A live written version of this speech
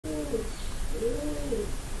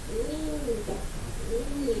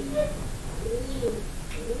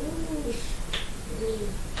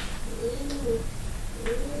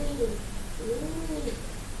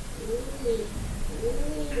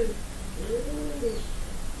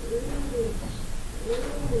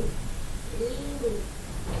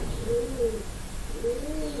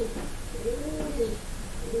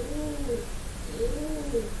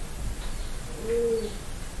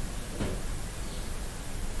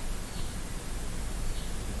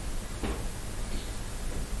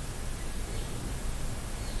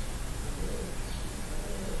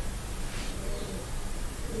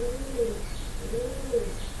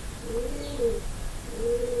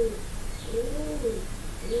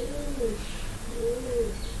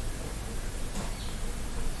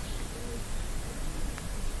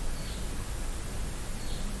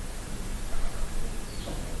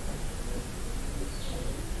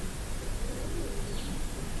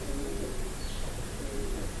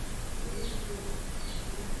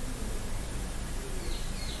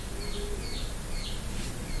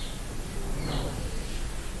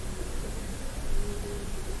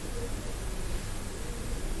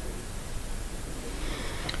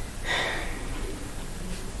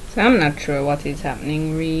So I'm not sure what is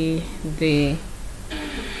happening really.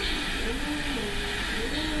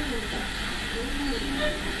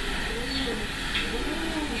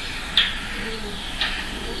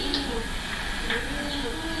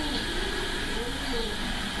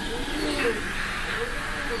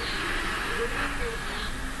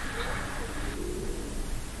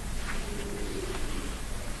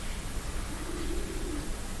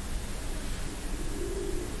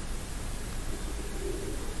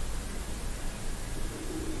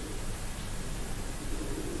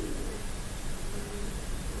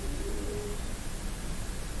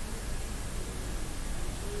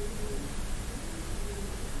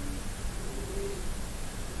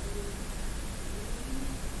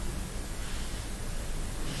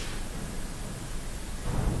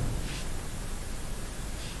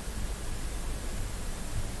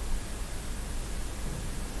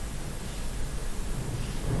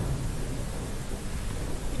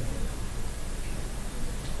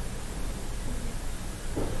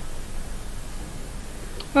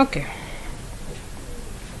 Okay.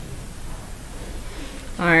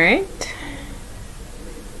 Alright.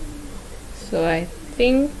 So I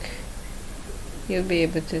think you'll be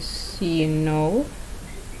able to see now.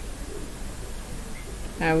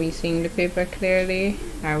 Are we seeing the paper clearly?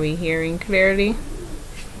 Are we hearing clearly?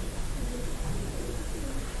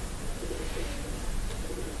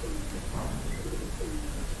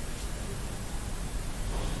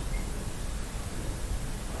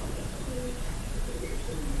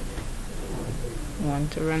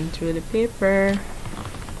 Want to run through the paper.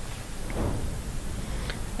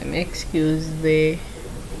 Let me excuse the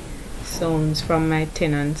sounds from my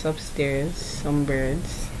tenants upstairs, some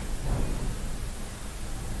birds.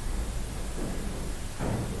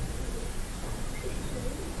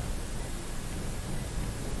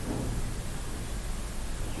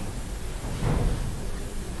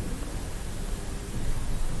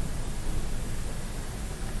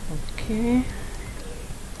 Okay.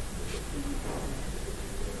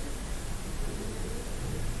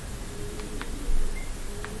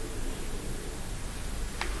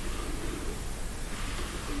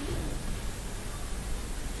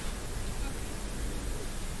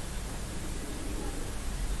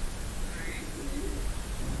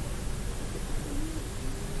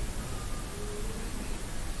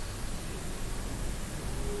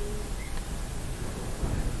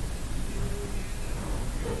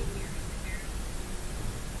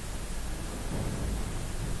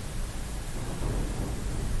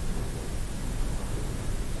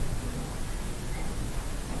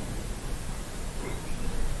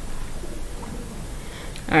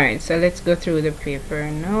 Alright, so let's go through the paper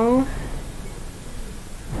now.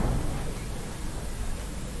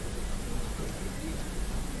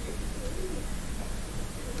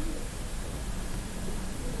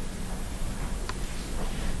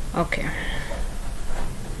 Okay.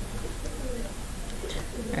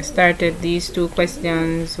 I started these two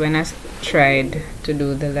questions when I tried to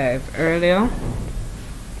do the live earlier.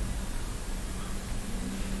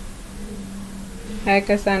 Hi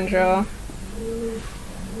Cassandra.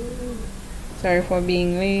 Sorry for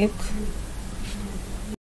being late.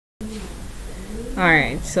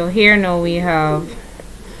 Alright, so here now we have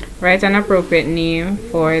write an appropriate name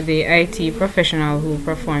for the IT professional who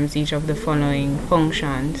performs each of the following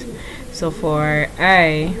functions. So for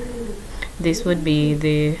I, this would be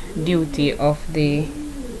the duty of the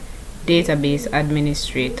database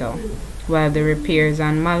administrator, while the repairs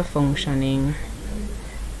and malfunctioning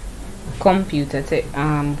computer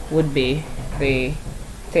would be the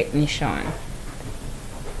technician.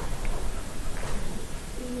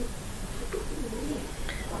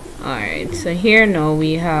 Alright, so here now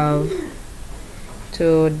we have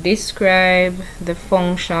to describe the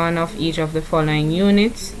function of each of the following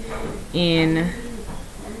units in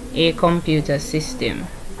a computer system.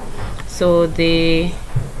 So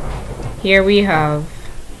here we have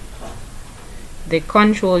the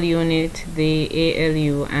control unit, the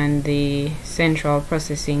ALU, and the central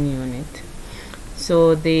processing unit.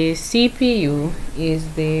 So the CPU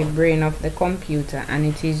is the brain of the computer, and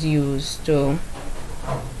it is used to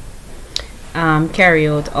carry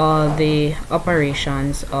out all the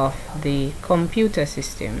operations of the computer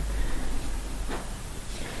system,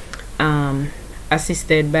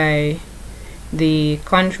 assisted by the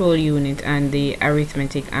control unit and the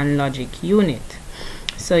arithmetic and logic unit.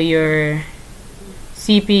 So your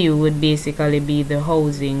CPU would basically be the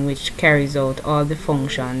housing which carries out all the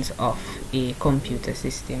functions of a computer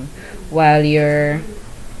system, while your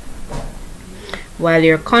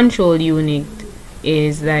control unit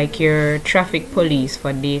is like your traffic police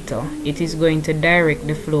for data. It is going to direct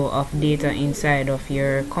the flow of data inside of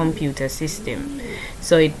your computer system.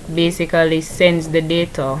 So it basically sends the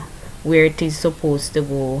data where it is supposed to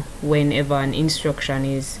go whenever an instruction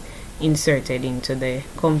is inserted into the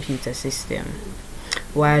computer system,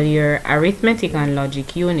 while your arithmetic and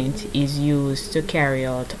logic unit is used to carry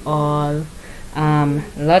out all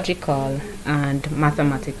logical and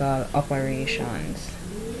mathematical operations.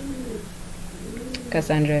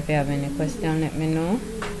 Cassandra, if you have any question, let me know.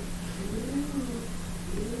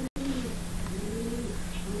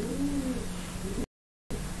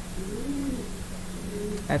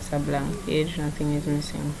 That's a blank page, nothing is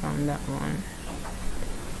missing from that one.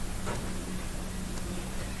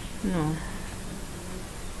 No,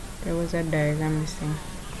 there was a diagram missing.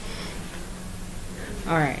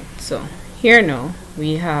 Alright, so here now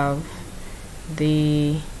we have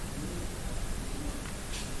the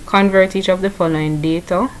convert each of the following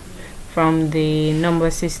data from the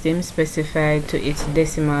number system specified to its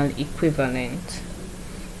decimal equivalent.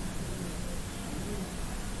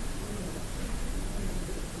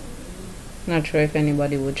 Not sure if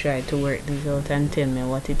anybody would try to work this out and tell me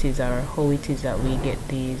what it is or how it is that we get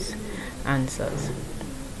these answers.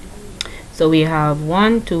 So we have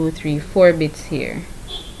 1, 2, 3, 4 bits here.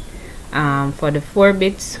 For the 4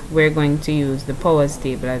 bits, we're going to use the powers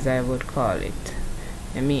table, as I would call it.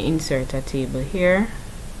 Let me insert a table here.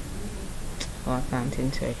 Oh, I can't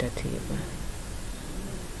insert a table.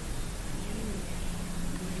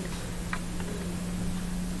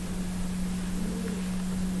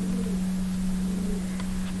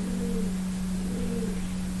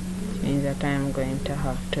 Means that I'm going to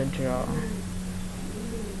have to draw.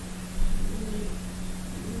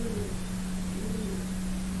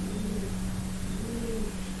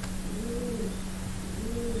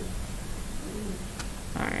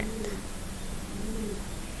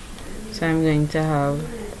 So I'm going to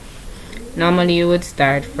have, normally you would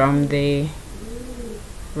start from the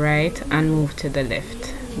right and move to the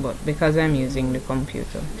left, but because I'm using the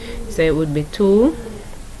computer, so it would be 2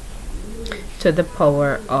 to the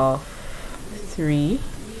power of 3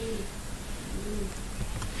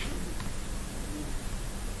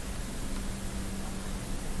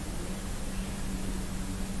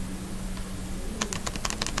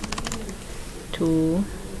 2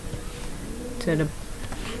 to the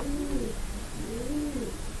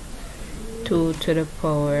 2 to the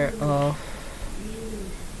power of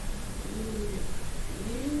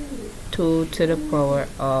 2 to the power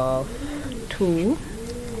of 2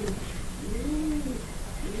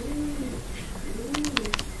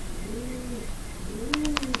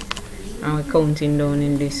 and we're counting down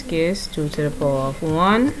in this case 2 to the power of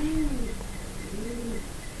 1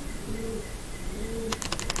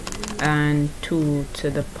 and 2 to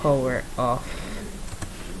the power of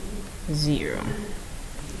 0.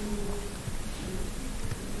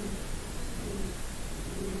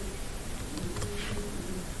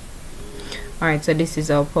 Alright, so this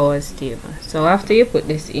is our powers table. So after you put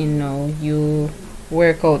this in now, you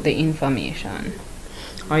work out the information,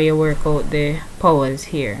 or you work out the powers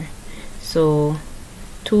here. So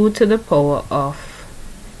 2 to the power of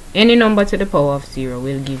any number to the power of 0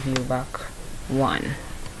 will give you back 1.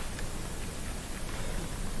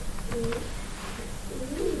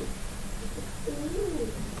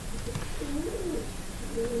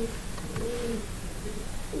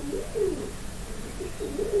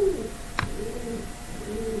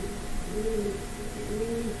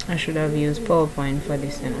 I should have used PowerPoint for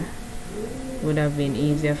this, you know. Would have been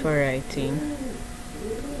easier for writing.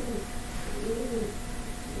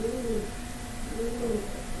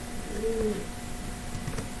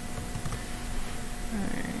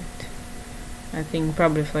 Alright. I think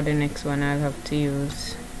probably for the next one I'll have to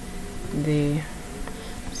use the,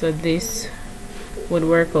 so this would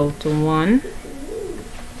work out to 1.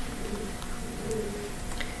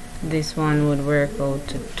 This one would work out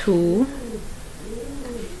to 2.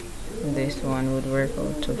 This one would work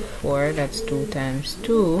out to 4. That's 2 times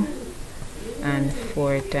 2. And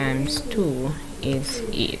 4 times 2 is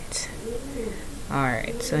 8.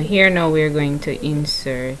 Alright, so here now we're going to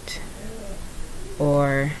insert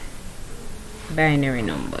our binary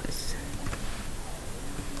numbers.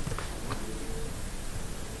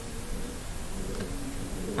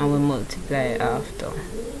 And we multiply after.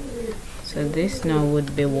 So this now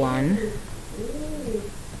would be 1.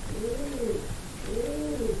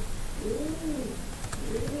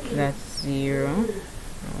 That's 0.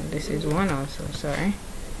 Oh, this is 1 also, sorry.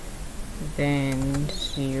 Then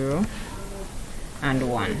 0 and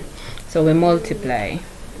 1. So we multiply.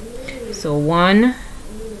 So 1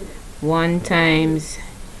 times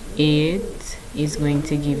 8 is going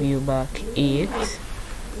to give you back 8.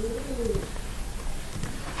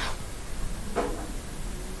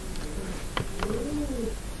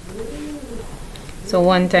 So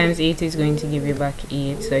 1 times 8 is going to give you back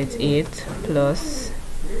 8. So it's 8 plus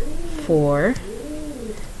 4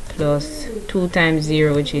 plus 2 times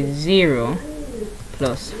 0, which is 0,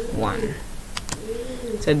 plus 1.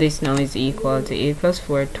 So this now is equal to 8 plus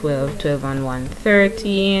 4, 12, 12 and 1,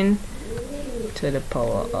 13 to the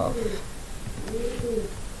power of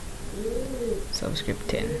subscript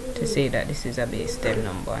 10 to say that this is a base 10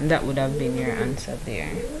 number. And that would have been your answer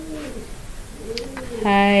there.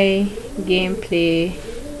 Hi, gameplay.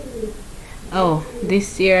 Oh,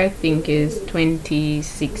 this year I think is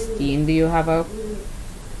 2016. Do you have a...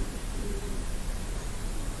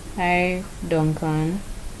 Hi, Duncan.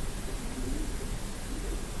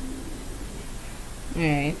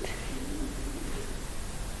 Alright.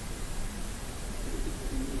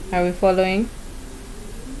 Are we following?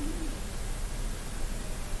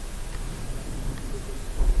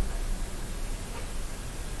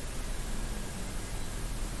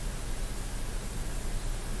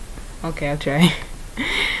 Okay, I'll try.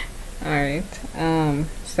 Alright,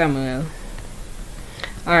 Samuel.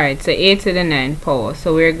 Alright, so 8 to the 9 power.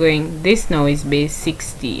 So we're going, this now is base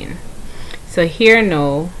 16. So here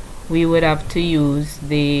now, we would have to use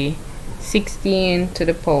the 16 to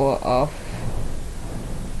the power of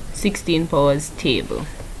 16 powers table.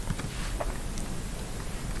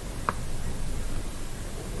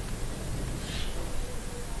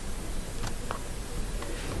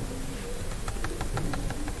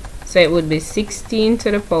 So it would be 16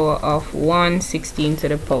 to the power of 1, 16 to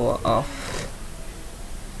the power of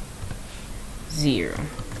 0.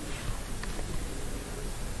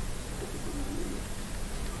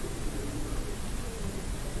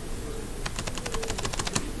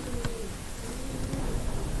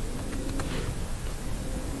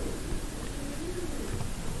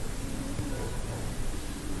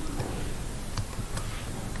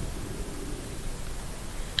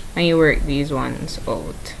 And you work these ones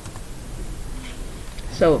out.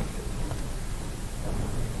 So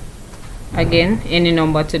again, any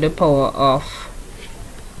number to the power of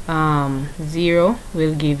 0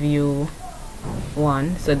 will give you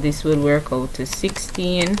 1. So this will work out to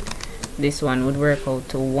 16. This one would work out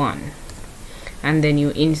to 1. And then you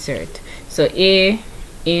insert. So A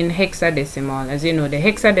in hexadecimal, as you know, the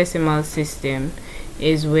hexadecimal system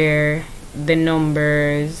is where the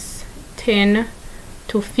numbers 10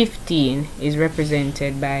 to 15 is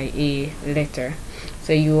represented by a letter.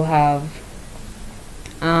 So you have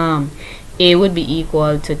A would be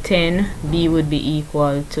equal to 10, B would be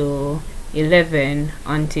equal to 11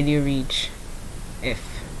 until you reach F.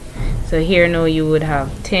 So here now you would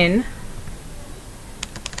have 10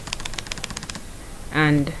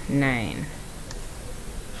 and 9.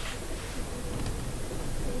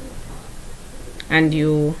 And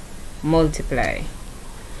you multiply.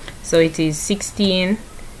 So it is 16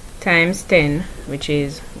 times 10, which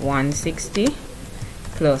is 160,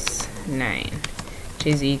 plus 9, which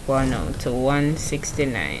is equal now to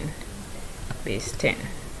 169 base 10.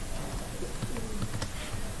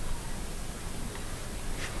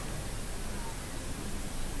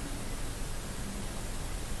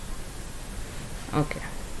 Okay.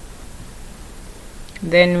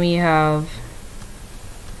 Then we have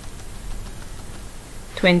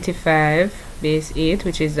 25 base 8,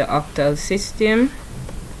 which is the octal system,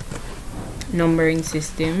 numbering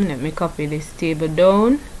system. Let me copy this table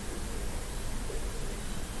down.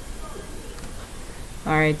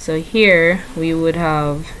 Alright, so here we would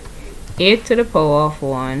have 8 to the power of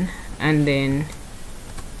 1 and then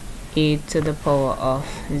 8 to the power of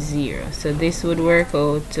 0. So this would work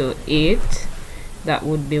out to 8. That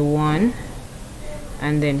would be 1.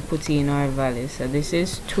 And then put in our value. So this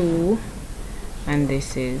is 2 and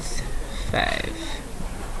this is 5.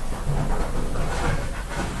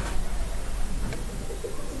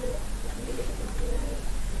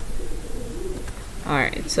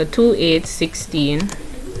 Alright, so 2, 8, 16.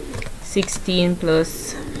 16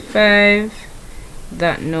 plus 5,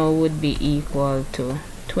 that now would be equal to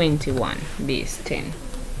 21 base 10.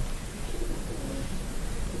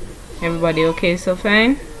 Everybody okay so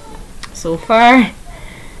fine? So far?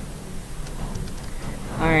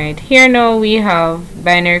 Alright, here now we have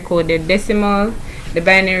binary coded decimal. The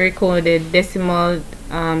binary coded decimal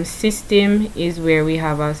system is where we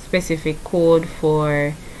have a specific code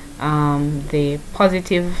for the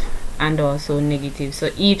positive and also negative. So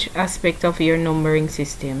each aspect of your numbering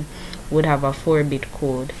system would have a 4-bit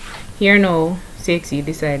code. Here now CXC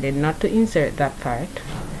decided not to insert that part,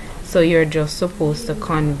 so you're just supposed to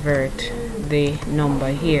convert the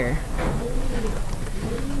number here.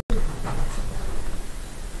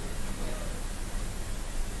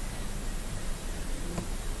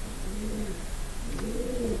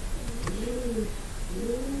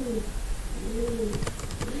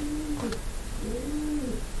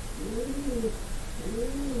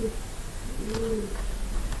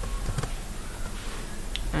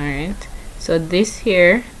 Alright, so this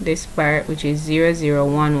here, this part which is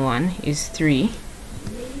 0011 is 3,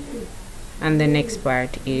 and the next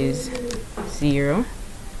part is 0,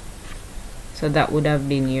 so that would have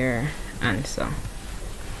been your answer.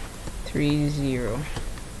 30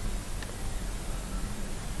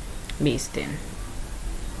 base 10.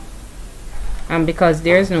 And because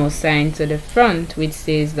there's no sign to the front which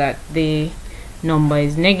says that the number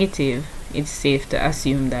is negative, it's safe to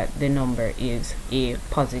assume that the number is a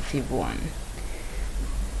positive one.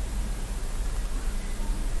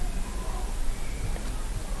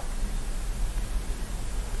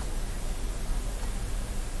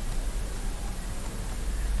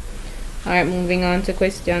 Alright, moving on to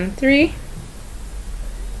question 3.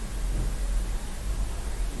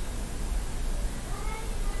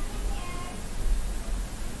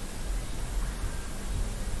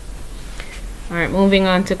 Alright, moving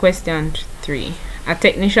on to question 3. A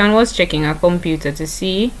technician was checking a computer to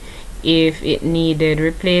see if it needed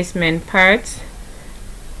replacement parts.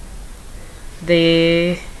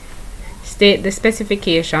 They state the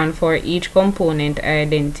specification for each component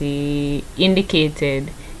indicated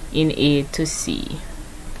in A to C.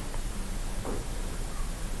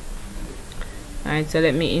 Alright, so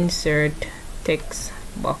let me insert text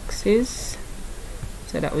boxes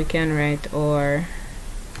so that we can write our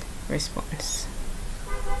response.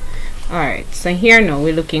 Alright, so here now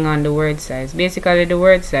we're looking on the word size. Basically the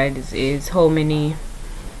word size is how many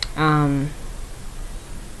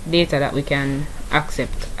data that we can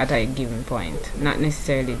accept at a given point, not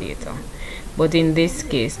necessarily data. But in this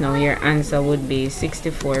case now your answer would be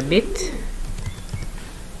 64-bit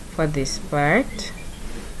for this part.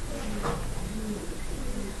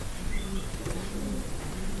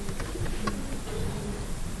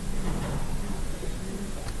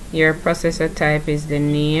 Your processor type is the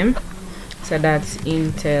name, so that's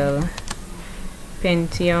Intel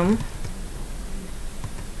Pentium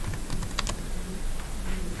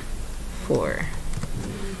 4.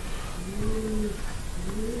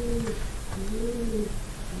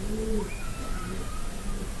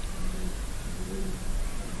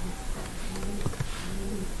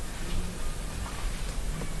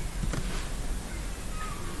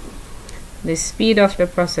 The speed of the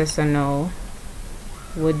processor now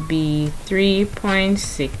would be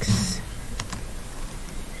 3.6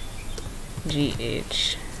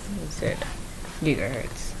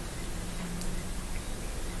 gigahertz.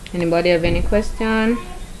 Anybody have any question?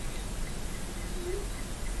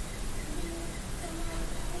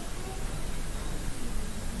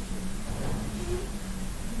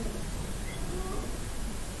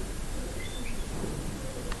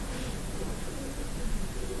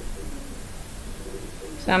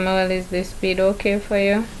 Samuel, is the speed okay for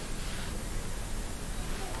you?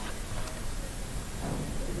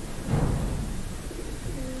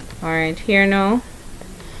 Alright, here now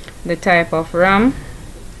the type of RAM.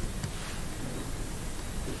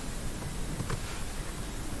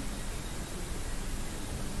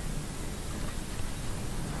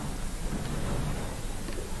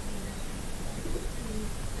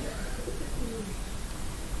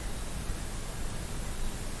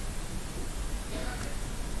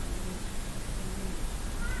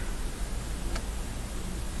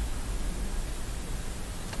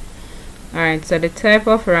 Alright, so the type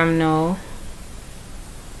of RAM now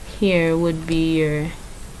here would be your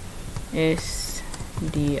SDRM.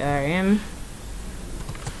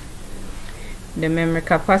 The memory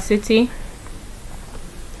capacity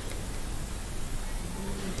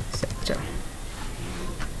sector.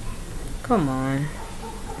 Come on.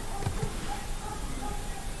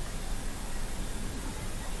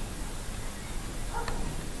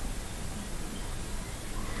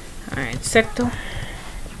 Alright, sector.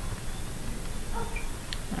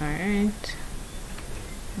 Alright,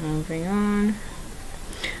 moving on.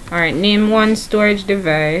 Alright, name one storage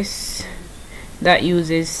device that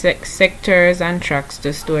uses sectors and tracks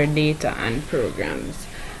to store data and programs.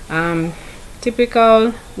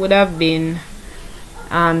 Typical would have been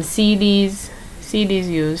CDs. CDs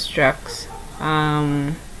use tracks.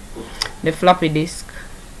 The floppy disk,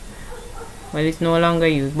 well, it's no longer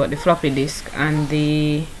used, but the floppy disk and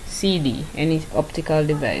the CD, any optical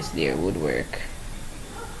device there would work.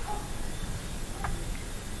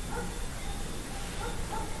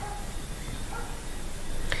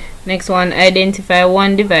 Next one, identify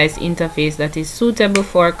one device interface that is suitable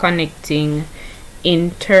for connecting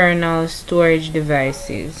internal storage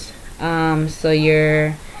devices. So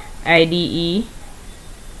your IDE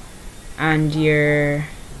and your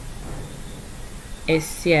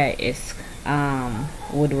SCIS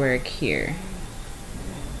would work here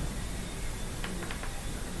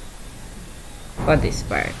for this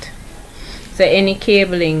part. So any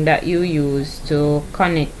cabling that you use to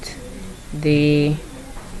connect the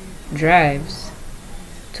drives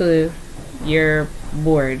to your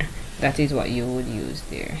board, that is what you would use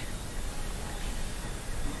there.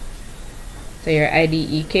 So your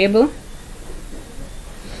IDE cable,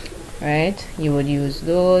 right, you would use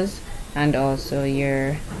those, and also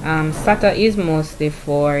your SATA is mostly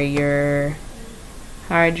for your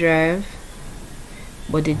hard drive,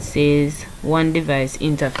 but it says one device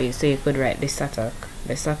interface, so you could write the SATA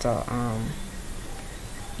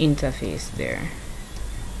interface there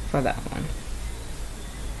for that one.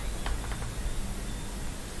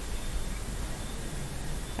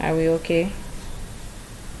 Are we okay?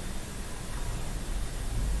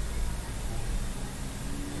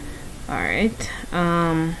 Alright,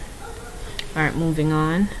 alright, moving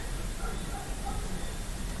on.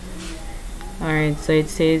 Alright, so it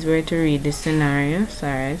says where to read the scenarios.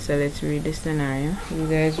 Alright, so let's read the scenario. You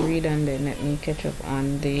guys read and then let me catch up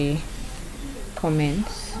on the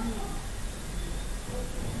comments.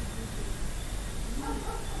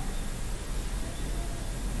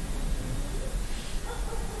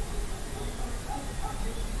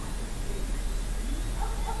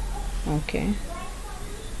 Okay.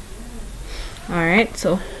 Alright,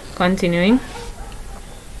 so continuing.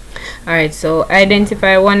 Alright, so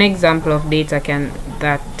identify one example of data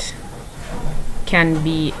that can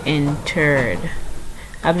be entered.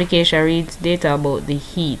 Application reads data about the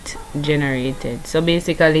heat generated. So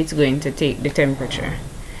basically it's going to take the temperature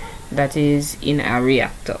that is in a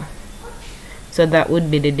reactor. So that would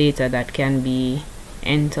be the data that can be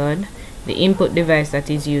entered. The input device that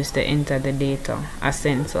is used to enter the data, a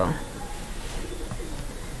sensor.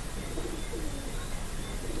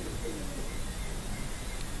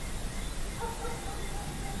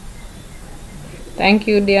 Thank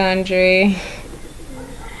you, DeAndre.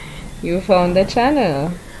 You found the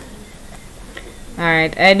channel.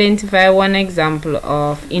 Alright, identify one example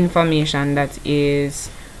of information that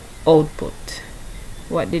is output.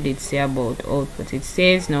 What did it say about output? It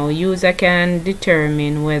says now user can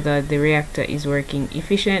determine whether the reactor is working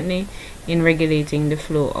efficiently in regulating the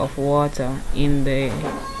flow of water in the...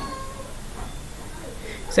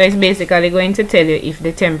 So it's basically going to tell you if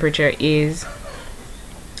the temperature is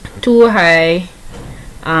too high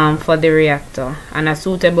for the reactor, and a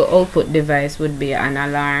suitable output device would be an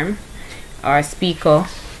alarm or a speaker,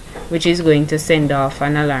 which is going to send off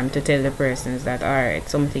an alarm to tell the persons that alright,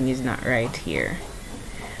 something is not right here.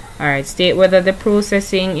 Alright, state whether the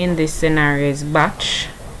processing in this scenario is batch,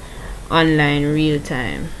 online, real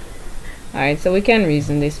time. Alright, so we can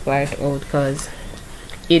reason this part out because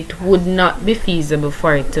it would not be feasible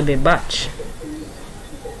for it to be batch.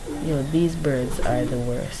 Yo, these birds are the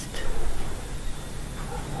worst.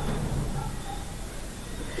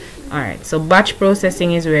 Alright, so batch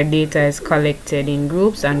processing is where data is collected in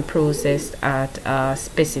groups and processed at a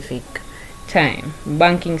specific time.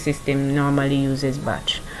 Banking system normally uses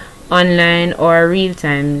batch. Online or real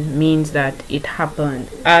time means that it happened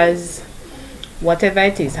as whatever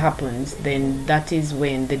it is happens, then that is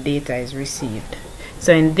when the data is received.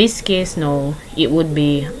 So in this case now, it would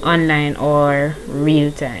be online or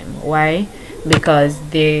real time. Why? Because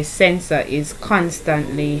the sensor is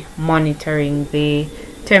constantly monitoring the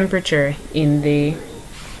temperature in the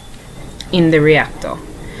reactor,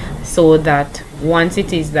 so that once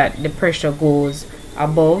it is that the pressure goes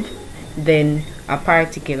above, then a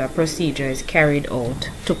particular procedure is carried out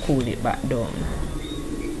to cool it back down.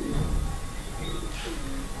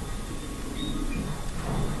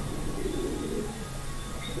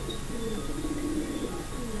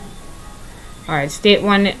 Alright, state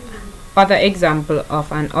one other example of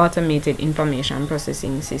an automated information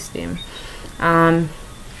processing system.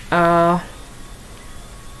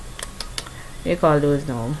 They call those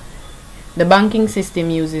now. The banking system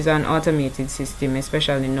uses an automated system,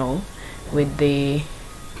 especially now with the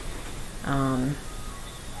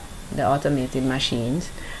automated machines.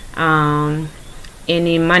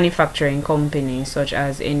 Any manufacturing company, such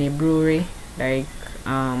as any brewery like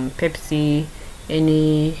Pepsi,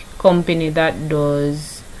 any company that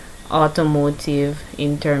does automotive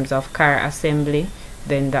in terms of car assembly,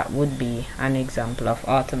 then that would be an example of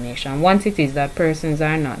automation. Once it is that persons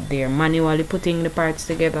are not there manually putting the parts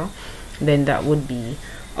together, then that would be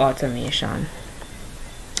automation.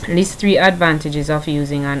 List 3 advantages of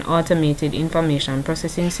using an automated information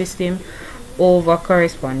processing system over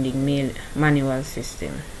corresponding manual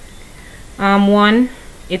system. 1,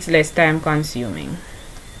 it's less time consuming.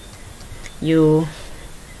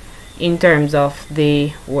 In terms of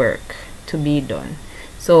the work to be done.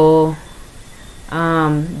 So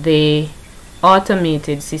the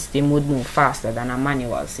automated system would move faster than a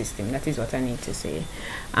manual system. That is what I need to say.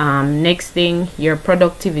 Next thing, your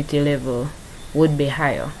productivity level would be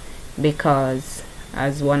higher, because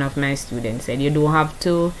as one of my students said, you don't have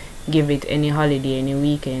to give it any holiday, any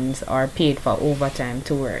weekends, or pay it for overtime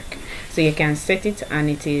to work. So you can set it and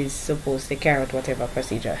it is supposed to carry out whatever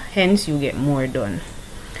procedure, hence you get more done.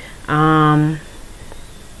 And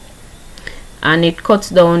it cuts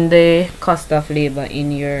down the cost of labor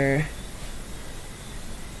in your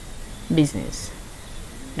business.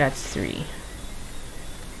 That's 3.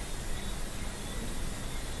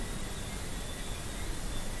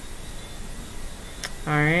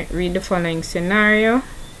 Alright, read the following scenario.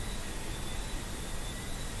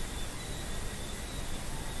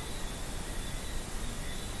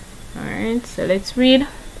 Alright, so let's read.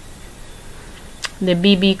 The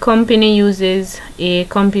BB company uses a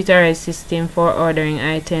computerized system for ordering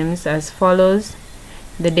items as follows.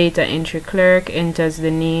 The data entry clerk enters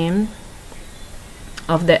the name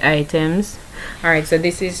of the items. Alright, so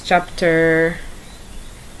this is chapter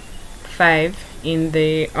 5 in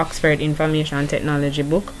the Oxford Information Technology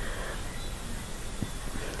book.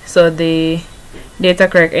 So the data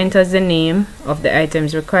clerk enters the name of the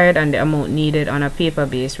items required and the amount needed on a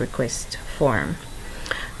paper-based request form.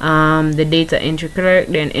 The data entry clerk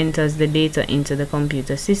then enters the data into the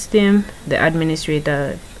computer system. The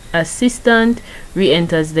administrator assistant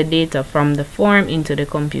re-enters the data from the form into the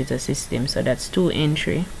computer system. So that's 2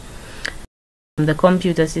 entry. The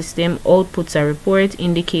computer system outputs a report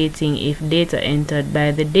indicating if data entered by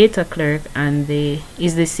the data clerk and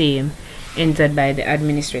is the same entered by the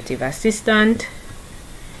administrative assistant.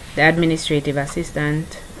 The administrative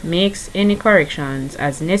assistant makes any corrections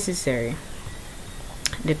as necessary.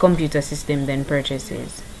 The computer system then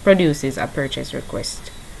produces a purchase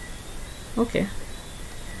request. Okay.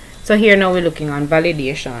 So here now we're looking on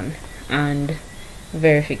validation and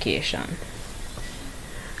verification.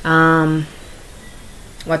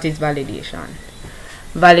 What is validation?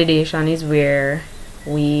 Validation is where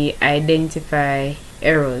we identify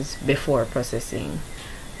errors before processing.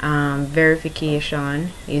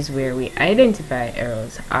 Verification is where we identify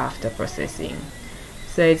errors after processing.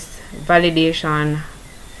 So it's validation.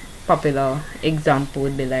 Popular example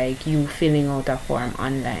would be like you filling out a form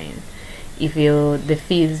online. If the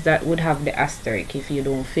fields that would have the asterisk, if you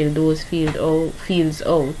don't fill those fields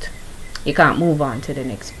out, you can't move on to the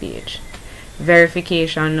next page.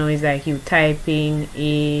 Verification now is like you typing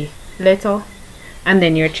a letter and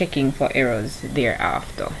then you're checking for errors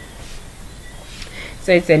thereafter.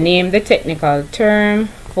 So it's a name, the technical term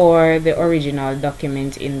for the original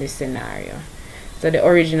document in this scenario. So the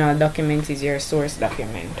original document is your source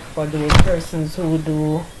document. For those persons who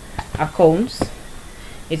do accounts,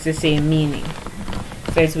 it's the same meaning.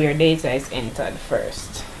 So it's where data is entered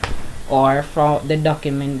first, or for the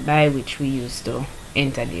document by which we used to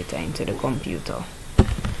enter data into the computer.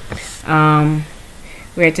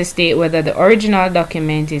 We're to state whether the original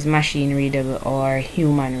document is machine readable or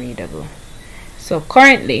human readable. So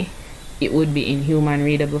currently it would be in human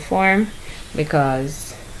readable form,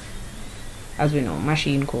 because as we know,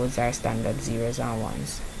 machine codes are standard 0s and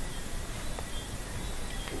 1s.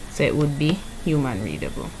 So it would be human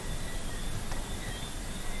readable.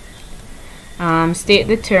 State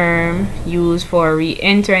the term used for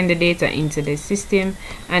re-entering the data into the system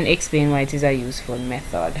and explain why it is a useful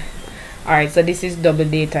method. Alright, so this is double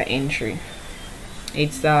data entry.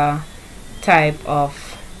 It's a type of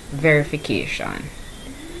verification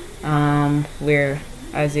where,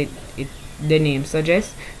 as the name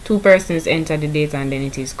suggests, 2 persons enter the data and then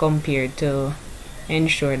it is compared to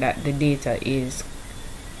ensure that the data is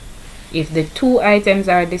If the two items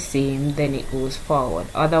are the same, then it goes forward.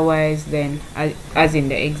 Otherwise, then as in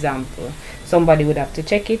the example, somebody would have to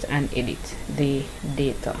check it and edit the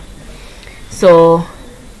data. So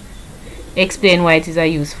explain why it is a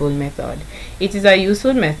useful method. It is a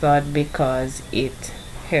useful method because it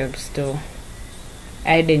helps to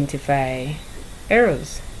identify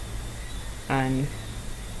errors, and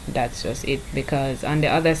that's just it, because on the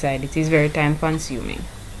other side it is very time consuming.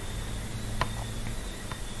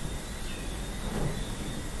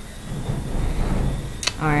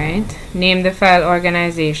 Alright, name the file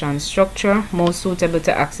organization structure most suitable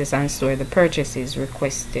to access and store the purchases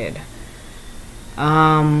requested.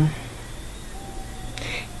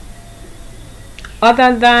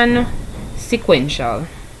 Other than sequential,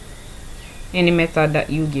 any method that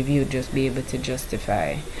you give, you just be able to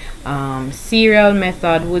justify. Serial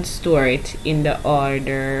method would store it in the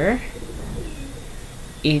order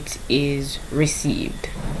it is received.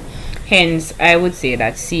 Hence, I would say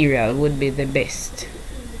that serial would be the best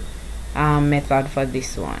method for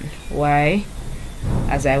this one. Why?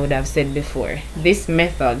 As I would have said before, this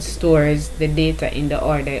method stores the data in the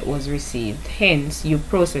order it was received. Hence, you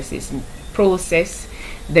process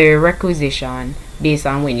the requisition based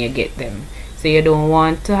on when you get them. So you don't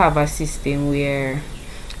want to have a system where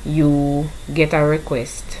you get a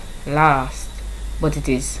request last but it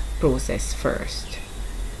is processed first.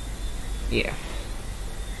 Yeah.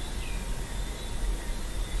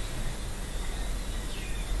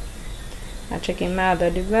 I'm checking my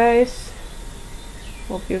other device.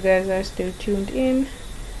 Hope you guys are still tuned in,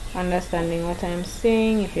 understanding what I'm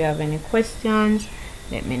saying. If you have any questions,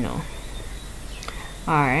 let me know.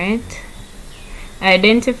 Alright.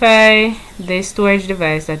 Identify the storage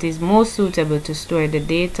device that is most suitable to store the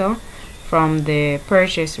data from the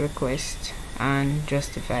purchase request and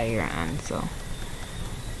justify your answer.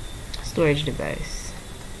 Storage device.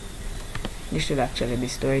 This should actually be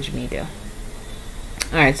storage media.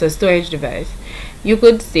 Alright, so storage device. You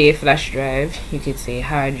could say flash drive, you could say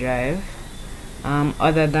hard drive.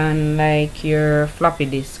 Other than like your floppy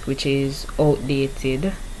disk, which is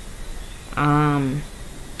outdated.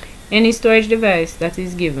 Any storage device that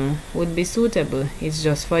is given would be suitable. It's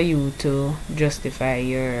just for you to justify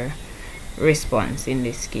your response in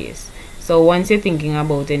this case. So once you're thinking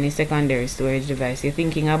about any secondary storage device, you're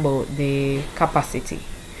thinking about the capacity.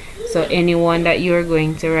 So anyone that you're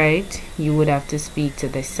going to write, you would have to speak to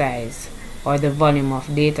the size or the volume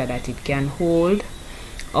of data that it can hold.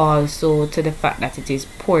 Also to the fact that it is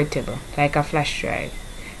portable, like a flash drive.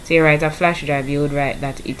 So you write a flash drive, you would write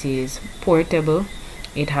that it is portable.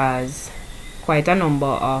 It has quite a number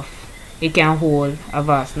of, it can hold a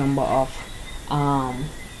vast number of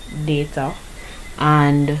data.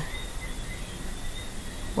 And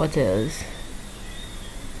what else?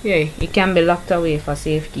 Yeah, it can be locked away for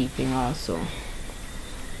safekeeping also.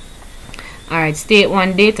 Alright, state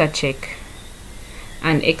one data check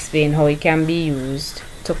and explain how it can be used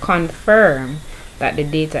to confirm that the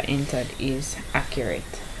data entered is accurate.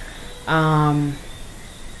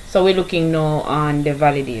 So we're looking now on the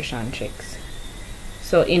validation checks.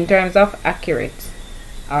 So in terms of accurate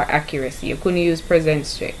or accuracy, you couldn't use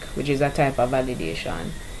presence check, which is a type of validation,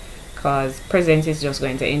 because presence is just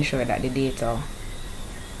going to ensure that the data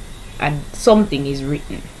and something is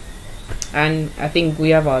written. And I think we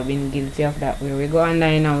have all been guilty of that, where we go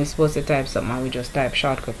online and we're supposed to type something and we just type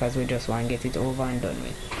shortcut because we just want to get it over and done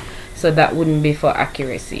with. So that wouldn't be for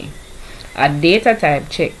accuracy. A data type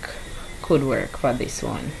check could work for this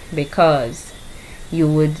one, because you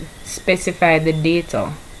would specify the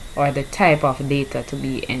data or the type of data to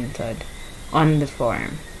be entered on the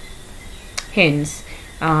form. Hence,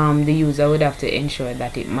 the user would have to ensure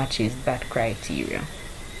that it matches that criteria.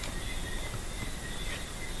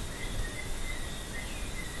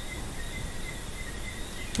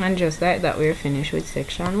 And just like that, we're finished with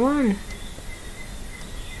section 1.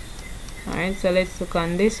 Alright, so let's look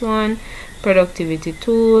on this one, productivity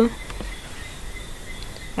tool.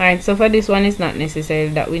 Alright, so for this one, it's not necessary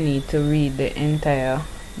that we need to read the entire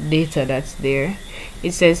data that's there.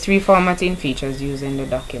 It says 3 formatting features used in the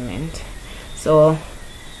document. So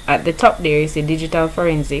at the top there is a digital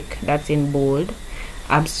forensic, that's in bold.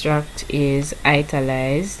 Abstract is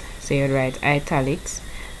italicized, so you'd write italics.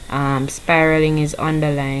 Spiraling is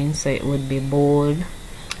underlined, so it would be bold,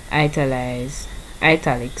 italics,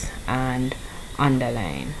 and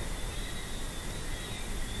underline.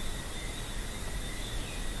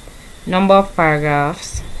 Number of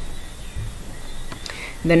paragraphs.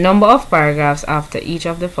 The number of paragraphs after each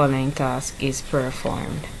of the following tasks is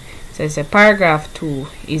performed. So it's a paragraph 2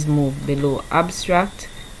 is moved below abstract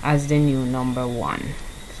as the new number 1.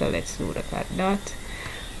 So let's look at that.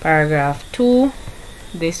 Paragraph 2,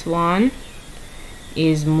 this one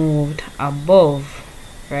is moved above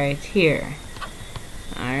right here.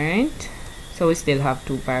 Alright, so we still have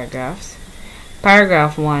 2 paragraphs.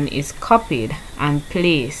 Paragraph 1 is copied and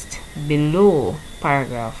placed below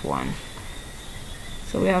paragraph 1.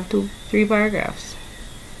 So we have 3 paragraphs.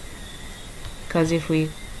 Because if we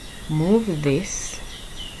move this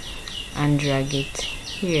and drag it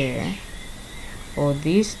here, all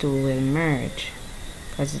these 2 will merge,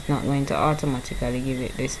 because it's not going to automatically give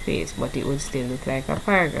it the space, but it would still look like a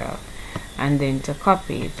paragraph. And then to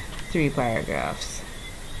copy it, 3 paragraphs.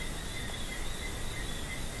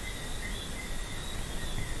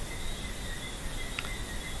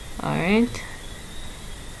 Alright.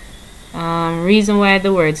 Reason why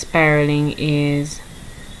the word spiraling is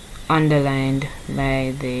underlined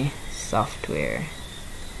by the software.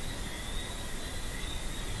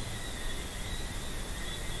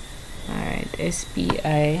 Alright,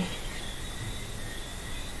 SPI.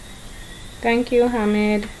 Thank you,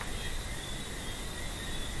 Hamid.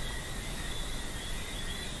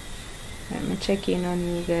 Let me check in on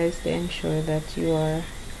you guys to ensure that you are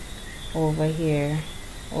over here.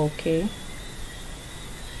 Okay.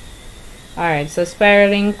 Alright, so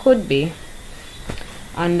spiraling could be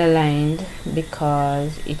underlined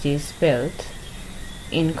because it is spelled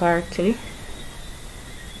incorrectly,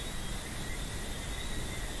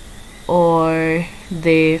 or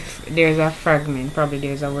there's a fragment, probably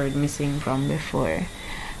there's a word missing from before.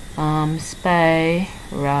 Spiraling.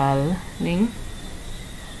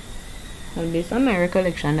 Well, based on my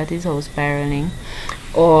recollection, that is how spiraling.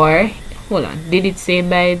 Or hold on, did it say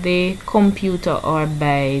by the computer or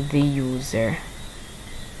by the user?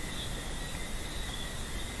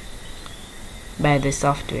 By the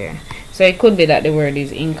software. So it could be that the word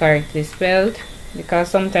is incorrectly spelled, because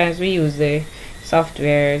sometimes we use the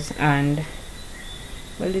softwares and,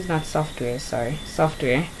 well, it's not software, sorry,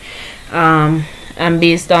 software, and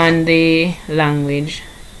based on the language,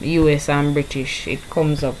 US and British, it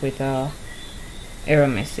comes up with a error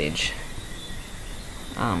message.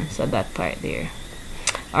 So that part there.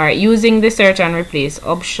 Alright, using the search and replace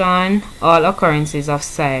option, all occurrences of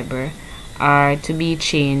cyber are to be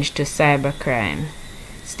changed to cybercrime.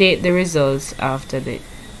 State the results after the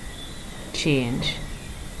change.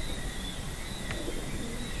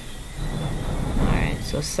 Alright,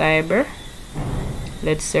 so cyber.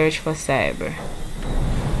 Let's search for cyber.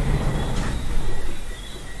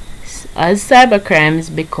 As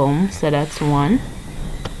cybercrimes become, so that's 1.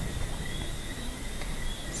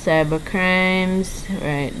 Cybercrimes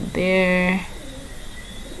right there.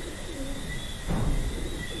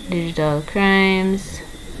 Digital crimes.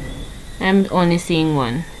 I'm only seeing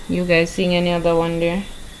 1. You guys seeing any other one there?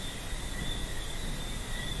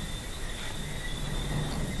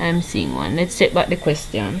 I'm seeing 1. Let's check back the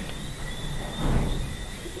question.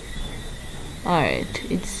 Alright,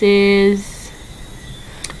 it says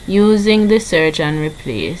using the search and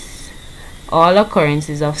replace, all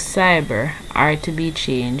occurrences of cyber are to be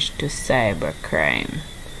changed to cybercrime.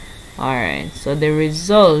 Alright, so the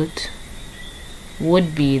result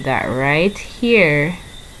would be that right here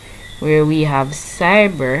where we have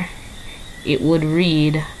cyber, it would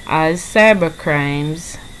read as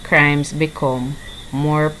cybercrimes, crimes become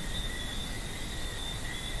more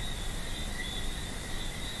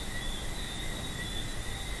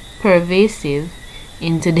pervasive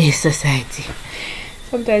in today's society.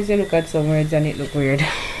 Sometimes you look at some words and it look weird.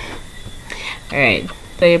 Alright,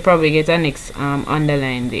 so you probably get an X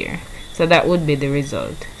underline there. So that would be the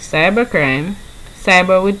result. Cybercrime,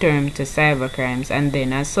 cyber would turn to cybercrimes, and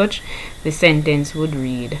then as such the sentence would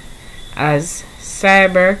read as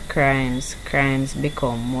cybercrimes, crimes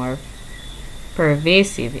become more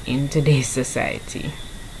pervasive in today's society.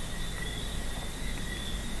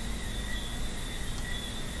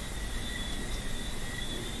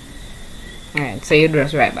 Alright, so you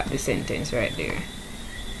just write back the sentence right there.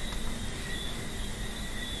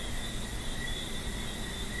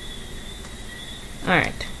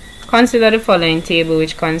 Alright, consider the following table,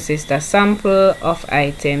 which consists a sample of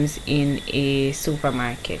items in a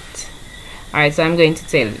supermarket. Alright, so I'm going to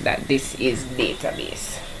tell you that this is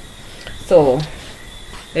database. So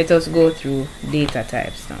let us go through data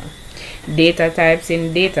types now. Data types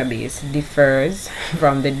in database differs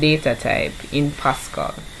from the data type in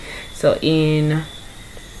Pascal. So in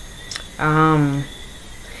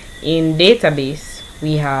database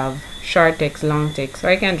we have short text, long text. So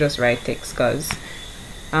I can just write text because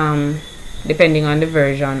depending on the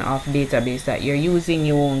version of database that you're using,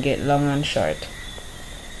 you won't get long and short.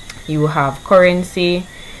 You have currency,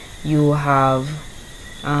 you have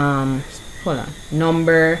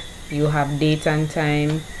number, you have date and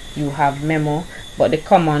time, you have memo, but the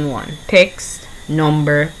common one: text,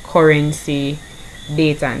 number, currency,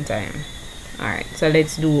 date and time. Alright, so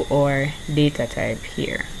let's do our data type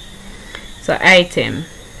here. So item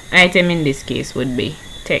in this case would be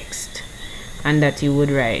text, and that you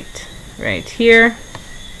would write right here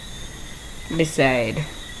beside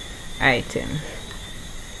item.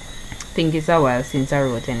 I think it's a while since I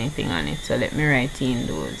wrote anything on it, so let me write in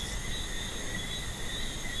those.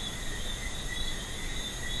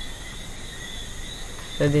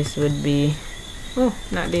 So this would be, oh,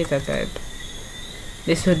 not data type,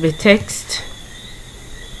 this would be text.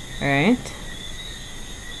 Alright,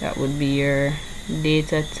 that would be your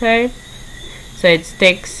data type. So it's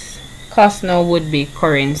text. Cost now would be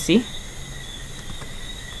currency.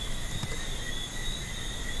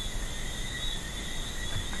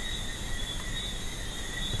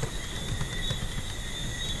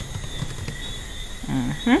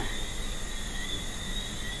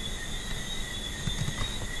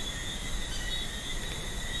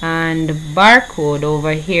 And barcode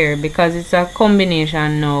over here, because it's a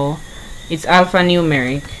combination now, it's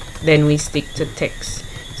alphanumeric, then we stick to text.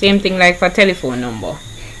 Same thing like for telephone number.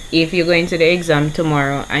 If you go into the exam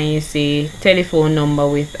tomorrow and you see telephone number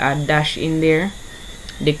with a dash in there,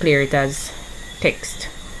 declare it as text.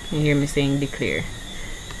 You hear me saying declare.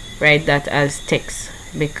 Write that as text,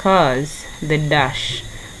 because the dash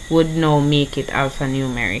would now make it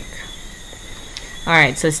alphanumeric.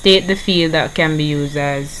 Alright, so state the field that can be used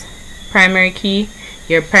as primary key.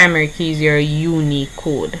 Your primary key is your unique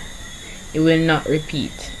code. It will not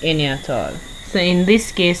repeat any at all. So in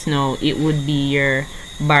this case now, it would be your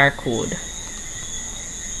barcode.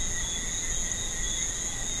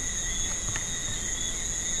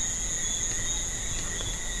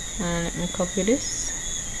 And let me copy this.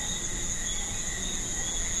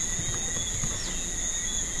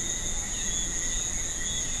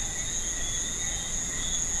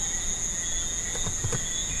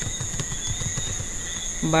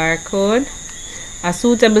 Barcode, a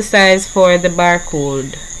suitable size for the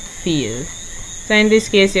barcode field. So in this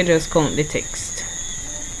case, you just count the text.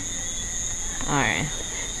 Alright,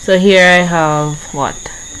 so here I have what?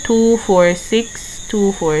 246,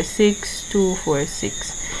 246,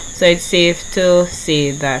 246. So it's safe to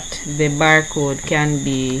say that the barcode can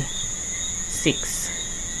be 6.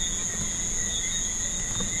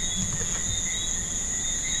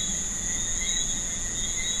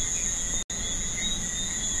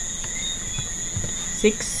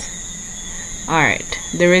 Alright,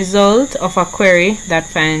 the result of a query that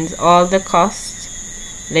finds all the costs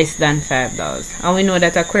less than $5. And we know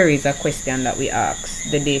that a query is a question that we ask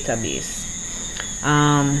the database,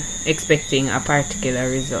 expecting a particular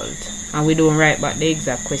result, and we don't write back the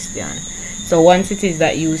exact question. So once it is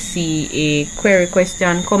that you see a query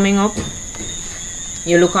question coming up,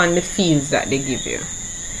 you look on the fields that they give you,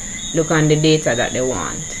 look on the data that they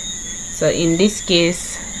want. So in this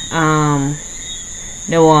case,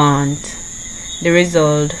 they want the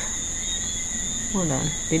result. Hold on,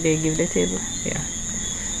 did they give the table? Yeah.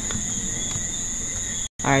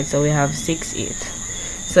 Alright, so we have 6, 8.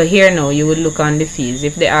 So here now you would look on the fields.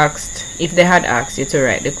 If they had asked you to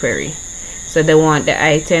write the query, so they want the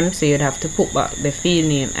item, so you'd have to put back the field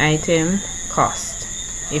name, item, cost.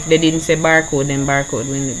 If they didn't say barcode, then barcode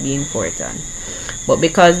wouldn't be important. But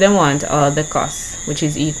because they want all the costs, which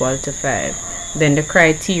is equal to 5, then the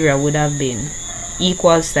criteria would have been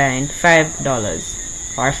equal sign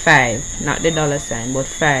 $5, or 5, not the dollar sign, but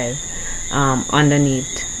 5,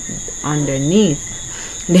 underneath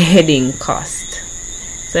the heading cost.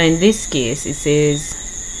 So in this case, it says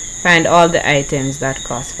find all the items that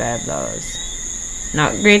cost $5,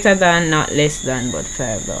 not greater than, not less than, but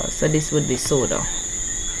 $5. So this would be soda.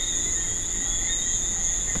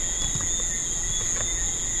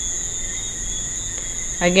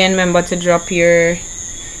 Again, remember to drop your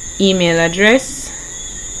email address.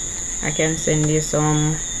 I can send you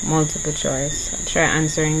some multiple choice. I'll try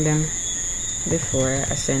answering them before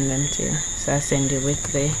I send them to you. So I send you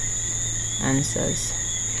with the answers.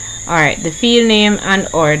 Alright, the field name and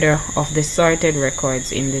order of the sorted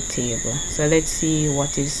records in the table. So let's see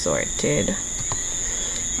what is sorted.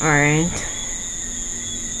 Alright.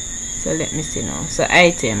 So let me see now. So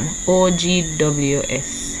item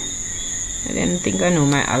OGWS. I didn't think I know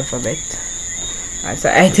my alphabet. Alright, so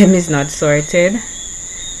item is not sorted.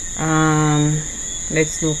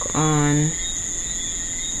 Let's look on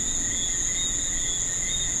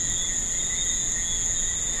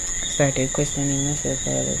started questioning myself a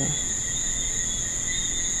while ago.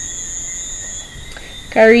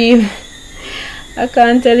 Kareem, I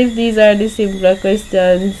can't tell if these are the simpler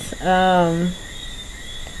questions.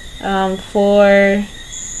 For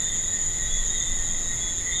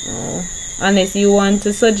Unless you want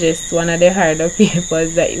to suggest one of the harder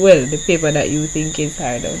papers that, well, the paper that you think is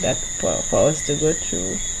harder, that for us to go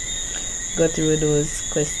through those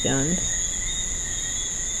questions.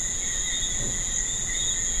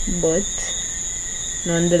 But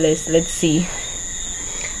nonetheless, let's see.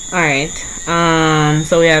 Alright,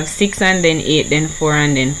 so we have 6 and then 8, then 4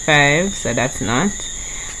 and then 5, so that's not.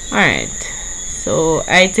 Alright, so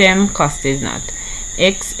item cost is not.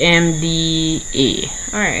 XMDA.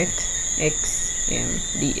 Alright,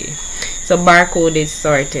 XMDA. So barcode is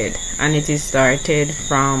sorted, and it is sorted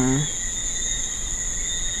from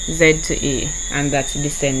Z to A, and that's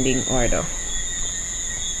descending order.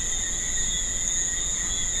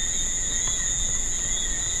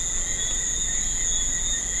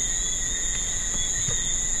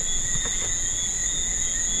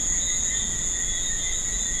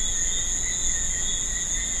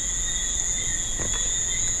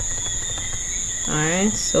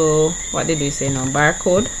 Alright, so what did we say now?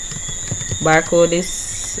 Barcode is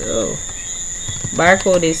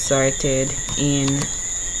sorted in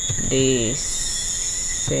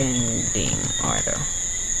descending order.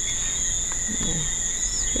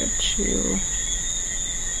 Stretch you.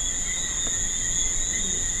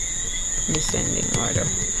 Descending order.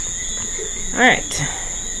 Alright.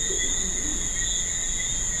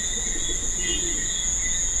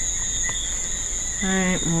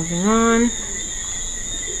 Alright, moving on.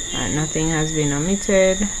 Alright, nothing has been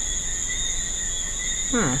omitted.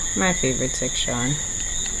 My favorite section.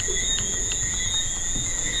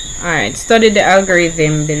 Alright, study the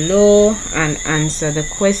algorithm below and answer the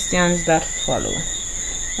questions that follow.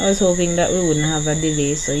 I was hoping that we wouldn't have a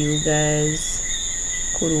delay, so you guys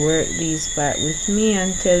could work these part with me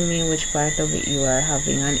and tell me which part of it you are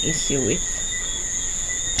having an issue with.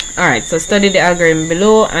 Alright, so study the algorithm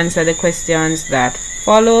below, answer the questions that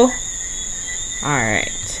follow.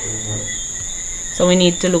 Alright, so we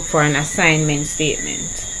need to look for an assignment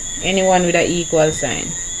statement. Anyone with an equal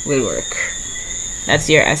sign will work. That's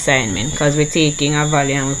your assignment, because we're taking a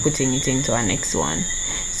value and we're putting it into our next one.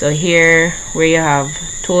 So here where you have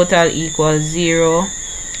total equals 0,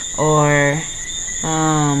 or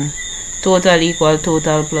total equal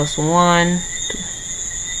total plus 1,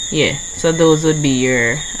 yeah, so those would be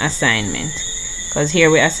your assignment, because here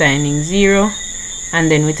we're assigning 0, and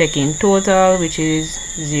then we're taking total, which is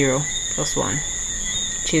 0 plus 1,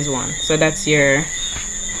 which is 1. So that's your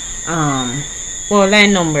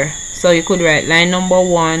line number. So you could write line number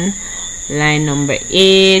 1, line number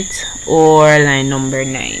 8, or line number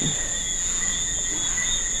 9.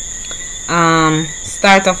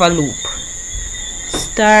 Start of a loop.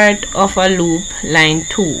 Start of a loop, line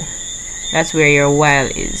 2. That's where your while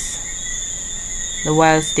is. The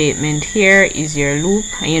while statement here is your loop.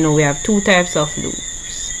 And you know we have two types of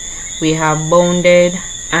loops. We have bounded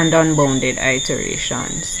and unbounded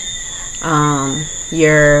iterations.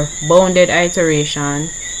 Your bounded iteration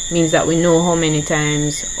means that we know how many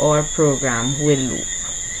times our program will loop.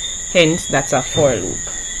 Hence, that's a for loop.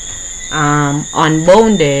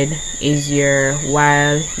 Unbounded is your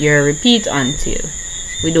while, your repeat until.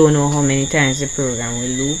 We don't know how many times the program will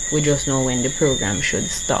loop. We just know when the program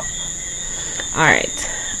should stop. Alright.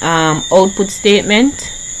 Output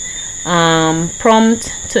statement.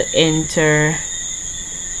 Prompt to enter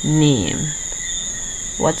name.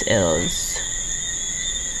 What else?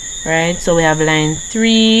 Right, so we have line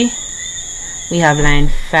 3, we have line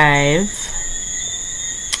 5,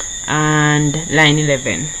 and line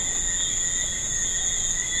 11.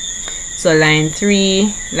 So line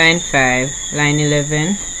 3, line 5, line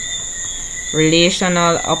 11.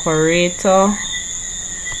 Relational operator.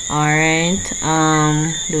 Alright,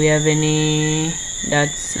 do we have any?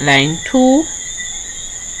 That's line 2.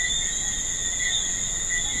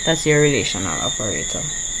 That's your relational operator.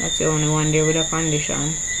 That's the only one there with a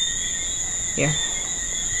condition. Yeah,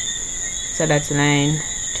 so that's line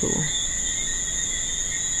 2.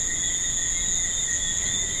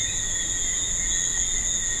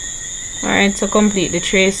 Alright, so complete the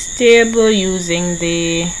trace table using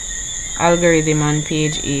the algorithm on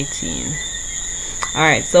page 18.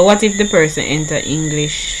 Alright, so what if the person enter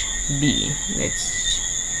English B? Let's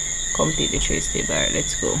complete the trace table. Alright,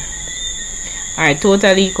 let's go. Alright,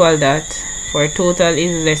 total equal that. For total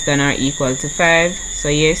is less than or equal to 5. So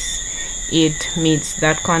yes, it meets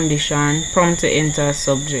that condition. Prompt to enter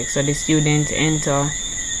subject. So the student enter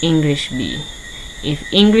English B.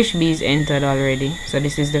 If English B is entered already, so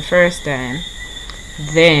this is the first time,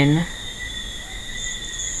 then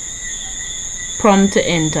prompt to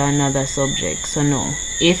enter another subject. So no.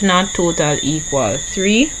 If not, total equal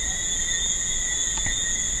 3.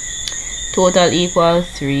 Total equal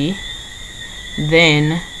 3.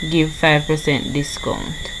 then give 5%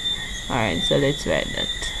 discount. Alright, so let's write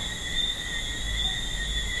that.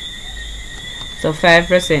 So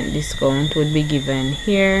 5% discount would be given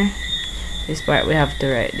here. This part we have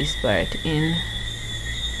to write this part in.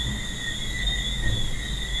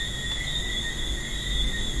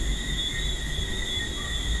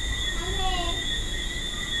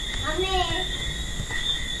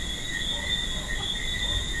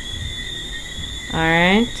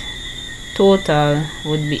 Alright, total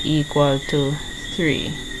would be equal to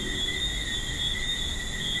 3.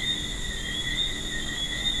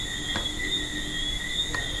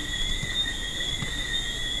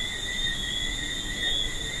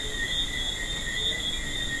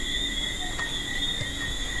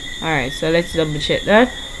 Alright, so let's double check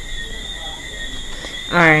that.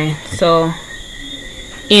 Alright, so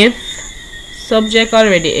if subject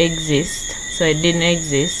already exists, so it didn't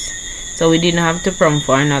exist, so we didn't have to prompt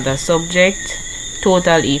for another subject.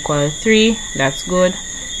 Total equal 3, that's good.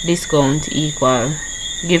 Discount equal,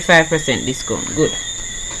 give 5% discount, good.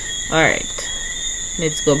 Alright,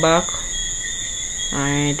 let's go back.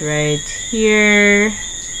 Alright, right here,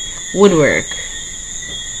 woodwork.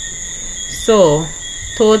 So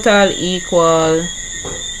total equal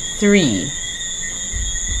 3.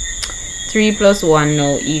 3 plus 1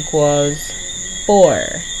 now equals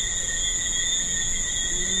 4.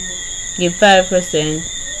 Give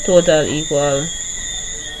 5%, total equal,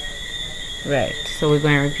 right, so we're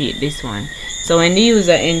going to repeat this one. So when the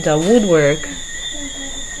user enter woodwork,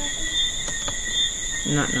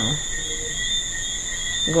 not now,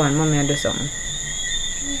 go on, mommy, I'll do something.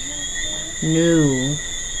 No,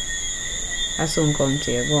 I soon come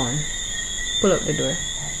to you, go on, pull up the door.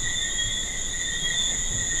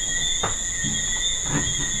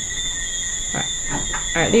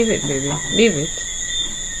 Alright, leave it, baby, leave it.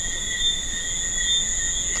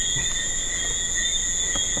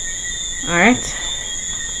 Alright,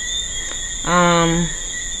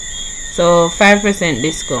 so 5%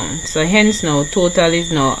 discount, so hence now total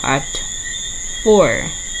is now at 4.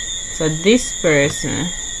 So this person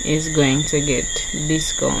is going to get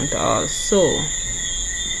discount also.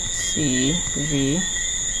 CV,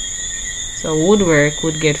 so woodwork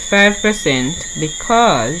would get 5%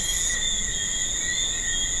 because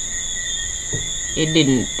it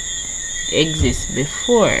didn't exist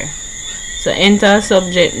before. So enter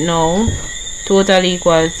subject now, total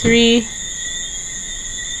equal 3.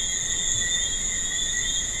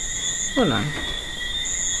 Hold on,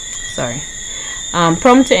 sorry.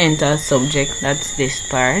 Prompt to enter subject, that's this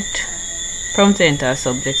part. Prompt to enter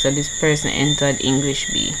subject, so this person entered English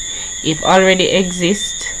B. If already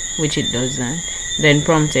exists, which it doesn't, then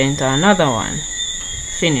prompt to enter another one.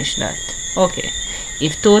 Finish that. Okay,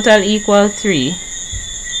 if total equal 3,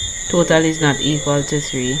 total is not equal to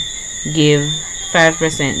 3, give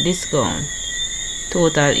 5% discount.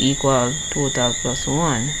 Total equal total plus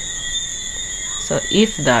 1. So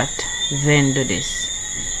if that, then do this.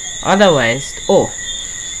 Otherwise, oh,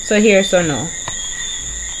 so here, so no.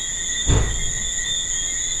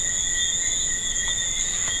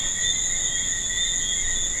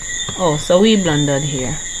 Oh, so we blundered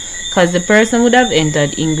here, because the person would have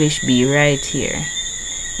entered English B right here.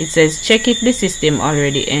 It says check if the system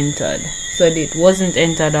already entered, so it wasn't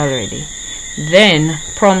entered already. Then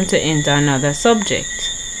prompt to enter another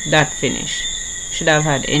subject. That finish. Should have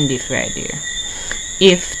had end if right here.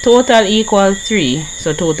 If total equal 3,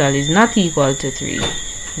 so total is not equal to 3,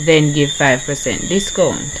 then give 5%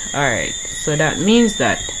 discount. Alright, so that means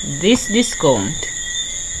that this discount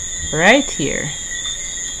right here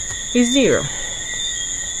is 0.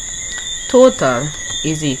 Total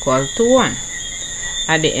is equal to 1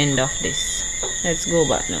 at the end of this. Let's go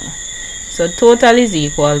back now. So total is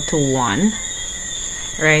equal to 1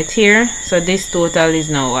 right here. So this total is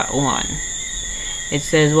now at 1. It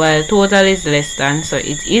says while total is less than, so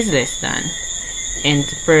it is less than, and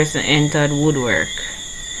the person entered woodwork.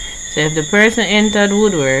 So if the person entered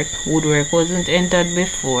woodwork, woodwork wasn't entered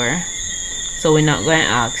before, so we're not going to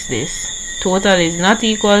ask this. Total is not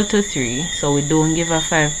equal to 3, so we don't give a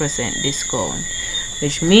 5% discount,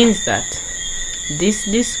 which means that this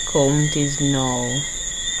discount is now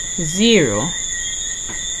 0,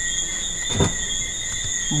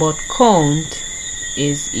 but count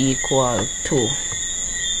is equal to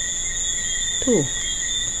 2.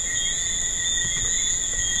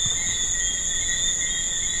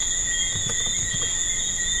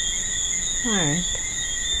 Alright.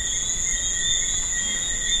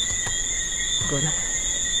 Good.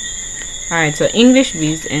 Alright, so English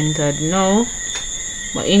B is entered now,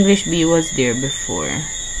 but English B was there before.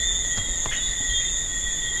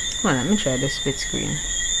 Well, let me try the split screen.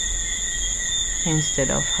 instead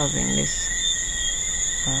of having this.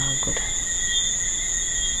 Good.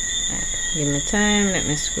 Right. Give me time, let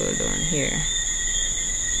me scroll down here.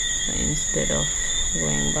 So instead of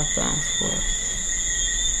going back and forth.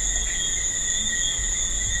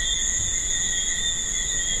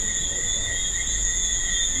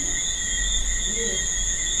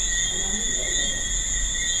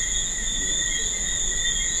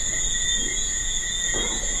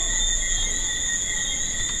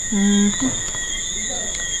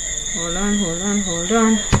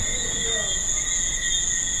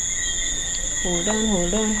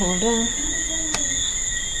 Hold on.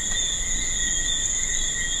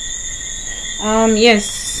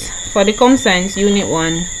 Yes, for the Com Science Unit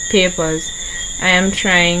 1 papers, I am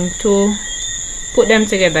trying to put them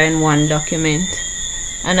together in one document,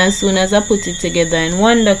 and as soon as I put it together in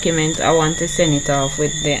one document, I want to send it off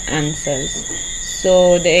with the answers.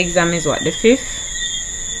 So the exam is what, the 5th?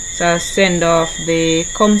 So I'll send off the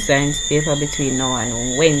Com Science paper between now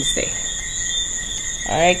and Wednesday.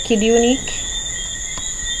 Alright, Kid Unique.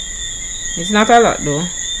 It's not a lot though,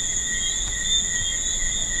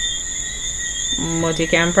 but you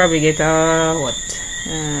can probably get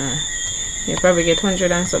you probably get 100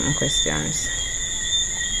 and something questions.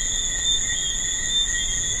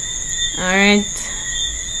 Alright,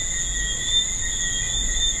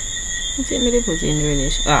 what's it me put in the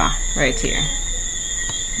relation? Right here.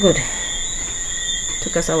 Good.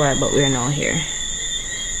 Took us a while, but we're now here.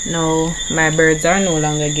 Now my birds are no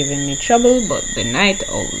longer giving me trouble, but the night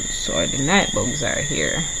owls or the night bugs are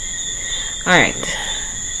here. Alright,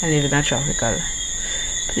 I live in a tropical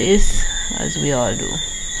place, as we all do.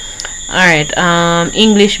 Alright,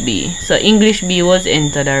 English B. So English B was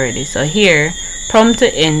entered already. So here, prompt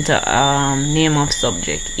to enter name of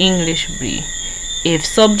subject, English B. If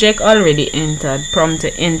subject already entered, prompt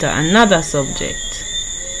to enter another subject,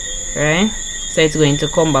 right? So it's going to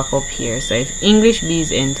come back up here. So if English B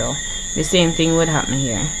is enter, the same thing would happen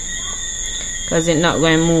here, because it's not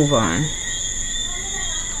going to move on.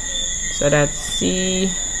 So that's C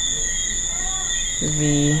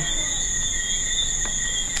V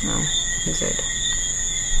Z.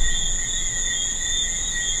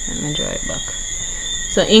 Let me draw it back.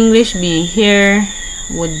 So English B here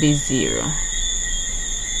would be 0.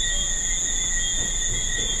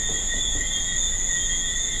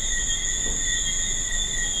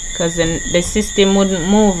 Because then the system wouldn't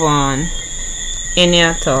move on any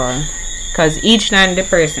at all, because each time the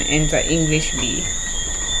person enter English B,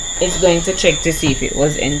 it's going to check to see if it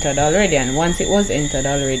was entered already, and once it was entered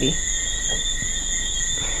already,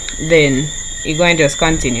 then you're going to just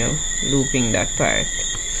continue looping that part.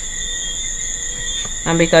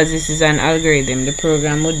 And because this is an algorithm, the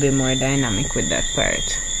program would be more dynamic with that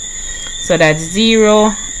part. So that's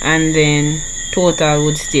 0, and then total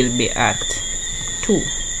would still be at 2.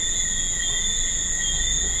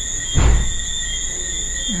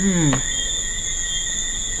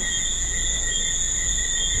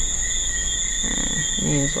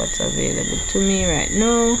 Here's what's available to me right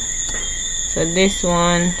now. So this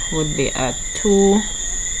one would be at 2.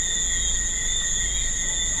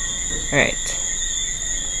 Right.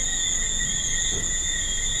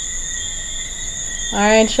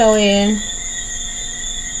 Alright, shall we in?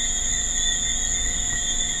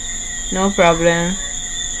 No problem.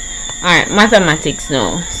 Alright, mathematics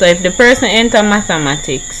now. So if the person enter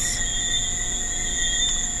mathematics,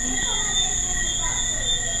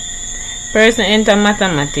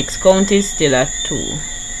 count is still at 2,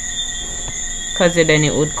 because then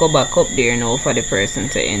it would go back up there now for the person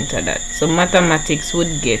to enter that. So mathematics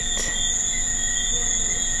would get,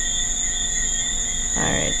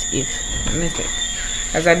 alright, let me see,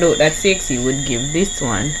 as I do that, CXC would give this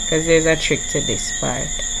one, because there's a trick to this part.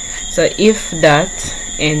 So if that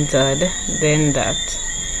entered, then that,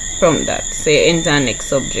 from that, say enter next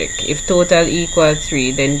subject. If total equal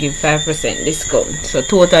 3, then give 5% discount. So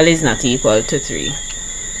total is not equal to 3.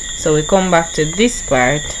 So we come back to this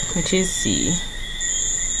part, which is C,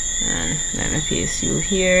 and let me paste you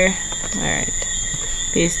here. Alright,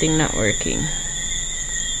 pasting not working.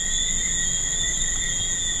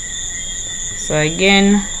 So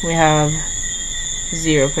again we have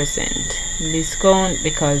 0% discount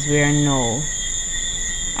because we are now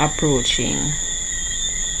approaching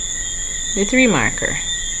the 3 marker.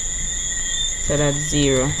 So that's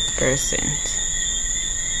 0%.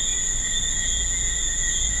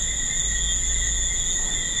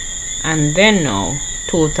 And then now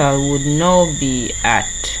total would now be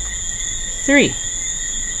at 3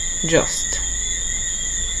 just.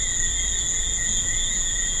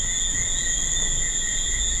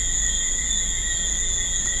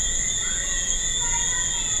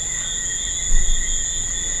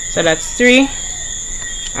 So that's 3.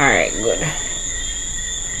 Alright, good.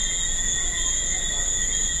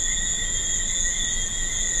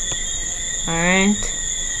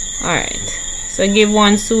 Alright. So give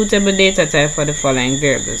one suitable data type for the following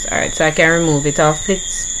variables. Alright, so I can remove it off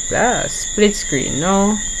split screen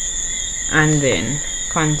now, and then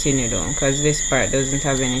continue down, because this part doesn't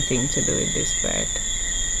have anything to do with this part.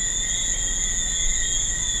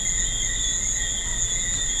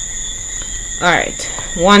 Alright,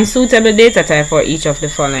 one suitable data type for each of the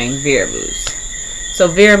following variables. So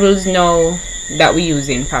variables now that we use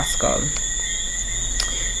in Pascal.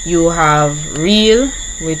 You have real,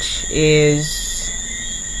 which is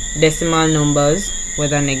decimal numbers,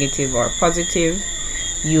 whether negative or positive.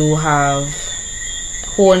 You have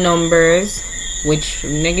whole numbers, which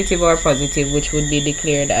negative or positive, which would be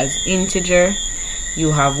declared as integer.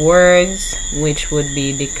 You have words, which would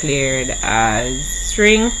be declared as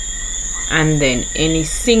string, and then any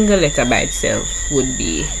single letter by itself would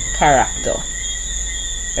be character.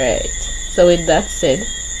 Right, so with that said,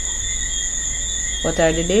 what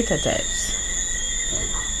are the data types?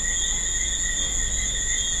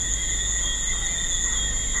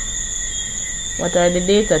 What are the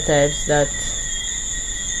data types that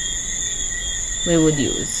we would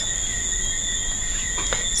use?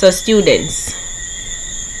 So students,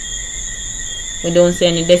 we don't see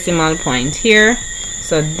any decimal point here,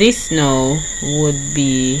 so this now would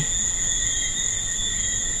be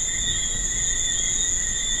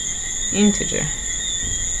integer.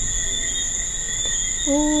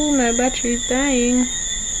 Oh, my battery is dying.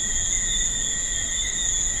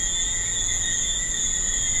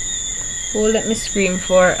 Oh, let me scream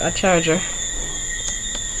for a charger.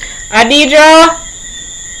 Adidra!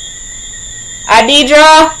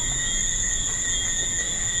 Adidra!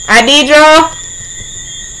 Adidra!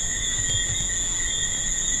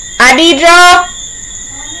 Adidra!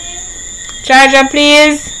 Charger,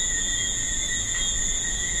 please.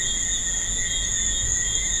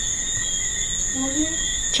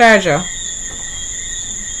 Charger.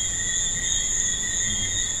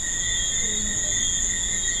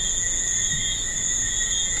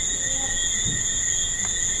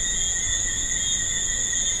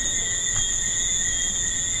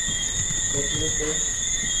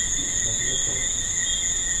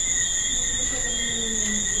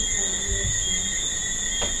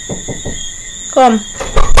 Come.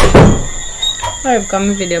 Alright,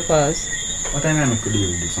 come video pause. What time I could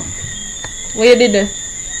do something? What you did there?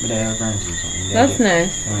 But I have plans to do something. That's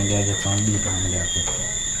nice. When I get some beat and I have to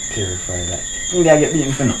clarify that. Maybe I get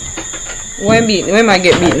beaten for nothing. When am I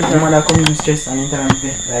get beaten for? My mother come in stress and interrupt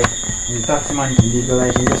me. Like, the taxi man can legal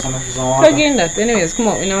like he just want to some water. Plug in that. Anyways, come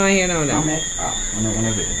up. We don't want to hear now then. I'm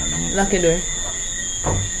not it. Lock the door.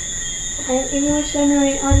 I'm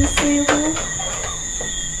emotionally unstable.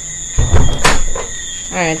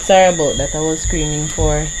 Alright, sorry about that. I was screaming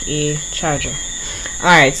for a charger.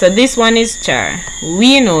 Alright, so this one is char.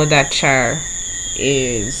 We know that char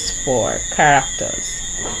is for characters.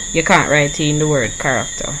 You can't write in the word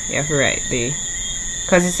character. You have to write the,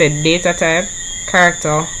 because it said data type,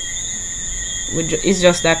 character. It's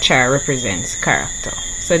just that char represents character.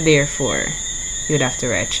 So therefore, you'd have to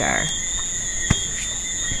write char.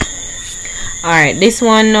 Alright, this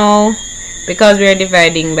one now, because we're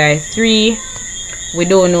dividing by 3, we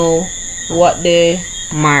don't know what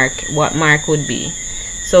mark would be.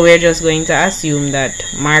 So we're just going to assume that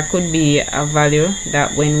mark would be a value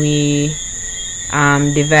that when we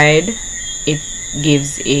divide, it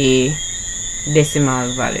gives a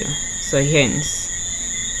decimal value. So hence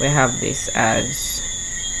we have this as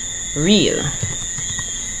real.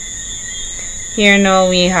 Here now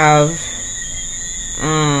we have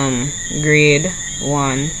grade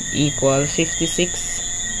 1 equal 56.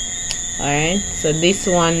 Alright, so this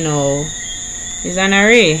one now is an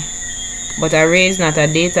array, but array is not a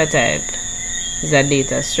data type, it's a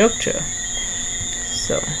data structure.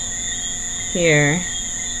 So here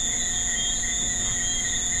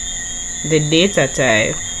the data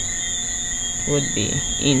type would be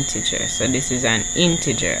integer, so this is an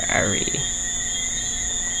integer array.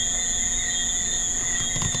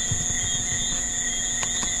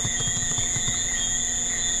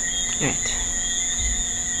 Right,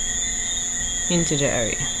 integer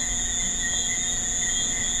array.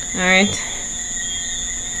 Alright,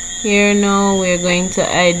 here now we're going to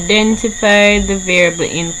identify the variable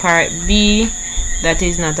in part B that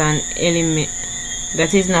is not an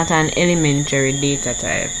elementary data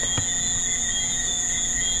type.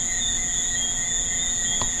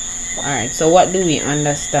 Alright, so what do we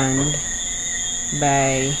understand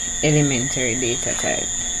by elementary data type?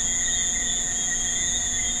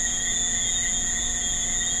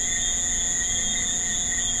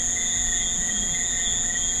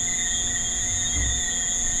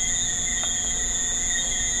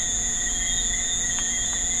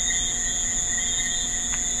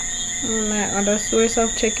 My other source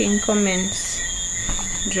of checking comments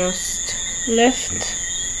just left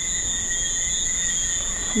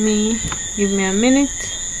me. Give me a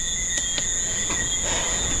minute.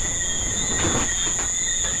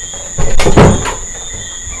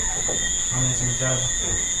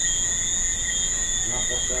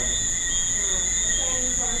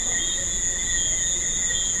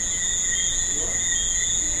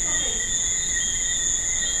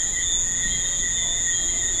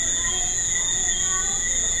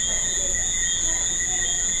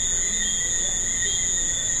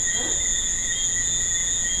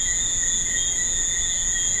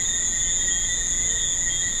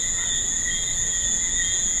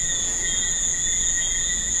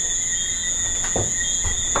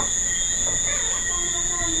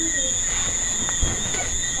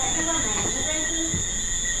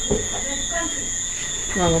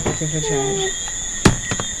 I'm gonna put it for charge.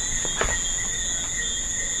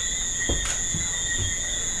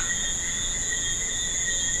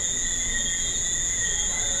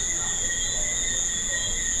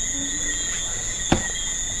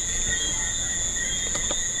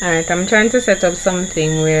 Alright, I'm trying to set up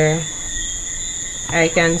something where I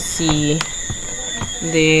can see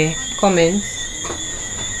the comments.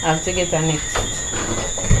 I have to get a next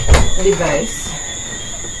device.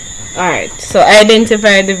 Alright, so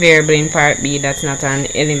identify the variable in part B that's not an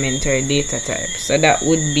elementary data type. So that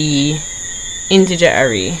would be integer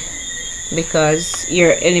array, because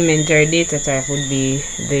your elementary data type would be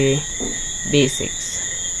the basics.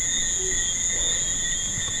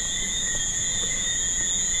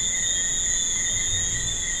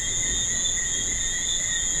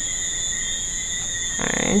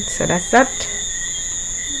 Alright, so that's that.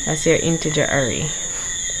 That's your integer array.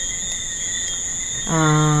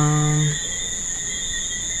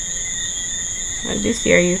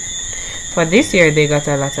 For this year they got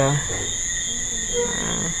a lot of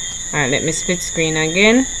alright, let me split screen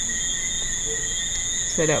again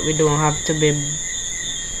so that we don't have to be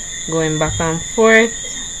going back and forth.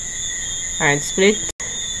 Alright, split.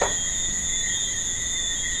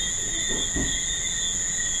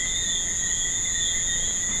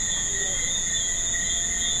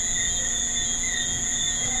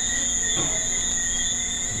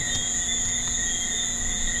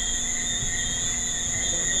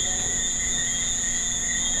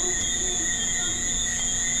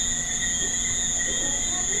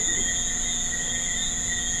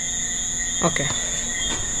 Okay,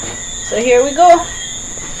 so here we go.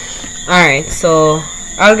 Alright, so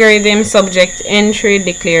algorithm, subject entry,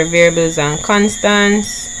 declare variables and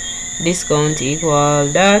constants. Discount equal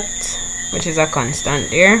that, which is a constant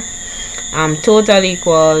there. Total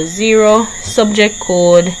equal 0. Subject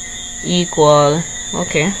code equal,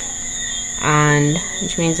 okay, and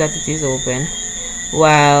which means that it is open.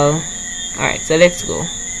 Well, alright, so let's go.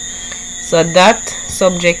 So that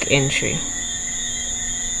subject entry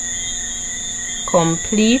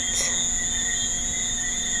complete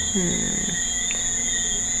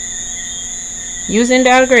using the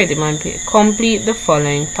algorithm and complete the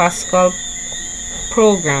following Pascal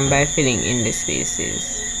program by filling in the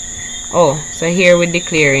spaces. Oh, so here we're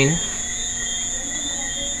declaring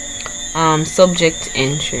subject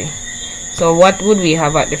entry. So what would we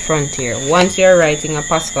have at the front here? Once you're writing a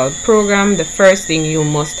Pascal program, the first thing you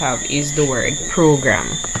must have is the word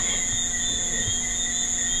program.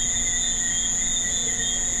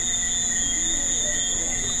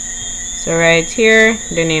 So right here,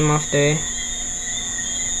 the name of the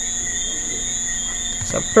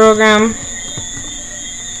program,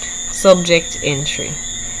 subject entry.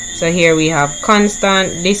 So here we have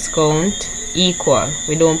constant, discount equal.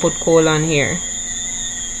 We don't put colon here.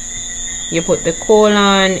 You put the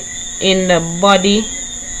colon in the body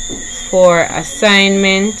for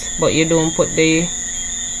assignment, but you don't put the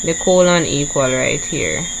colon equal right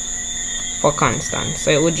here for constant.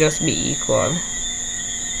 So it would just be equal.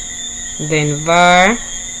 Then var,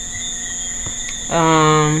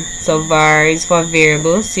 so var is for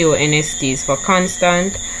variable, const is for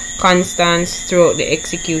constant. Constants throughout the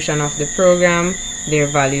execution of the program, their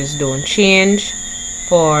values don't change.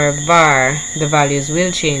 For var, the values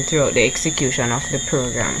will change throughout the execution of the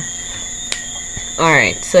program.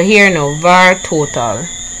 Alright, so here now var total.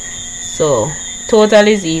 So total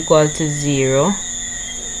is equal to 0.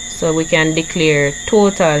 So we can declare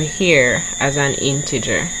total here as an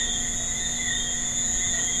integer.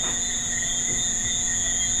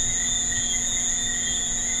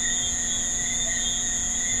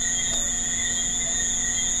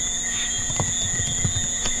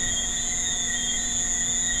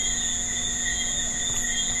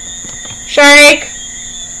 Sharik,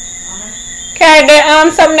 Okay,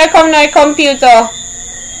 the something come on computer.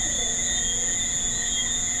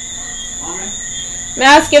 May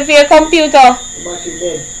I ask you for your computer? The battery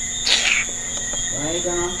dead. Why you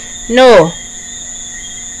gone? No.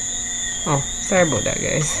 Oh, sorry about that,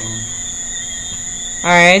 guys.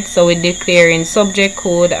 Alright, so we're declaring subject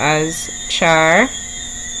code as char.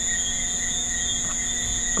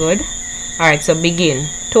 Good. Alright, so begin.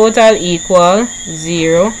 Total equal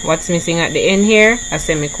 0. What's missing at the end here? A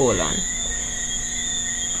semicolon.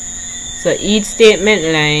 So each statement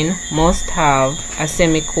line must have a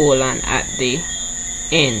semicolon at the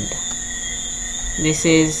end. This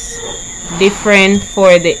is different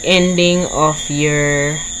for the ending of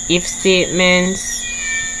your if statements.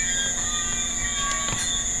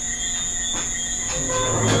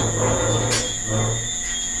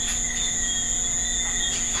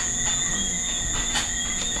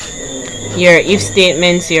 Your if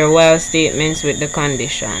statements, your while statements with the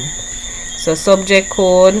condition. So subject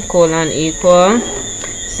code colon equal.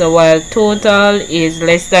 So while total is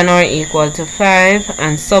less than or equal to 5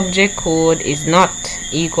 and subject code is not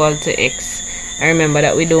equal to x. I remember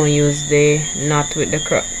that we don't use the not with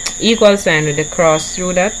the equal sign with the cross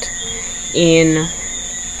through that in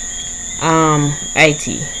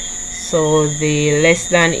IT. So the less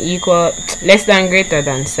than greater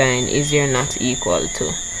than sign is your not equal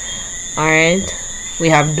to. Alright, we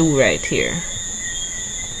have do right here.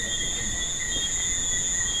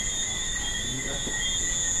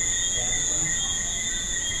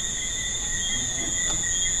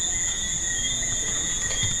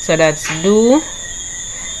 So that's do.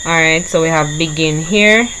 Alright, so we have begin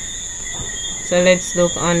here. So let's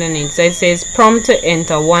look underneath. So it says prompt to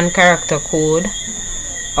enter 1 character code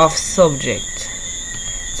of subject.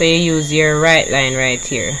 So you use your right line right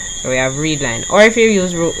here. So we have read line. Or if you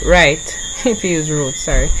use right, if you use root,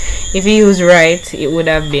 sorry. If you use right, it would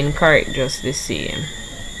have been correct just the same.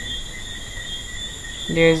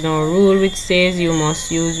 There is no rule which says you must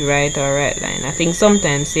use right or right line. I think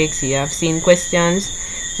sometimes CXC I've seen questions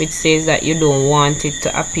which says that you don't want it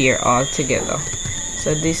to appear all together.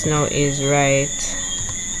 So this now is right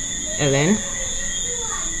ln.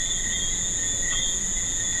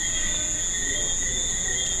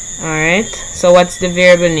 Alright, so what's the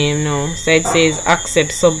variable name now? So it says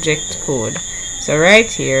accept subject code. So right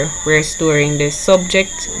here we're storing the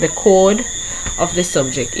subject, the code of the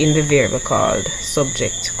subject in the variable called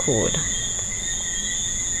subject code.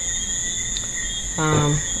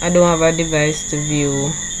 I don't have a device to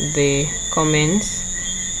view the comments,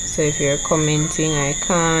 so if you're commenting I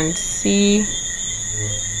can't see.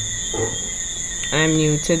 I'm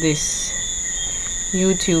new to this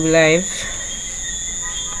YouTube live,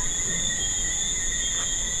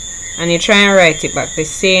 and you try and write it back the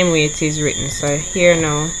same way it is written. So here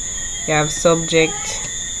now you have subject.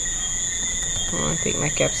 Oh, I take my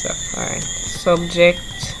caps off. Alright,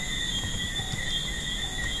 subject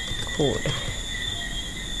code.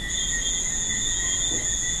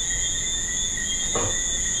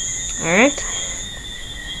 Alright,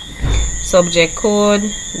 subject code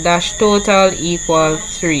dash total equal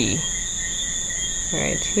 3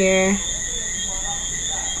 right here.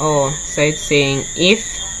 Oh, so it's saying if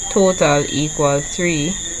total equal 3,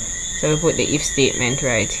 so we put the if statement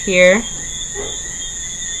right here.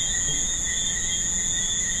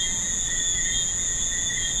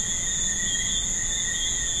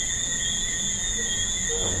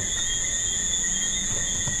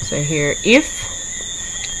 So here if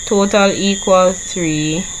total equal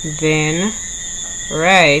 3, then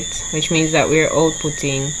right, which means that we're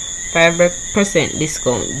outputting 5%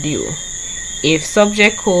 discount due. If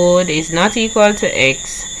subject code is not equal to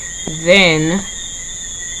x, then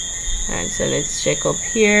alright, so let's check up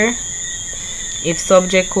here. If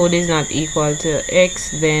subject code is not equal to x,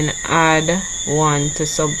 then add 1 to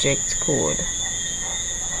subject code.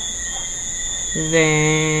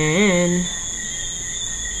 Then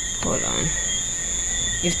hold on.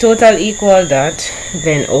 If total equal that,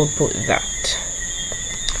 then output that,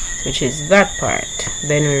 which is that part.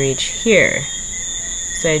 Then we reach here.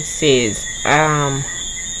 So it says add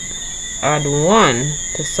 1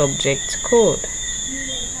 to subject code,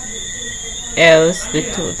 else the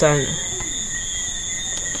total.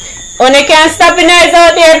 Only can stop the noise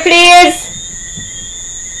out there, please.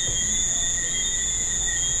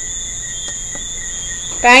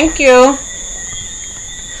 Thank you.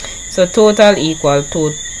 So total equal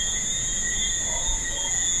to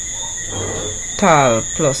total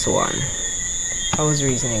plus 1. I was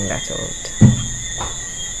reasoning that out.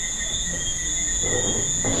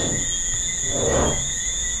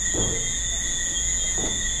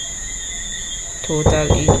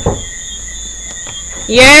 Total equal.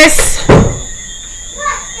 Yes.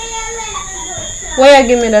 Why you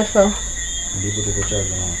give me that for? They put the charger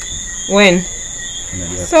now. When?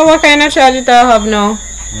 Yeah. So what kind of charger do I have now?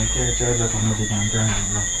 I carry charger from what you can turn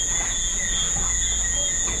it now.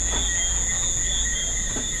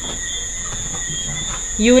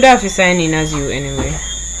 You would have to sign in as you anyway.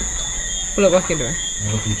 Pull up back your door.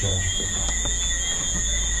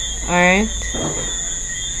 Alright.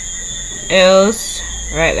 Else,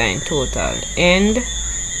 right line total. End.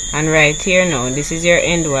 And right here now, this is your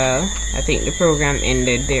end while. I think the program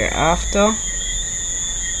ended thereafter.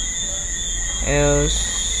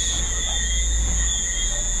 Else.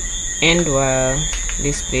 End while.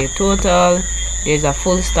 Display total. There's a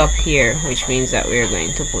full stop here, which means that we're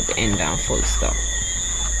going to put end and full stop.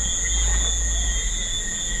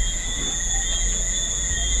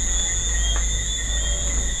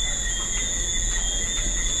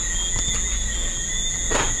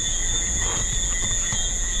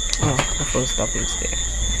 Full stop is there.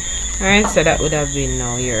 Alright, so that would have been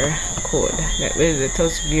now your code. Let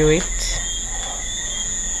us view it.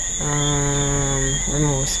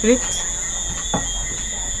 Remove split.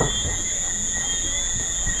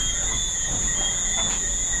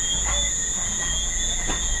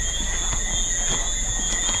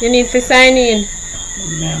 You need to sign in.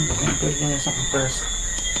 Ma'am, give me something first.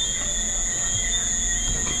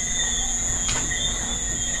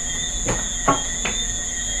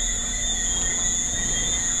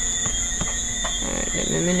 Let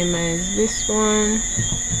me minimize this one,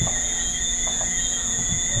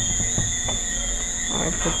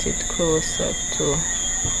 or put it closer to.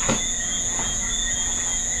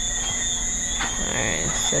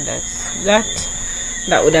 Alright, so that's that.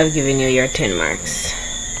 That would have given you your 10 marks.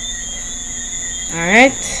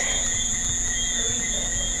 Alright.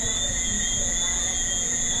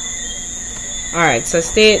 Alright, so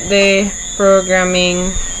state the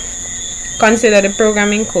programming. Consider the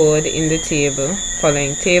programming code in the table.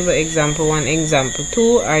 Following table example 1, example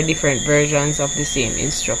 2 are different versions of the same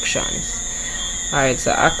instructions. Alright,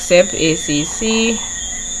 so accept ACC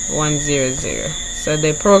 100. So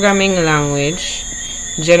the programming language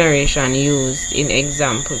generation used in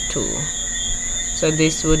example 2. So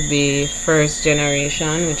this would be first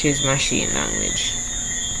generation, which is machine language,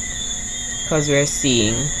 because we're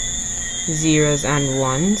seeing zeros and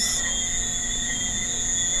ones.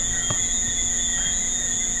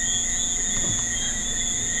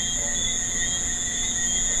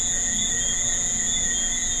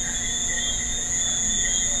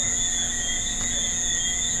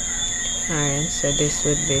 Alright, so this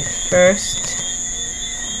would be first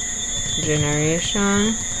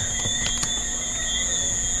generation,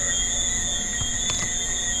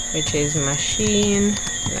 which is machine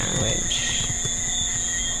language.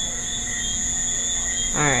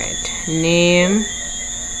 Alright, name.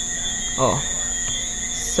 Oh,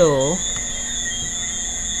 so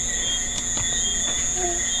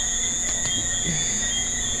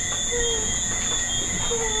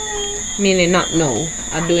meaning not know,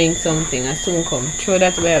 are doing something, I soon come. Throw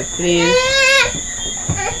that way, please.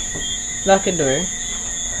 Lock the door.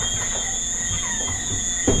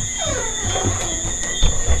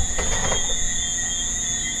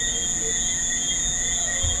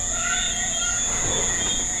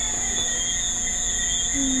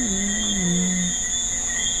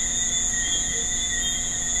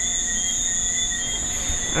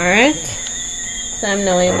 Alright, so I'm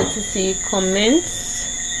now able to see comments.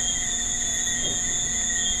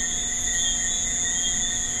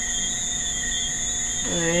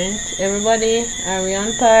 Alright, everybody, are we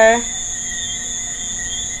on par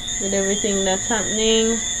with everything that's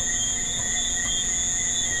happening?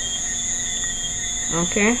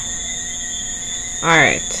 Okay.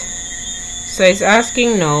 Alright, so it's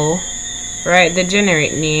asking now, write the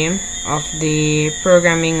generic name of the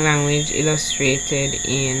programming language illustrated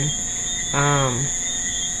in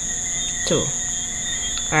 2.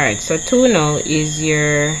 Alright, so 2 now is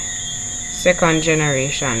your second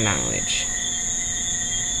generation language.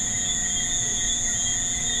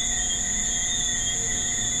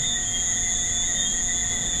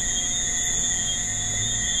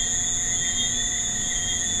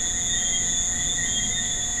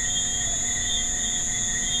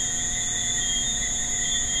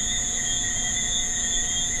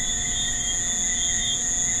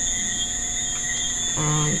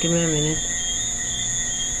 Give me a minute.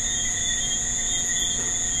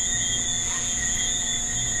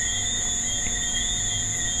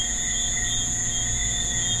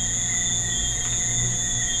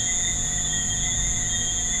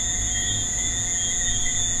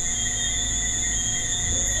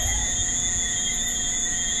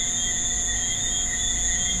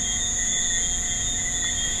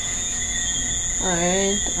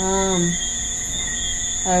 Alright,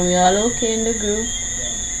 are we all okay in the group?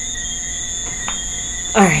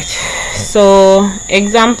 Alright, so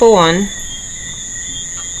example 1.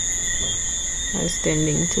 I was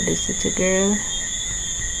tending to this little girl.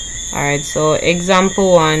 Alright, so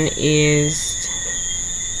example 1 is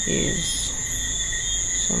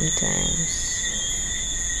sometimes.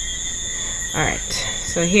 Alright,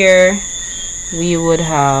 so here we would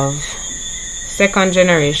have second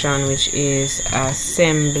generation, which is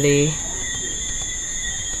assembly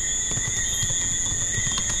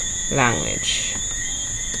language.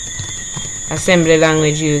 Assembly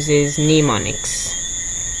language uses mnemonics.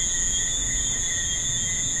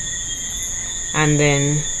 And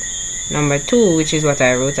then number 2, which is what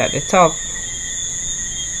I wrote at the top,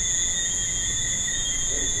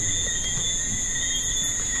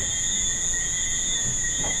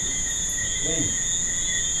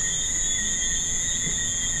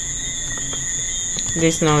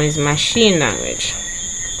 this now is machine language.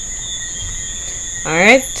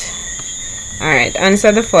 Alright,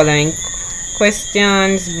 answer the following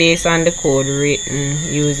questions based on the code written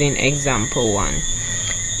using example 1.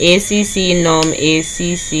 ACC num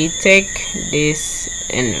ACC tech this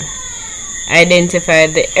and identify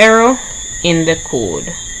the error in the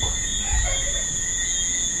code.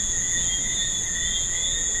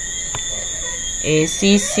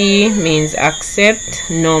 ACC means accept,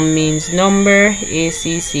 num means number,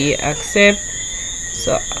 ACC accept,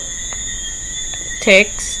 so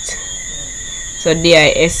text, so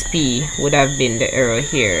DISP would have been the error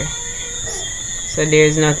here. So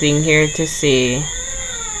there's nothing here to say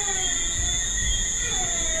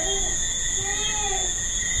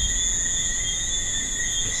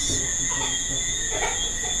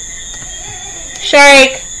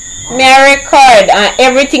Sharik, may I record?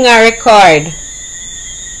 Everything I record.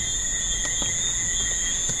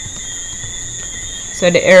 So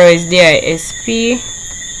the error is DISP.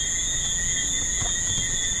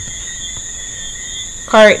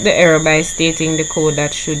 Correct the error by stating the code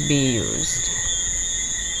that should be used.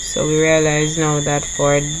 So we realize now that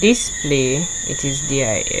for display it is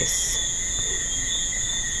DIS.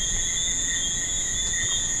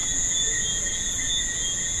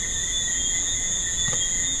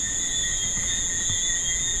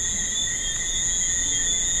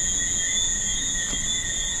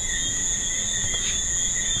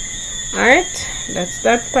 Alright, that's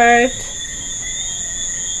that part.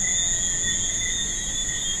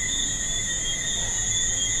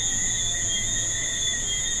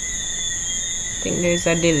 I think there's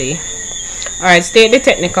a delay. Alright, state the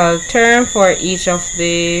technical term for each of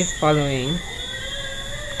the following.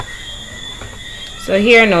 So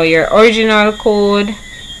here now, your original code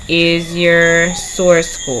is your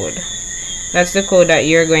source code. That's the code that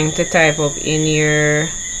you're going to type up in your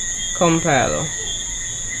compiler.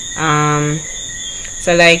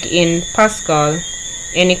 So like in Pascal,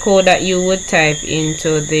 any code that you would type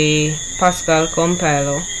into the Pascal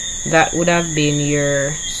compiler, that would have been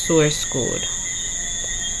your source code.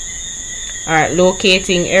 Alright,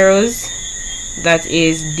 locating errors, that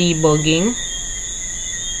is debugging.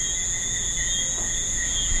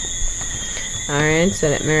 Alright, so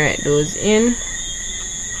let me write those in,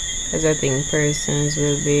 because I think persons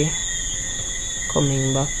will be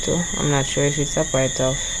coming back to. I'm not sure if it's a part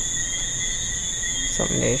of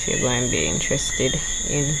someday if you're going to be interested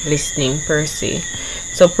in listening per se.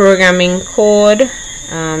 So programming code,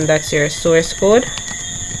 that's your source code.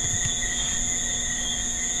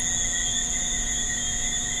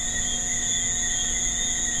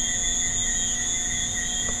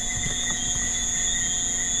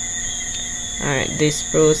 Alright, this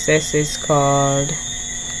process is called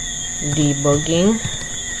debugging.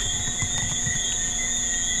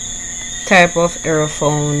 Type of error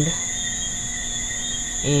found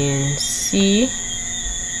in C.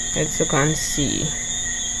 Let's look on C.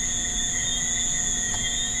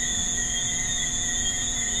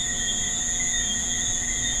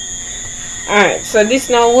 Alright, so this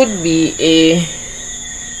now would be a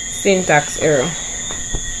syntax error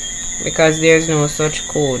because there's no such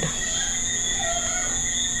code.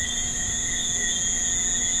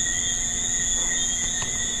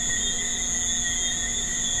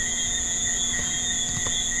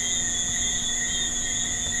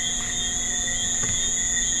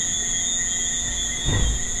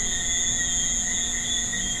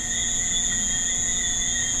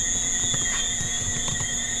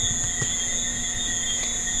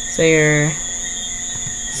 So your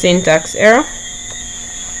syntax error.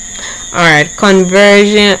 Alright,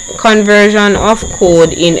 conversion of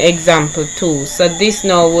code in example 2. So this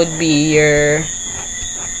now would be your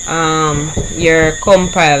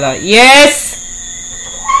compiler. Yes,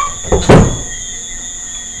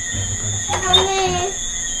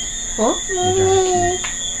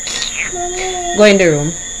 Go in the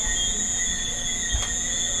room.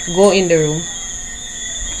 Go in the room.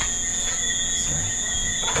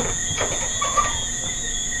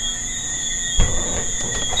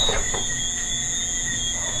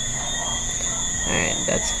 Alright,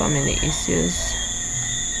 that's family issues.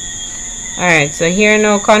 Alright, so here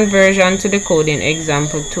now conversion to the code in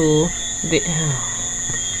example 2.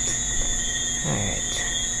 Alright,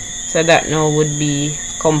 so that now would be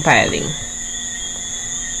compiling.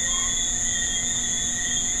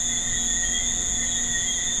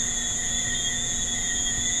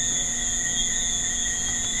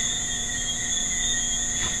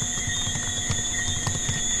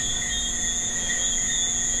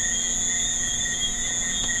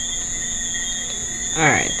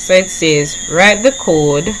 Alright, so it says write the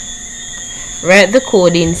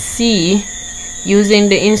code in C using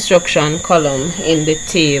the instruction column in the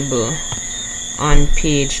table on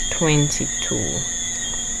page 22.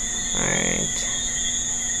 Alright.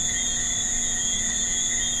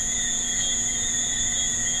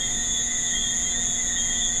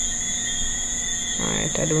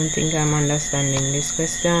 Alright, I don't think I'm understanding this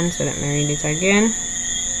question, so let me read it again.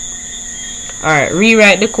 Alright,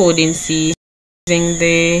 rewrite the code in C using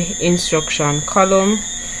the instruction column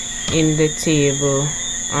in the table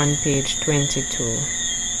on page 22.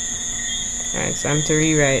 Alright, so I'm to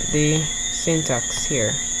rewrite the syntax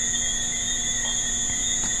here.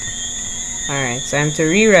 Alright, so I'm to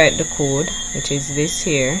rewrite the code, which is this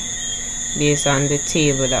here, based on the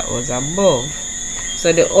table that was above.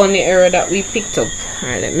 So the only error that we picked up,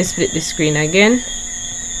 alright, let me split the screen again.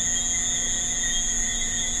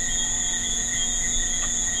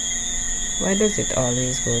 Why does it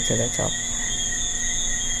always go to the top?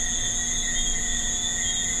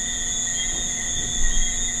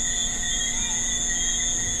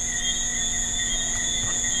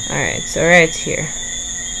 Alright, so right here.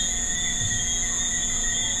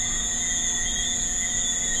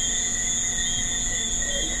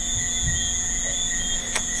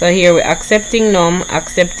 So here we're accepting num,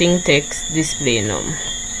 accepting text, display num.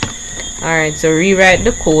 Alright, so rewrite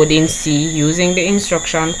the code in C using the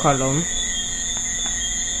instruction column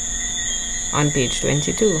on page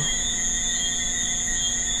 22.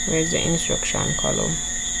 Where's the instruction column?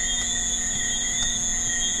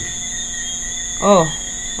 Oh,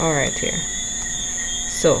 alright here.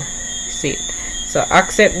 So, see it. So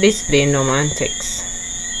accept display num and text.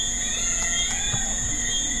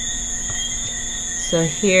 So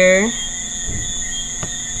here,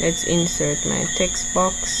 let's insert my text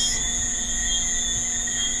box.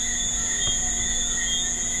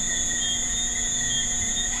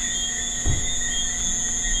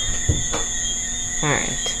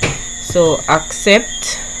 Alright, so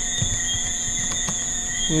accept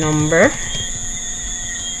number,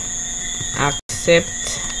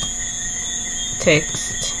 accept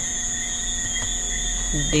text,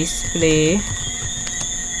 display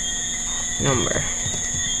number.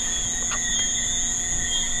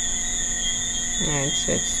 Alright,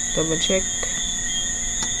 so let's double check.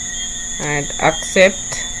 Alright,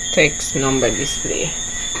 accept text number display.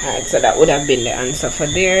 Alright, so that would have been the answer for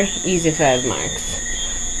there. Easy 5 marks.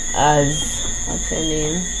 As, what's her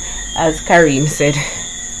name? As Kareem said.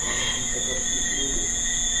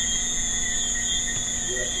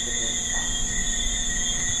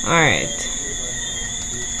 Alright.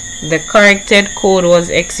 The corrected code was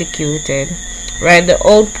executed. Write the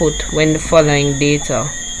output when the following data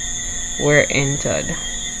were entered.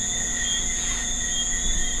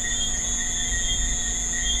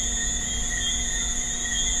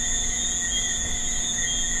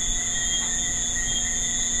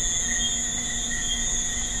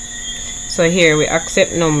 So here we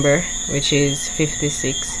accept number, which is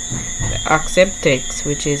 56. We accept text,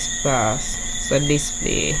 which is pass. So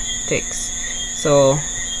display text. So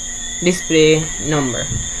display number.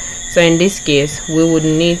 So in this case, we would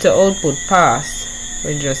need to output pass.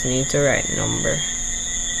 We just need to write number.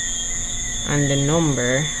 And the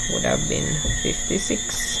number would have been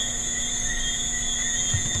 56.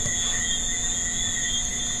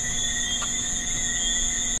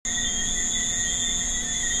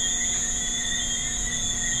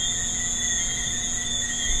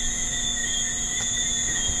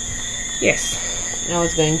 Yes, I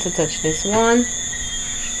was going to touch this one.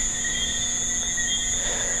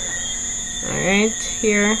 Alright,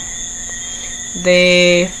 here.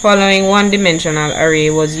 The following one-dimensional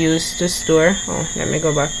array was used to store. Oh, let me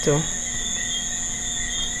go back to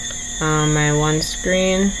my one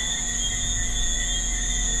screen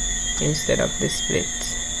instead of the split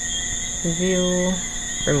view.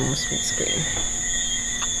 Remove split screen.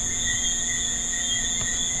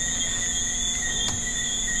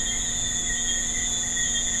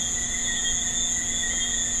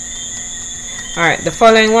 Alright, the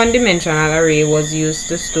following one-dimensional array was used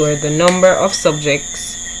to store the number of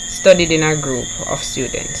subjects studied in a group of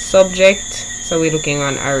students. Subject, so we're looking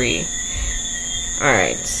on array.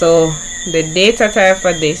 Alright, so the data type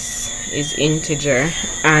for this is integer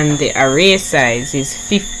and the array size is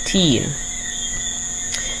 15.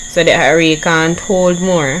 So the array can't hold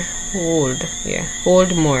more.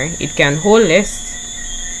 Hold more. It can hold less.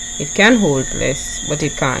 It can hold less, but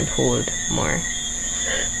it can't hold more.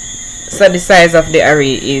 So the size of the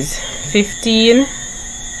array is 15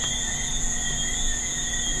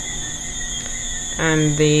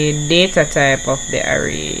 and the data type of the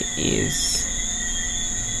array is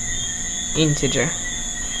integer.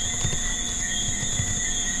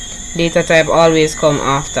 Data type always come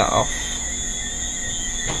after of.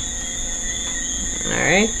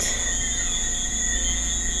 Alright.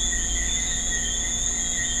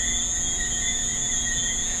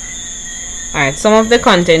 Alright, some of the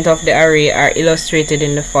content of the array are illustrated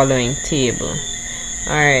in the following table.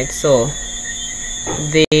 Alright, so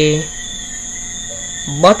the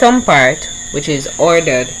bottom part, which is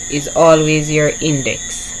ordered, is always your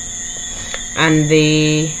index. And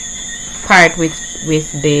the part with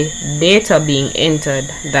the data being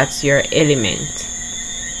entered, that's your element.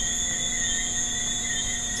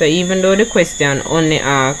 So even though the question only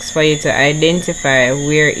asks for you to identify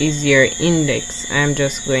where is your index, I'm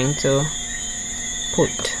just going to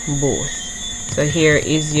put both. So here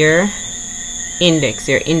is your index.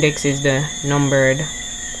 Your index is the numbered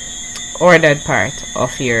ordered part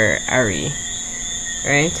of your array,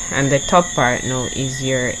 right? And the top part now is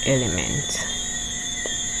your element.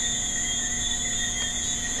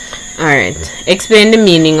 Alright, explain the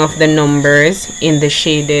meaning of the numbers in the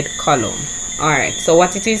shaded column. Alright, so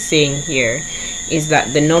what it is saying here is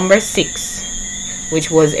that the number 6, which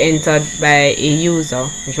was entered by a user,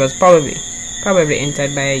 which was probably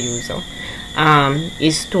entered by a user,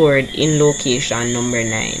 is stored in location number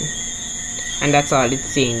 9. And that's all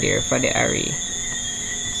it's saying there for the array.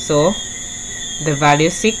 So the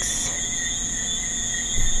value 6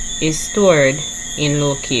 is stored in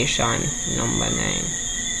location number 9.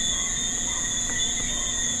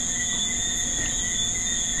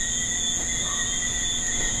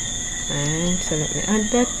 And so let me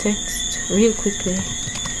add that text real quickly.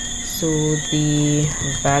 So the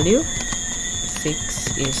value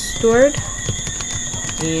 6 is stored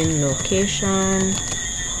in location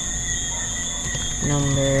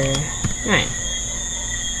number 9.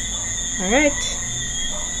 Alright,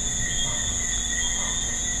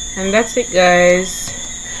 and that's it, guys.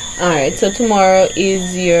 Alright, so tomorrow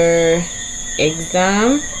is your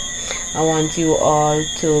exam. I want you all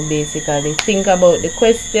to basically think about the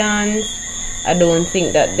questions. I don't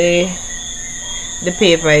think that the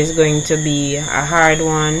paper is going to be a hard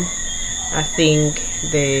one. I think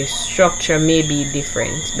the structure may be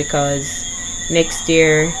different because next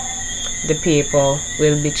year the paper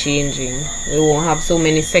will be changing. We won't have so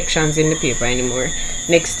many sections in the paper anymore.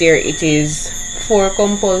 Next year it is 4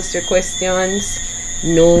 compulsory questions,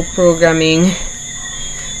 no programming.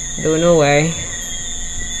 Don't know why.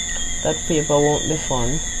 That paper won't be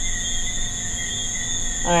fun.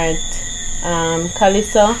 Alright,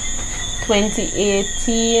 Calissa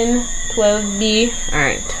 2018 12B.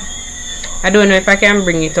 Alright, I don't know if I can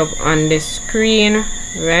bring it up on the screen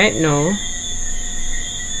right now.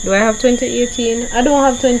 Do I have 2018? I don't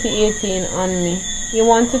have 2018 on me. You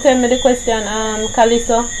want to tell me the question,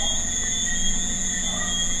 Calissa?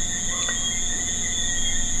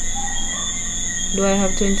 Do I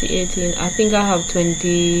have 2018? I think I have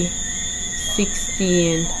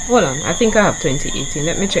 2016. Hold on, I think I have 2018.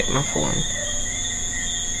 Let me check my phone.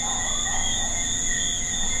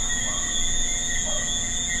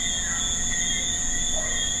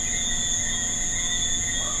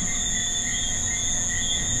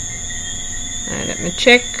 Alright, let me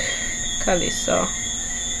check. Calissa.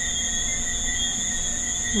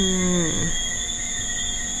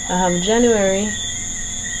 I have January.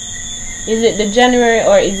 Is it the January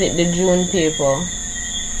or is it the June paper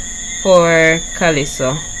for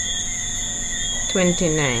Calissa?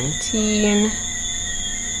 2019.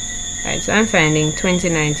 Alright, so I'm finding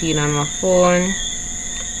 2019 on my phone.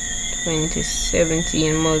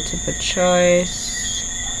 2017 multiple choice.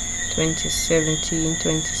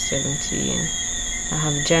 2017. I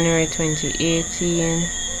have January 2018.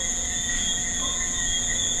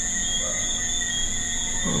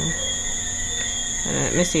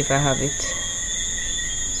 Let me see if I have it.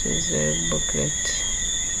 This is a booklet.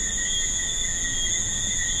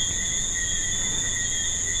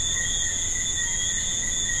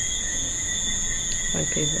 What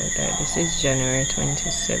paper that? This is January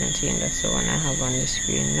 2017. That's the one I have on the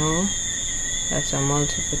screen now. That's a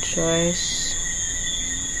multiple choice.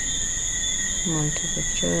 Multiple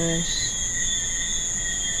choice.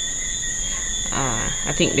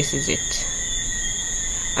 I think this is it.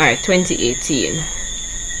 Alright, 2018.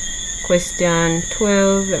 Question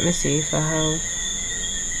 12. Let me see if I have.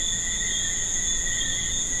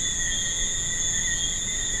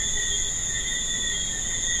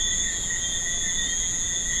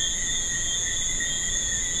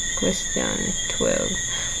 Question 12.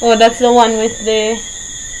 Oh, that's the one with the.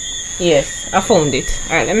 Yes, I found it.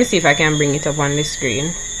 Alright, let me see if I can bring it up on the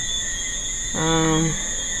screen. Alright,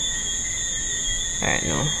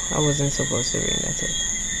 no, I wasn't supposed to bring that up.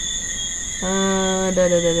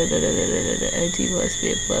 IT was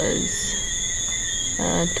papers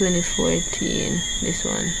 2014, this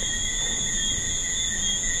one.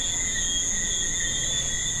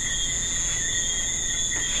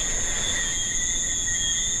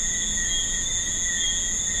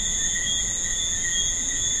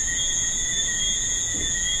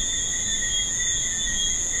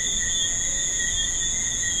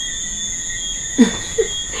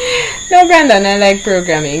 No, Brandon, I like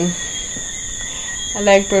programming. I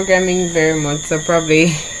like programming very much, so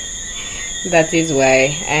probably that is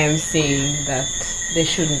why I am saying that they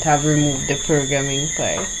shouldn't have removed the programming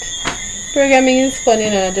part. Programming is fun, you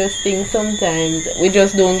know. I just think sometimes we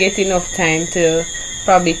just don't get enough time to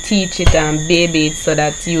probably teach it and baby it so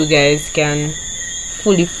that you guys can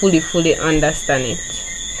fully understand it.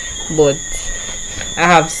 But I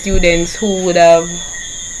have students who would have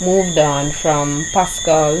moved on from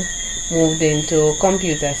Pascal, moved into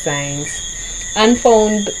computer science, and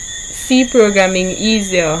found C programming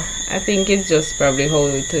easier. I think it's just probably how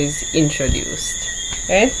it is introduced,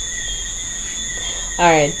 right?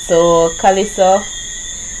 Alright, so Kalisa,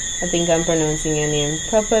 I think I'm pronouncing your name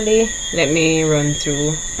properly. Let me run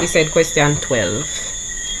through. You said question 12.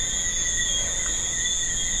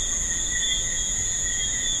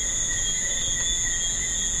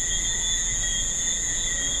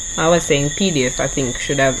 I was saying PDF. I think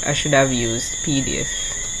I should have used PDF.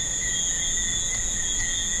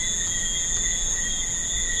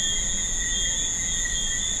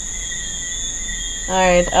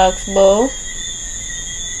 Alright, Oxbow.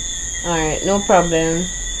 Alright, no problem.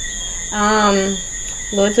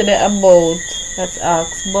 Go to the about. That's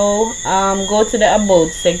Oxbow. Go to the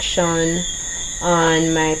about section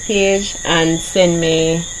on my page and send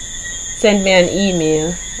me an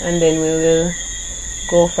email, and then we will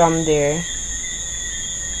go from there.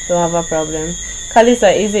 Don't have a problem.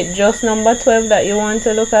 Kalisa, is it just number 12 that you want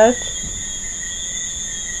to look at?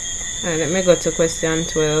 Alright, let me go to question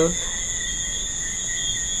 12.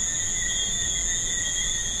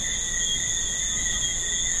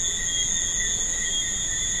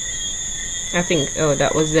 I think, oh,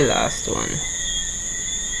 that was the last one.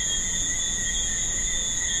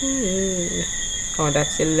 Oh,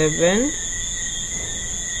 that's 11.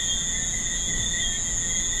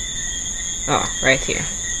 Oh, right here.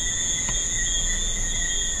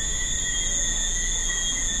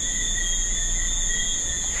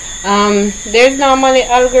 There's normally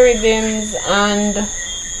algorithms, and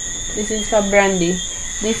this is for Brandy.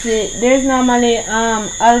 There's normally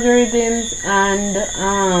algorithms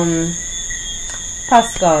and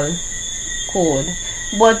Pascal code,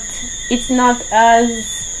 but it's not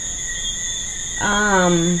as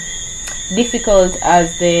difficult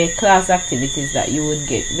as the class activities that you would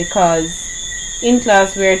get, because in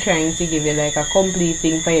class we're trying to give you like a complete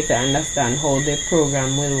thing for you to understand how the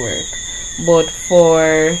program will work. But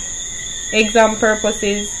for exam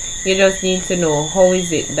purposes, you just need to know how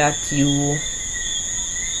is it that you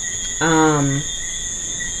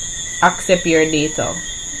accept your data.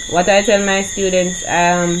 What I tell my students,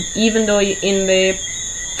 even though in the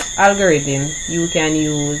algorithm you can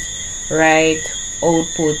use write,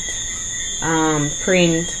 output,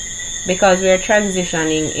 print, because we're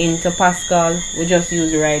transitioning into Pascal, we just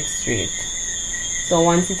use write straight. So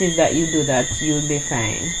once it is that you do that, you'll be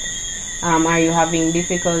fine. Are you having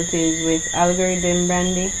difficulties with algorithm,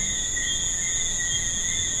 Brandy?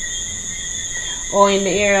 Or in the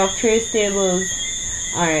area of trace tables?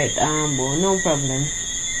 Alright, no problem.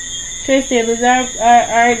 Trace tables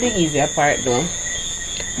are the easier part though,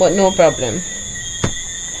 but no problem.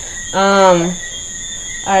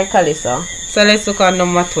 Alright, Kalisa. So let's look at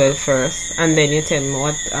number 12 first, and then you tell me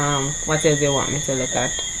what else you want me to look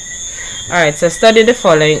at. Alright, so study the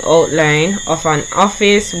following outline of an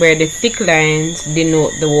office where the thick lines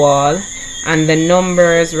denote the wall and the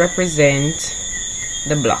numbers represent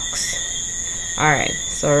the blocks. Alright,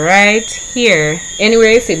 so right here,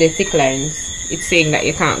 anywhere you see the thick lines, it's saying that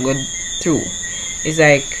you can't go through. It's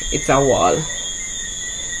like it's a wall.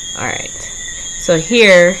 Alright, So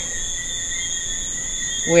here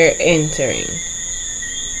we're entering.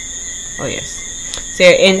 Oh yes. So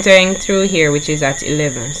you're entering through here, which is at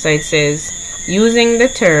 11. So it says using the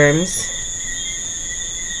terms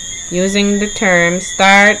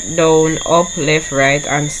start, down, up, left, right,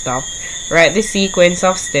 and stop. Write the sequence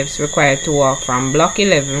of steps required to walk from block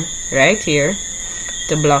 11 right here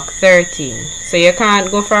to block 13. So you can't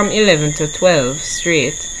go from 11 to 12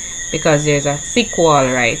 straight because there's a thick wall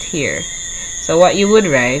right here. So what you would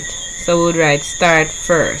write, so we would write start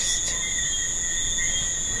first.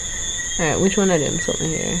 Alright, which one of them?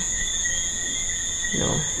 Something here.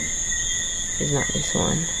 No, it's not this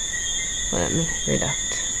one. Well, let me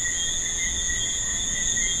redact.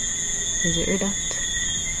 Is it redact?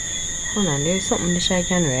 Hold on, there's something that I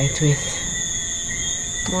can write with.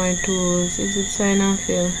 More tools. Is it sign and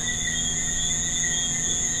fill?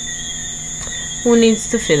 Who needs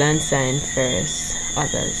to fill and sign first?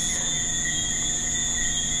 Others.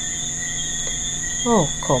 Oh,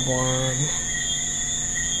 come on.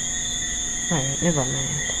 Alright, never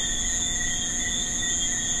mind.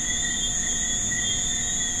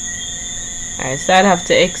 Alright, so I'd have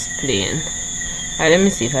to explain. Alright, let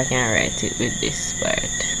me see if I can write it with this part.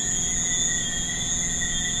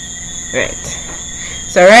 Right.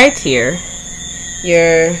 So right here,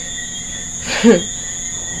 your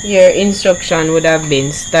your instruction would have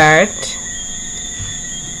been start,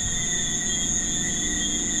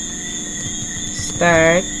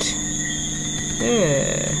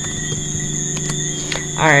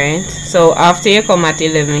 alright, so after you come at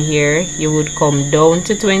 11 here, you would come down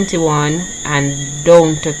to 21 and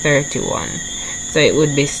down to 31. So it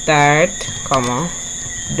would be start, comma,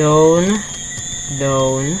 down,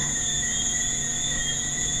 down.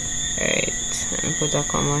 Right, let me put a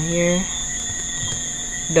comma here.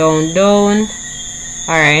 Down, down.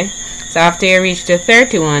 Alright, so after you reach the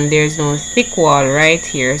 31, there's no thick wall right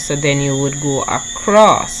here, so then you would go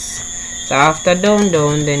across. So after down,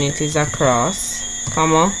 down, then it is across,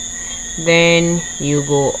 comma. Then you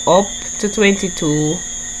go up to 22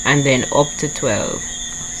 and then up to 12.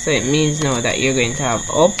 So it means now that you're going to have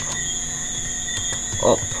up,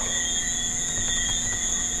 up,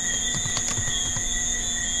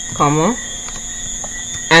 comma,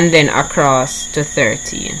 and then across to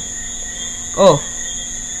 13. Oh,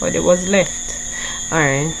 but it was left.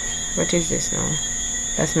 Alright, what is this now?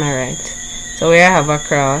 That's my right. So where I have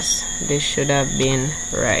across, this should have been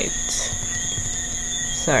right.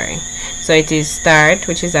 Sorry. So it is start,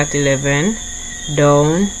 which is at 11,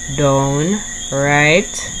 down, down,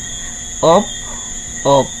 right, up,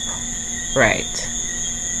 up, right.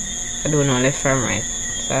 I don't know left from right,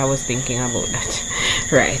 so I was thinking about that.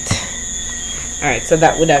 Right. Alright, so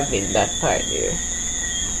that would have been that part there.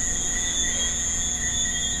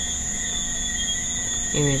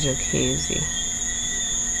 Image look hazy.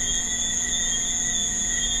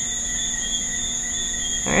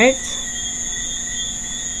 Alright,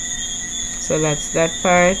 so that's that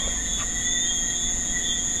part.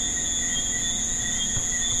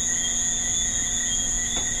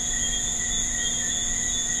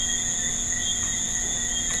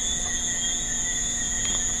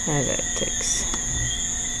 Highlight text.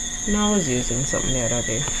 No, I was using something the other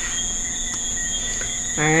day.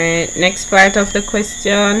 Alright, next part of the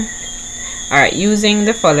question. Alright, using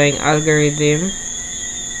the following algorithm,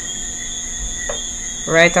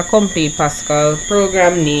 write a complete Pascal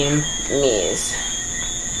program name maze.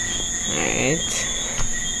 Alright.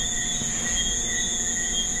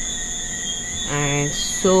 Alright,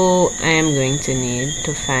 so I am going to need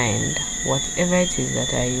to find whatever it is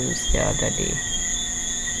that I used the other day.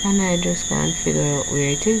 And I just can't figure out where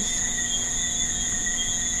it is.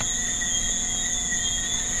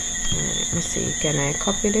 Let me see, can I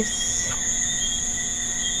copy this?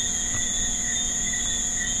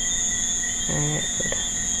 Alright, good.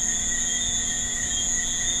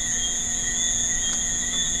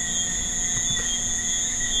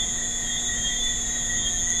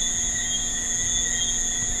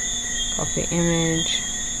 Copy image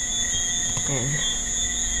and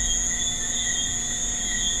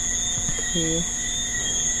here.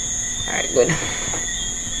 Alright, good.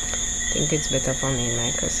 I think it's better for me in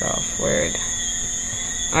Microsoft Word.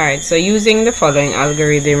 Alright, so using the following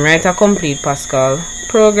algorithm, write a complete Pascal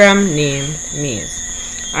program named maze.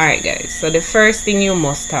 Alright guys, so the first thing you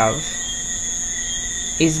must have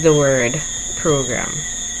is the word program.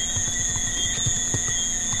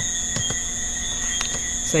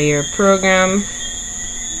 So your program,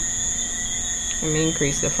 let me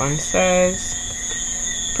increase the font size.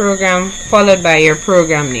 Program followed by your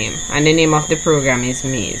program name, and the name of the program is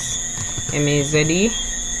maze. M-A-Z-E,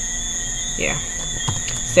 yeah,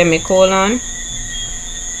 semicolon,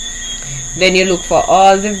 Then you look for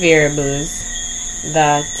all the variables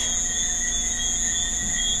that,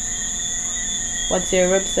 what's your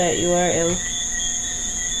website URL?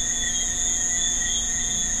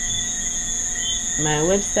 My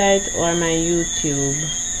website or my YouTube?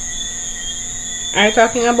 Are you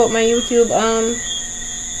talking about my YouTube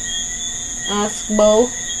Ask Bo?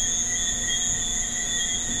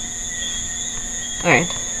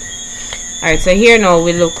 Alright, so here now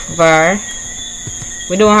we look var.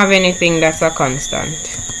 We don't have anything that's a constant.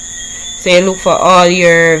 So you look for all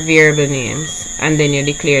your variable names and then you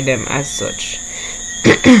declare them as such.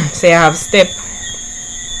 So you have step,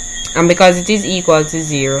 and because it is equal to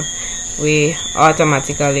 0, we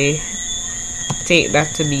automatically take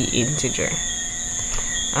that to be integer.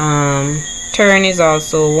 Turn is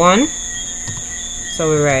also 1, so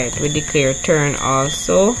we declare turn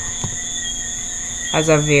also as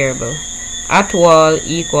a variable. At wall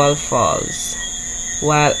equal false,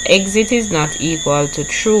 while exit is not equal to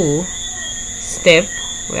true. Step,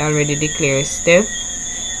 we already declare step.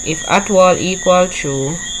 If at wall equal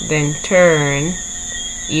true, then turn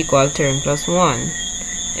equal turn plus 1,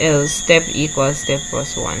 else step equal step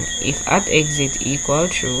plus 1. If at exit equal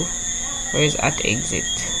true, where is at exit?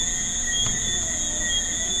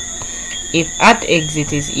 If at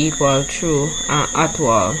exit is equal true at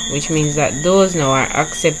wall, which means that those now are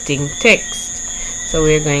accepting text, so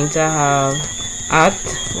we're going to have at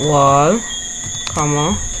wall,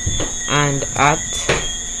 comma, and at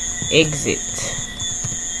exit,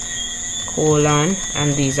 colon,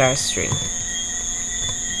 and these are string.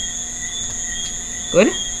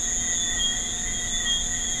 Good.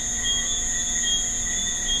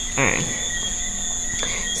 Alright,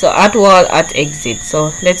 so at wall, at exit.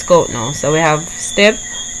 So let's go now. So we have step,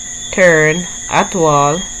 turn, at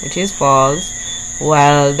wall, which is false,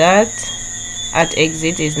 while that at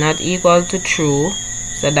exit is not equal to true,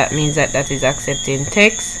 so that means that that is accepting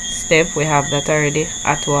text. Step, we have that already,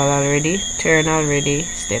 at wall already, turn already,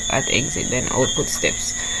 step, at exit, then output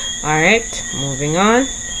steps. Alright, moving on.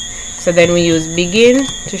 So then we use begin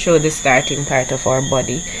to show the starting part of our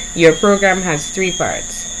body. Your program has 3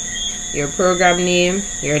 parts: your program name,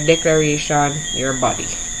 your declaration, your body.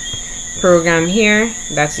 Program here,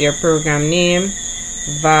 that's your program name,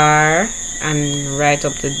 var, and right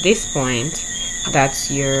up to this point, that's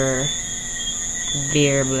your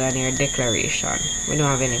variable and your declaration. We don't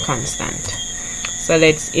have any constant. So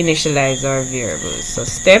let's initialize our variables. So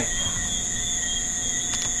step,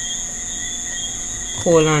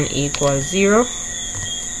 colon equals 0,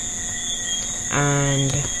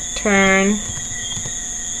 and turn,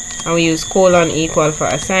 and we use colon equal for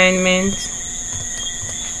assignment,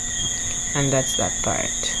 and that's that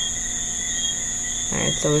part.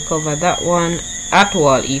 Alright, so we cover that one. At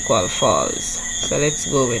wall equal false, so let's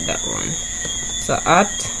go with that one. So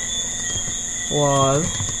at wall,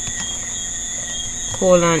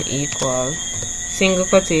 colon equal, single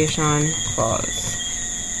quotation, false.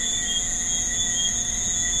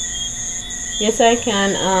 Yes, I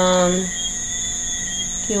can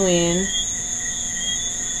queue in.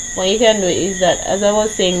 What you can do is that, as I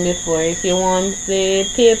was saying before, if you want the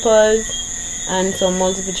papers and some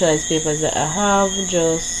multiple choice papers that I have,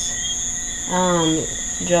 just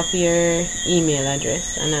drop your email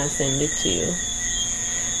address and I'll send it to you.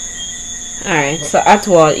 Alright, so at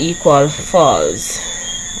wall equal false.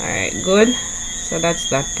 Alright, good. So that's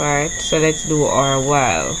that part. So let's do our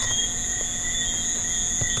while.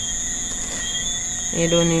 You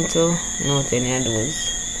don't need to note any of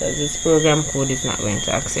those because this program code is not going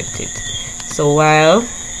to accept it. So while,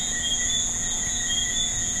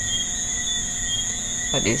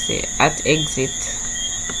 what do you say, at exit.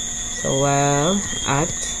 So while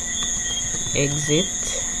at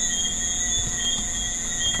exit,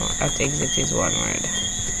 oh, at exit is one word.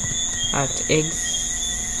 At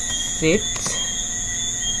exit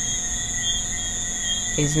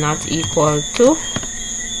is not equal to,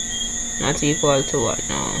 not equal to what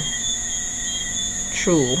now?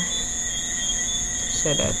 True.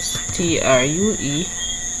 So that's TRUE,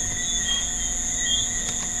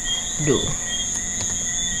 do.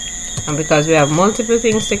 And because we have multiple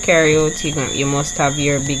things to carry out, you must have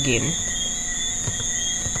your begin.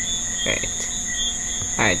 Right.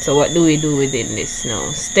 Alright, so what do we do within this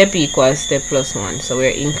now? Step equals step plus 1. So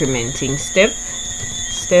we're incrementing step,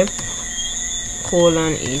 step,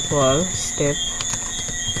 colon equal step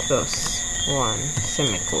plus 1,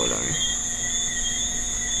 semicolon.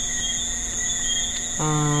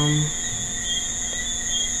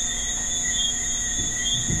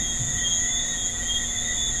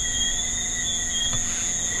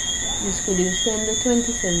 Could you send the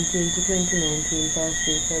 2017 to 2019 past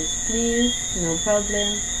papers, please? No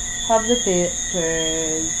problem. have the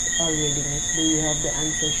papers already, miss? Do you have the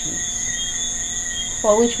answer sheets?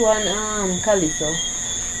 For which one, Caliso? I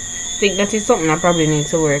think that is something I probably need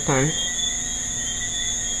to work on.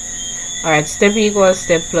 Alright, step equals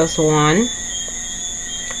step plus 1.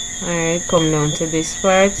 Alright, come down to this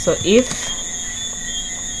part. So if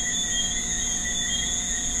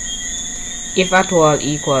at wall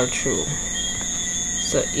equal true.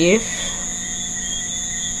 So if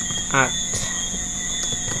at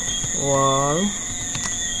wall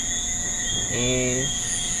is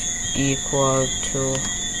equal to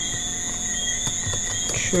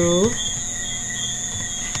true,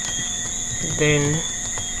 then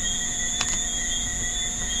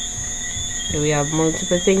do we have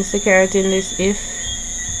multiple things to carry out in this if?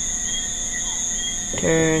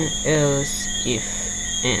 Turn else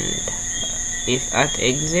if end. If at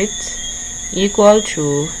exit equal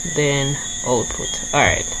true, then output.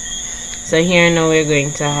 Alright, so here now we're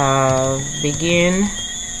going to have begin.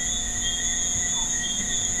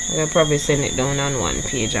 I'll probably send it down on one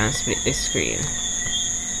page and split the screen.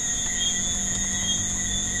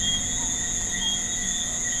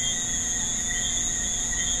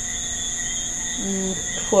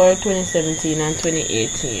 For 2017 and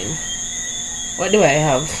 2018, what do I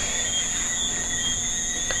have?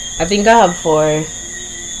 I think I have for,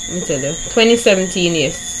 let me tell you, 2017,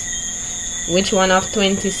 yes. Which one of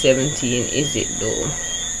 2017 is it though?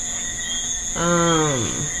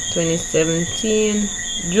 2017,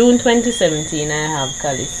 June 2017 I have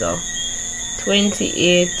Caliso.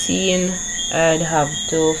 2018 I'd have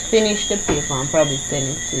to finish the paper and probably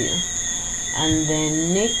send it to you. And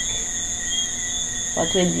then Nick for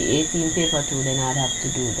 2018 paper 2, then I'd have to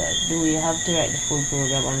do that. Do we have to write the full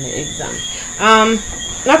program on the exam?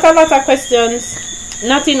 Not a lot of questions,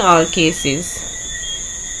 not in all cases.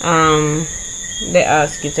 They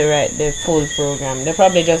ask you to write the full program. They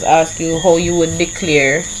probably just ask you how you would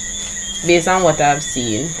declare based on what I've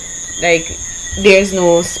seen. Like, there's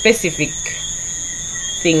no specific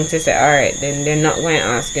thing to say, alright, then they're not going to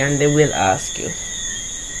ask you, and they will ask you.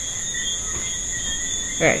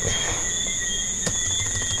 Right.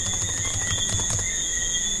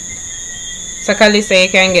 So Calisa, you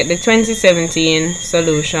can get the 2017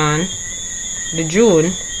 solution, the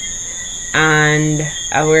June, and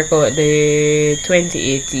I work out the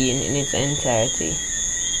 2018 in its entirety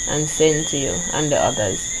and send to you and the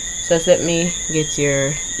others. So let me get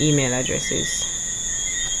your email addresses.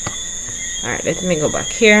 Alright, let me go back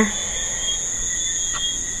here.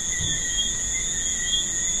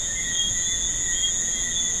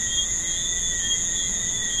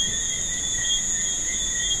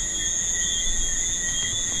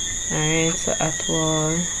 Alright, so at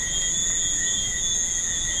wall.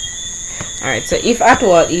 Alright, so if at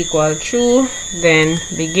wall equal true, then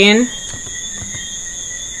begin.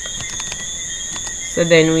 So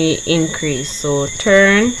then we increase. So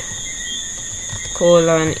turn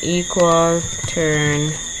colon equal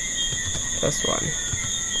turn plus 1.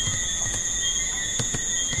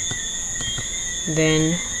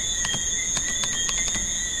 Then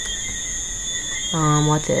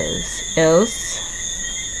what else? Else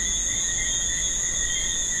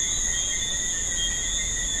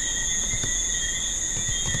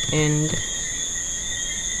and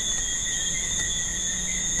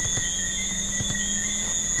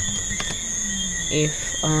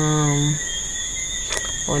if oh,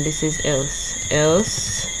 this is else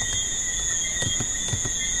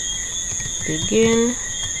begin.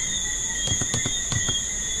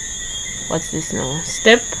 What's this now?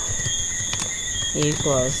 Step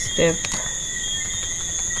equals step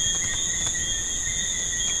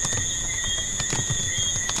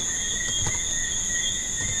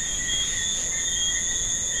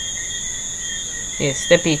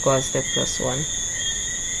step equals step plus 1.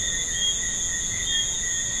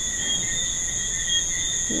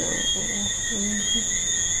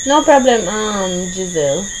 No problem,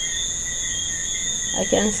 Giselle. I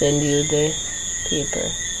can send you the paper.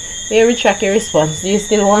 May retract your response. Do you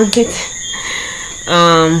still want it?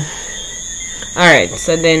 Alright,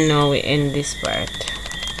 so then now we end this part.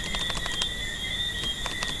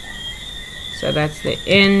 So that's the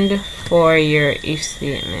end for your if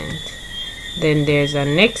statement. Then there's a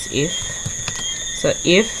next if. So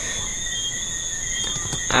if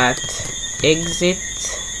at exit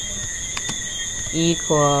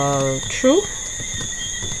equal true,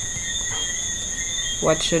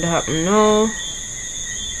 what should happen now?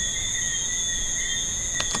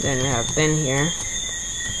 Then we have then here.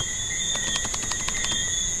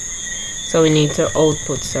 So we need to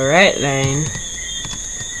output, so right line,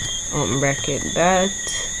 open bracket,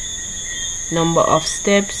 that number of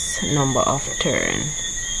steps, number of turn.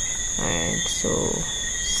 Alright, so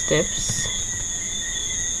steps.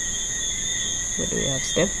 Where do we have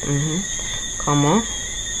step? Comma,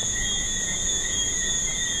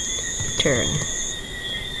 turn.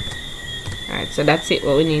 Alright, so that's it,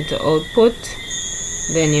 what we need to output.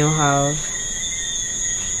 Then you have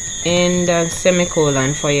end and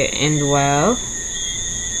semicolon for your end while,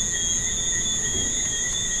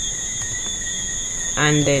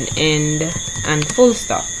 and then end and full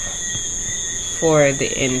stop for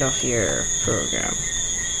the end of your program.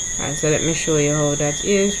 Alright, so let me show you how that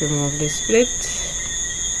is. Remove the split.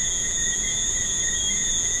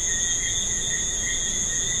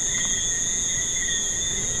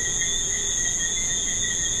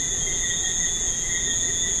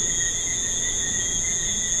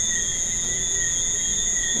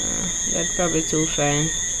 That's probably too fine.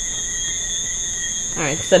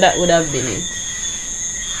 Alright, so that would have been it.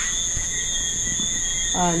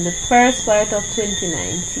 On the first part of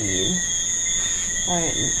 2019.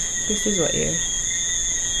 Alright, this is what year?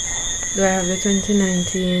 Do I have the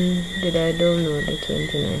 2019? Did I download the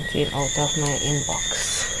 2019 out of my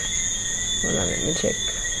inbox? Hold on, let me check.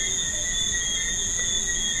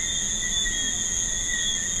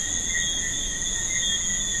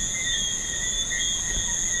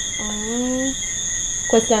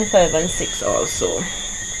 Question 5 and 6 also.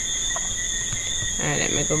 Alright,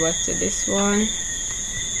 let me go back to this one.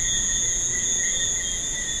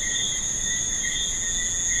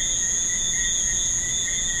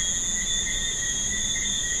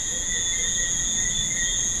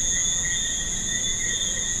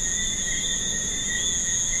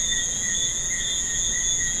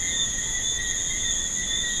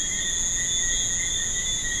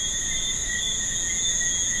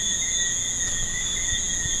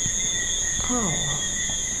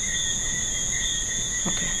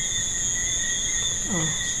 Okay.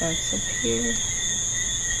 Starts up here.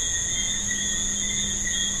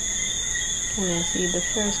 Can I see the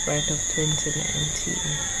first part of 2019?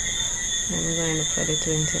 I'm going to look for the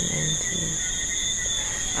 2019.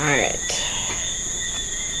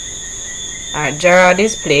 Alright, Gerard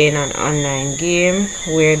is playing an online game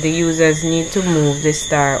where the users need to move the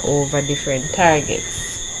star over different targets.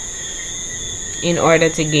 In order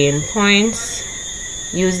to gain points,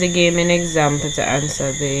 use the gaming example to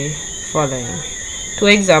answer the following. 2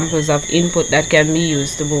 examples of input that can be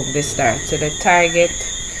used to move the star to the target.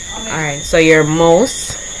 Alright, so your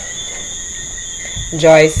mouse,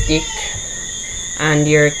 joystick, and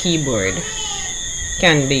your keyboard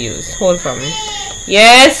can be used. Hold for me.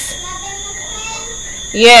 Yes?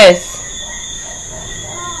 Yes.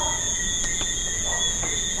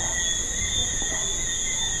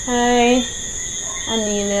 Hi,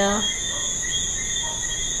 Amelia.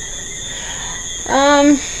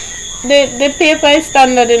 The paper is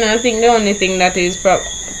standard, and I think the only thing that is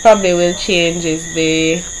probably will change is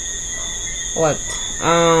the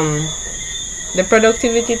the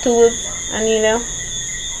productivity tools, Anila,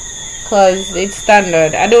 because it's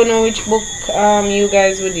standard. I don't know which book you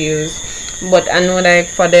guys would use, but I know like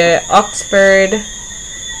for the Oxford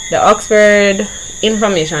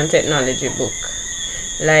Information Technology book,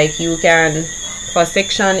 like you can, for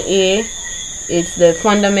section A, it's the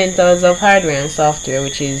fundamentals of hardware and software,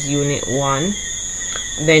 which is unit 1,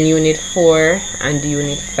 then unit 4 and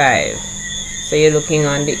unit 5. So you're looking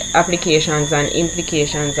on the applications and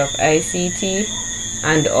implications of ICT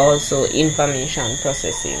and also information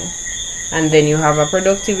processing. And then you have a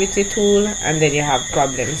productivity tool, and then you have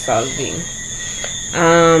problem solving.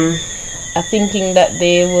 I'm thinking that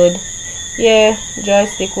they would, yeah,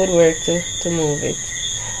 joystick would work to move it.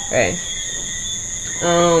 Right.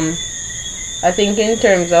 I think in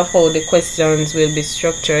terms of how the questions will be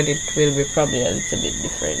structured, it will be probably a little bit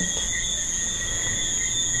different.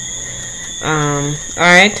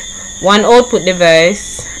 Alright, 1 output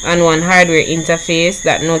device and 1 hardware interface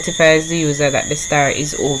that notifies the user that the star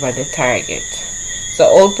is over the target. So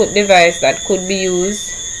output device that could be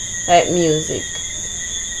used like music.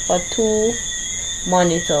 For 2,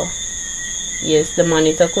 monitor. Yes, the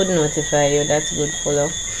monitor could notify you. That's good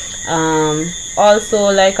follow.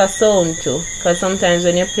 Also like a sound too, because sometimes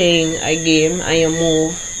when you're playing a game and you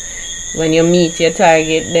move, when you meet your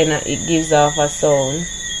target, then it gives off a sound.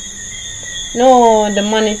 No, the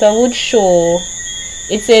monitor would show,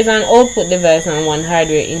 it says an output device and 1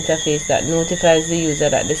 hardware interface that notifies the user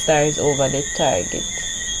that the star is over the target.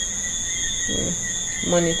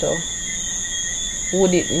 Monitor,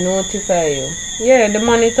 would it notify you? Yeah, the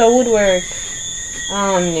monitor would work.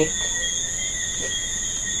 Nick.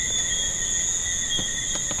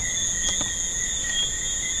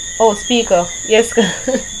 Oh, speaker. Yes.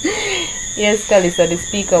 Yes, Kalisa, the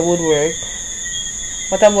speaker would work.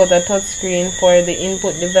 What about a touch screen for the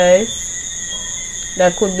input device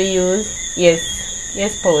that could be used?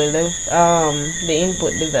 Yes, Paul, the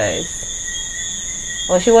input device.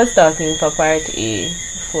 Oh, she was talking for part A,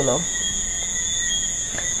 fuller.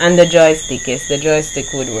 And the joystick, yes, the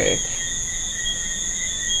joystick would work.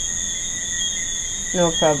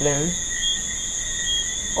 No problem.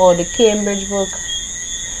 Oh, the Cambridge book.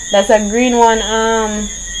 That's a green one,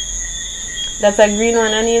 that's a green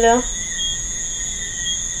one, Anita.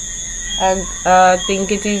 I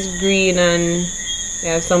think it is green and we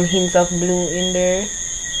have some hints of blue in there.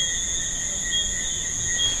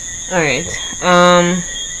 Alright.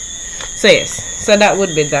 So yes, so that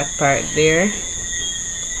would be that part there.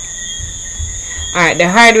 Alright, the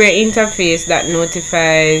hardware interface that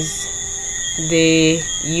notifies the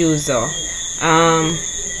user.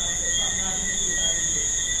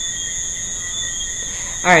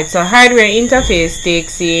 Alright, so hardware interface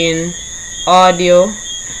takes in audio,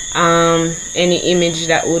 any image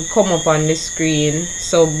that would come up on the screen,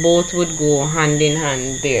 so both would go hand in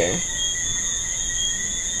hand there.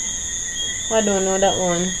 I don't know that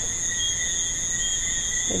one.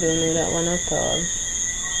 I don't know that one at all.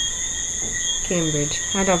 Cambridge.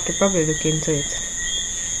 I'd have to probably look into it.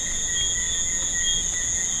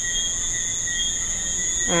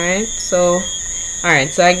 Alright, so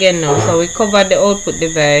again now, so we covered the output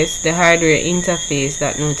device, the hardware interface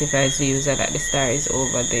that notifies the user that the star is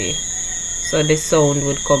over there. So the sound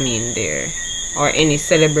would come in there, or any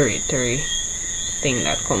celebratory thing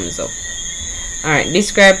that comes up. Alright,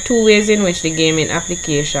 describe 2 ways in which the gaming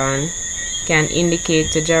application can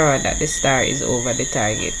indicate to Gerard that the star is over the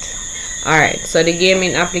target. Alright, so the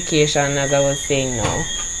gaming application, as I was saying now,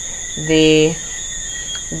 they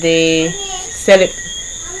sell it.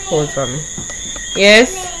 Hold for me.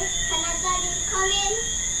 Yes?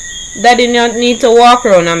 Daddy not need to walk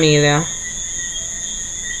around, Amelia.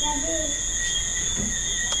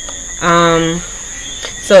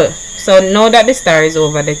 So now that the star is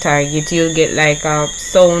over the target, you'll get like a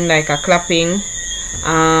sound, like a clapping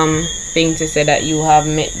thing to say that you have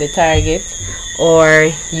met the target,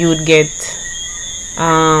 or you'd get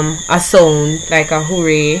a sound like a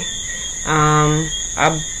hooray,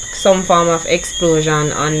 some form of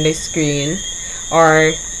explosion on the screen,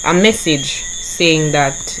 or a message saying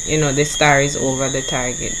that, you know, the star is over the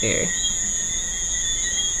target there.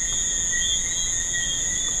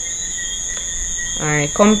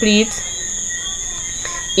 Alright, complete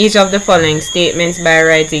each of the following statements by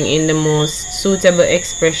writing in the most suitable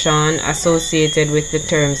expression associated with the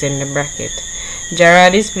terms in the bracket.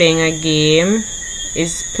 Gerard is playing a game,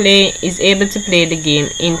 is able to play the game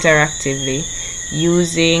interactively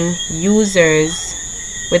using users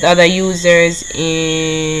with other users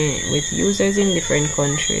in different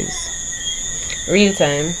countries. Real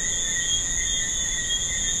time.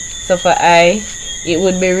 So for I, it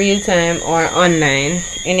would be real time or online.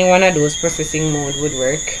 Any one of those processing mode would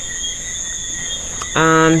work.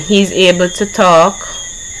 He's able to talk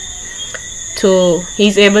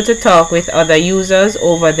with other users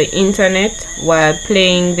over the internet while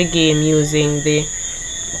playing the game using the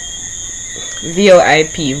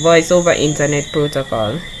VoIP, Voice over Internet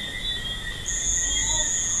Protocol.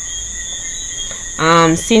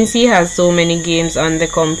 Since he has so many games on the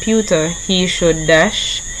computer, he should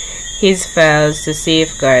dash his files to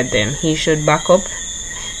safeguard them. He should back up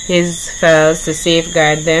his files to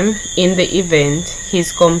safeguard them in the event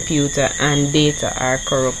his computer and data are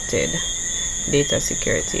corrupted. Data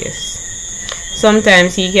security, yes.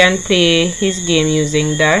 Sometimes he can play his game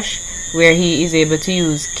using dash, where he is able to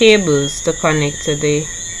use cables to connect to the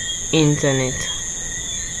internet.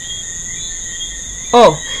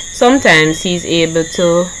 Oh, sometimes he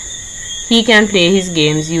can play his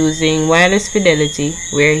games using wireless fidelity,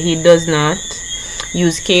 where he does not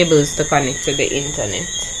use cables to connect to the internet.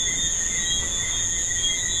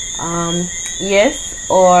 Yes,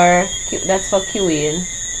 or that's for queuing.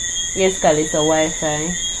 Yes, Kali, so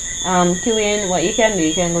Wi-Fi. Queuing, what you can do,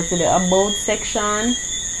 you can go to the About section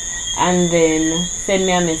and then send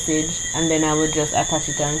me a message, and then I will just attach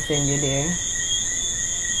it and send you there.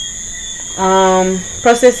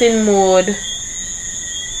 Processing mode,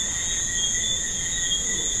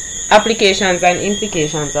 applications and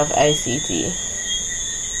implications of ICT.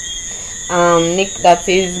 Nick, that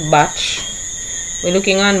is batch. We're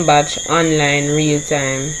looking on batch, online,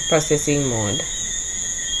 real-time processing mode.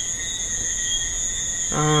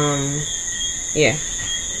 Yeah,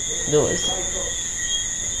 those.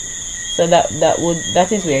 So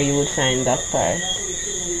that is where you would find that part.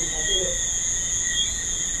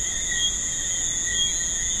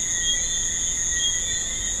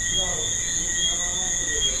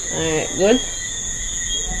 Alright, good.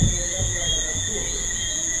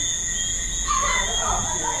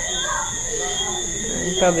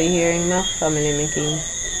 probably hearing my family making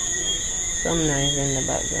some noise in the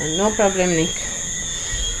background. No problem, Nick.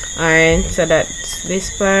 Alright, so that's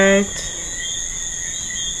this part.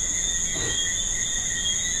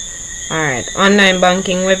 Alright, online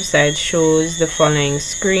banking website shows the following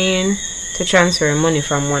screen to transfer money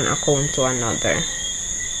from one account to another.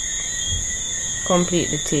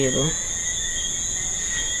 Complete the table.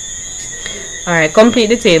 Alright, complete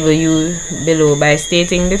the table below by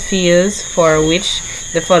stating the fields for which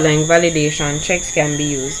the following validation checks can be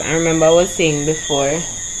used. I remember I was saying before.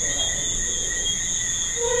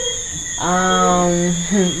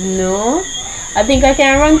 No. I think I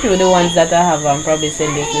can run through the ones that I have and probably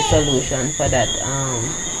send you the solution for that.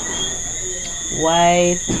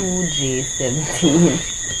 Y2J17.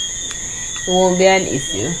 It won't be an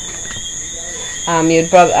issue. You'd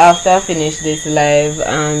probably, after I finish this live,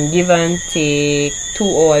 give and take 2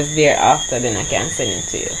 hours thereafter, then I can send it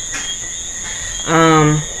to you.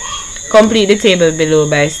 Complete the table below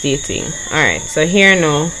by stating. Alright, so here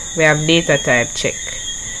now we have data type check.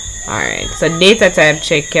 Alright, so data type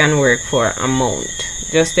check can work for amount,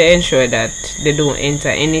 just to ensure that they don't enter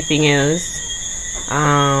anything else.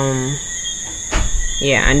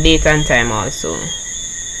 Yeah, and date and time also.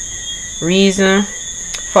 Reason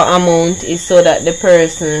for amount is so that the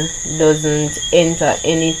person doesn't enter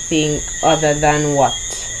anything other than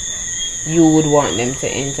what you would want them to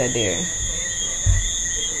enter there.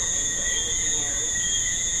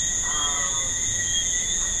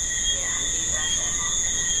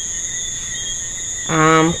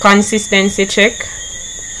 Consistency check.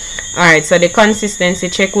 Alright, so the consistency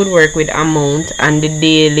check would work with amount and the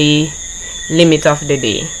daily limit of the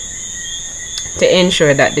day to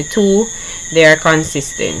ensure that the two, they are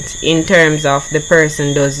consistent in terms of the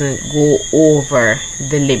person doesn't go over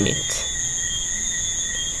the limit.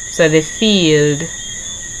 So the field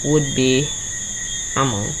would be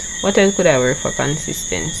amount. What else could I work for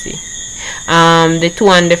consistency? The to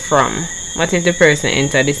and the from. What if the person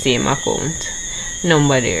enter the same account?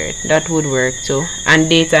 Number there, that would work too. And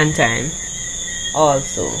date and time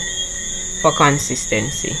also for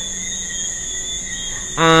consistency.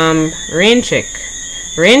 Rain check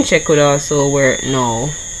could also work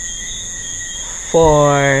now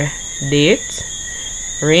for date.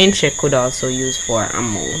 Rain check could also use for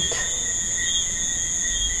amount.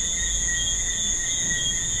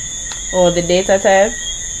 Or the data type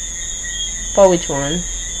for which one?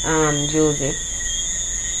 Joseph.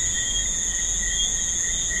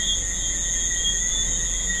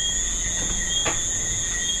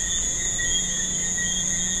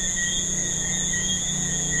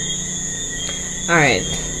 Alright.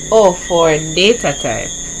 Oh, for data type.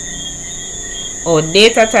 Oh,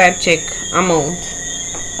 data type check amount.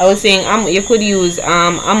 I was saying you could use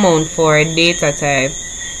amount for data type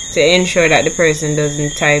to ensure that the person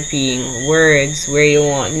doesn't type in words where you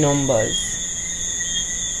want numbers.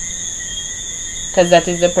 Because that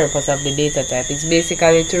is the purpose of the data type. It's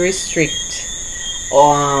basically to restrict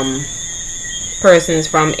persons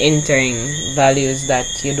from entering values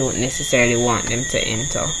that you don't necessarily want them to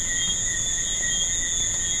enter.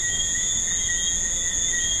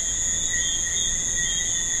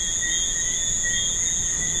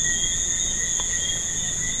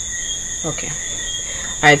 Okay.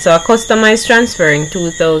 Alright, so a customer is transferring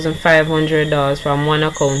 $2,500 from one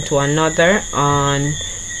account to another on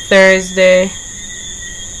Thursday.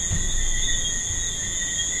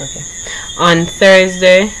 Okay. On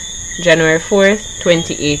Thursday, January 4th,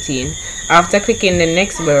 2018. After clicking the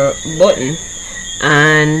next button,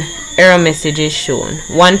 an error message is shown.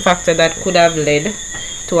 One factor that could have led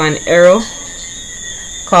to an error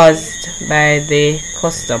caused by the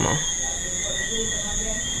customer.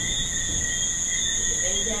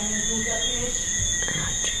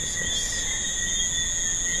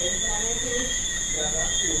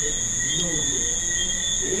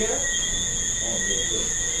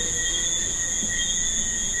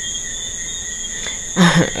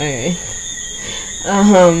 Alright.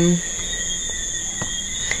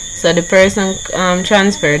 So the person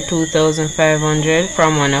transferred $2,500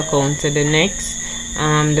 from one account to the next.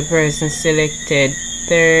 The person selected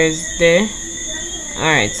Thursday.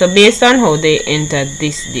 Alright, so based on how they entered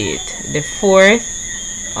this date, the 4th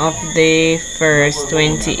of the 1st,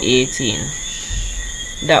 2018,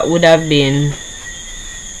 that would have been,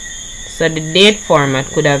 so the date format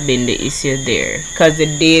could have been the issue there, because the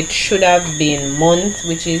date should have been month,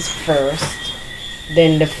 which is 1st,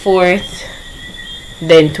 then the 4th,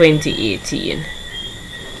 then 2018.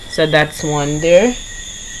 So that's one there.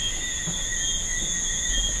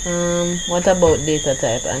 What about data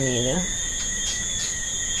type, Anita?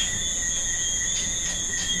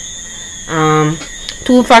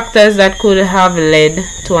 Two factors that could have led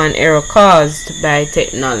to an error caused by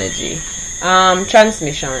technology.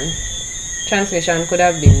 Transmission could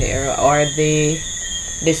have been the error, or the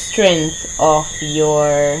strength of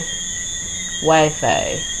your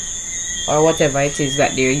Wi-Fi, or whatever it is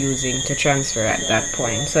that they're using to transfer at that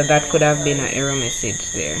point. So that could have been an error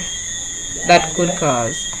message there that could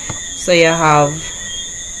cause. So you have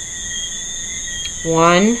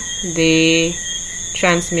one, the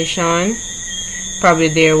transmission, probably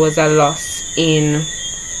there was a loss in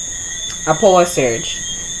a power surge.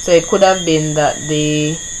 So it could have been that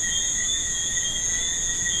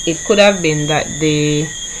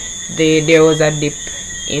there was a dip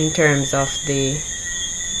in terms of the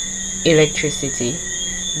electricity.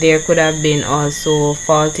 There could have been also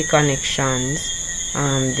faulty connections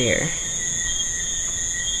there.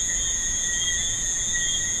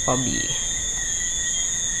 For B.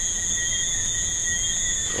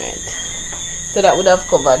 Right. So that would have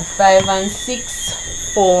covered 5 and 6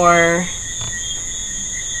 for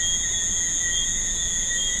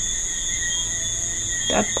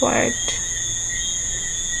that part.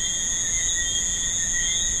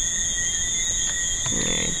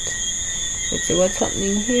 Alright. Let's see what's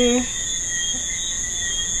happening here.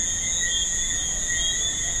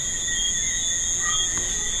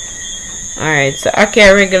 Alright, so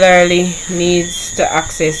Akia regularly needs to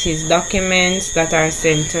access his documents that are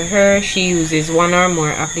sent to her. She uses one or more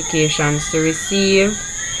applications to receive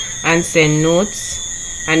and send notes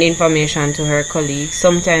and information to her colleagues.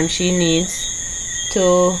 Sometimes she needs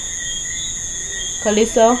to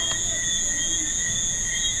Calissa,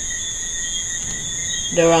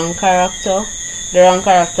 the wrong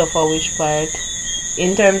character for which part?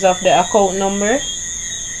 In terms of the account number,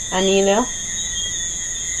 Anila.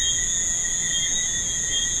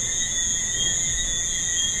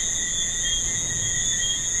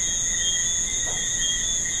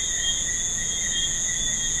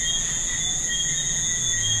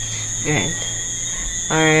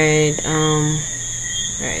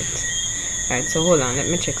 Alright, so hold on, let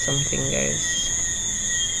me check something, guys.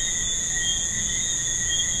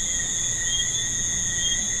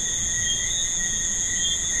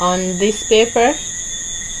 On this paper,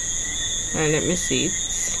 let me see it.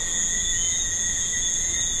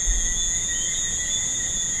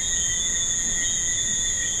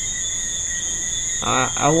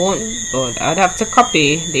 I won't, but I'd have to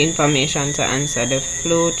copy the information to answer the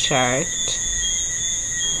flow chart.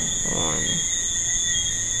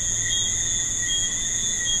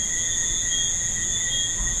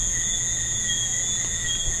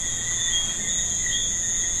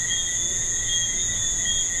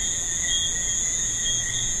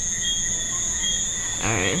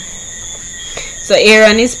 Alright. So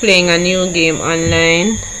Aaron is playing a new game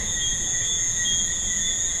online.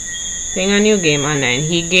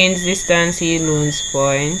 He gains distance, he loses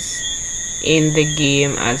points in the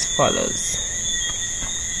game as follows.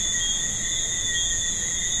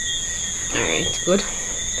 Alright, good.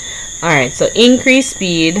 Alright, so increase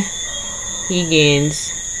speed, he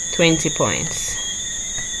gains 20 points.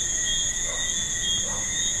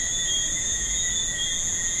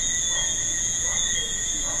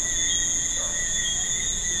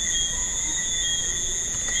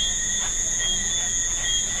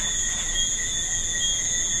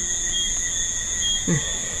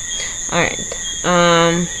 Alright,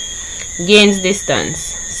 gains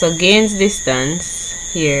distance. So gains distance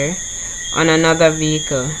here on another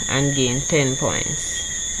vehicle and gain 10 points.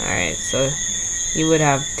 Alright, so you would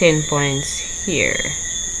have 10 points here.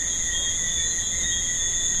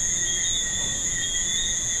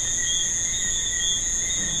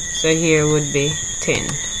 So here would be 10.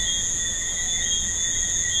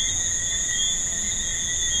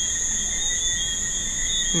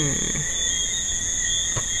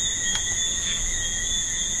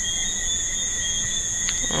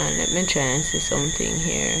 Let me try and see something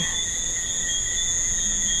here.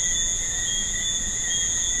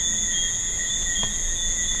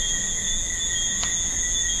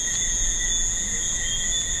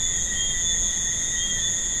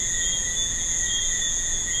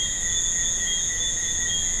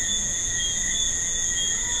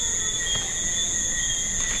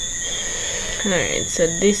 Alright, so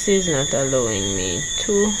this is not allowing me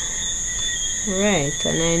to write,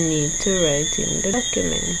 and I need to write in the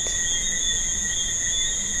document.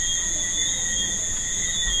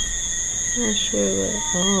 Not sure where.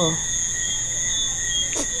 Oh,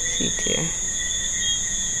 see it here.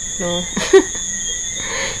 No,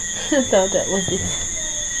 I thought that was it.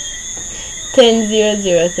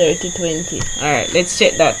 10:00:30:20. Alright, let's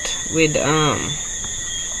check that with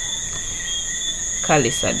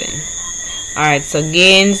Calissa then. Alright, so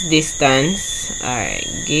gains distance. Alright,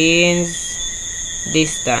 gains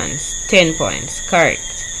distance 10 points.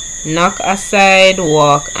 Correct. Knock aside,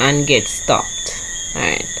 walk, and get stopped.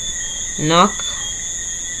 Alright, knock.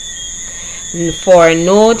 For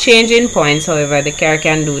no change in points, however, the car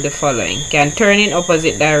can do the following: can turn in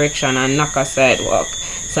opposite direction and knock a sidewalk.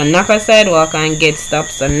 So knock a sidewalk and get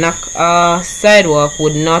stopped. So knock a sidewalk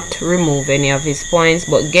would not remove any of his points,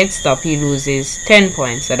 but get stopped he loses 10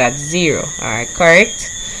 points, so that's 0. Alright,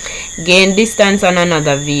 correct. Gain distance on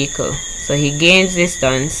another vehicle. So he gains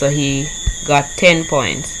distance, so he got 10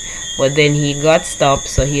 points. But then he got stopped,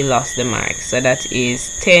 so he lost the mark. So that is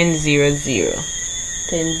 10 0 0.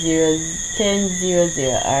 10 0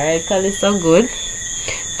 0. Alright, Callisto, good.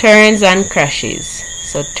 Turns and crashes.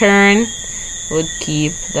 So turn would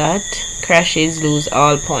keep that. Crashes lose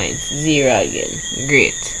all points. 0 again.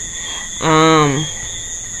 Great.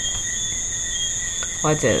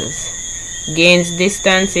 What else? Gains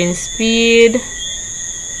distance in speed.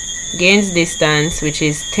 Gains distance, which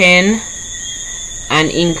is 10. And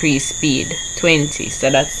increase speed 20, so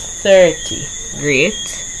that's 30.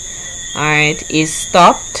 Great. Alright, is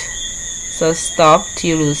stopped. So stopped,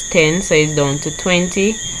 you lose 10, so it's down to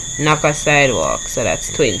 20. Knock a sidewalk, so that's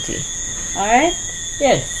 20. Alright,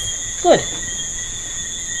 yes, good.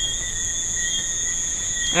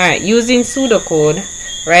 Alright, using pseudocode,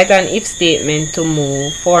 write an if statement to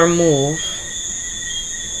move. For move,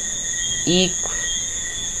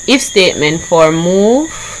 if statement for move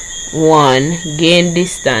 1, gain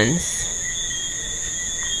distance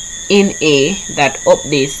in A that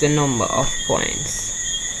updates the number of points.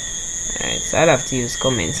 Alright, so I'll have to use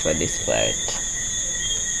comments for this part.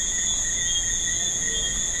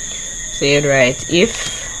 So you'd write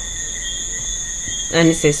if, and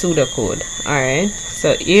it's a pseudocode. Alright,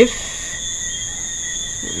 so if,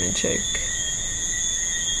 let me check,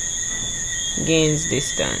 gains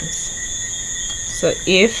distance. So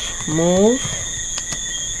if move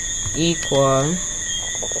equal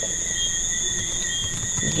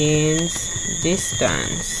gains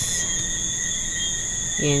distance,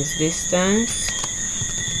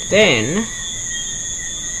 then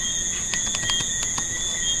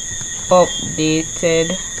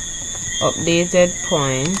updated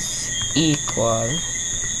points equal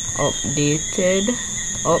updated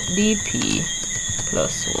updp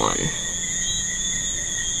plus 1.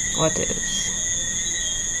 What else?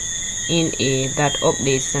 In A that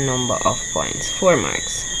updates the number of points. 4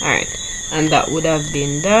 marks. Alright, and that would have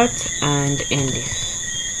been that and end if.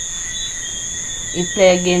 If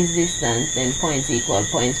player gains distance, then points equal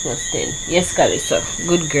points plus 10. Yes, Callisto.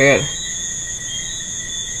 Good girl.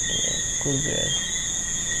 Yeah, good girl.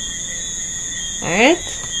 Alright,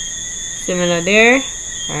 similar there.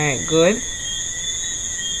 Alright, good.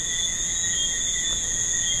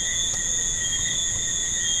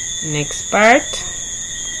 Next part.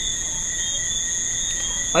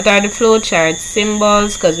 What are the flowchart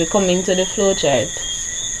symbols? Because we're coming to the flowchart.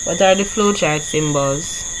 What are the flowchart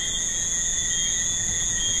symbols?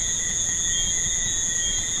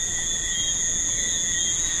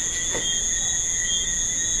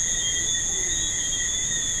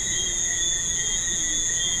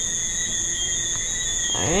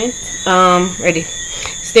 Alright. Ready.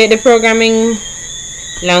 State the programming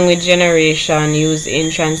language generation used in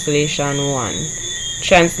translation 1.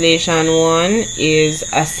 Translation 1 is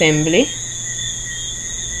assembly.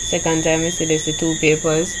 Second time we see this, the 2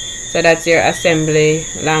 papers. So that's your assembly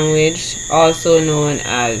language, also known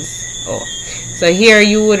as so here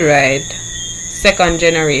you would write second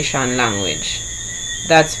generation language.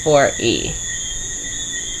 That's for A.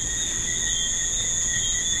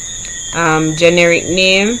 Generic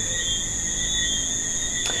name.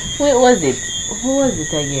 Wait, was it? Who was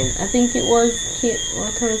it again? I think it was Kate.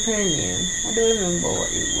 What was her name? I don't remember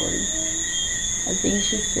what it was. I think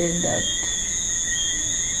she said that.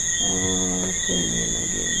 What's her name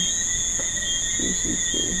again? What did she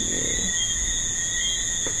say here?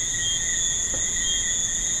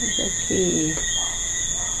 It's okay.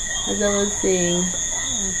 As I was saying.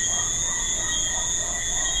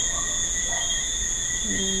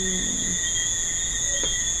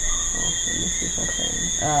 Let me see if I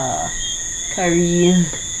find. Kareem.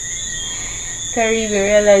 Kareem, you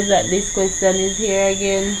realize that this question is here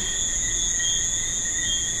again.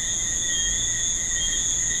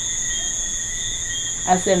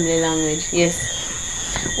 Assembly language, yes.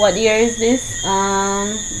 What year is this?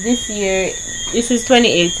 This year, this is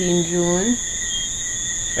 2018 June.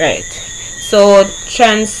 Right. So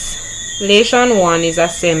translation 1 is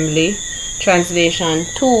assembly. Translation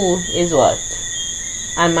 2 is what?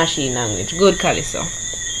 And machine language. Good, Callisto.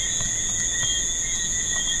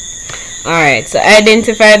 Alright, so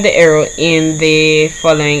identify the error in the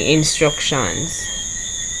following instructions.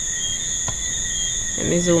 Let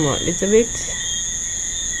me zoom out a little bit.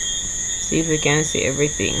 See if we can see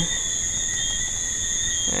everything.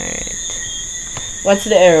 Alright. What's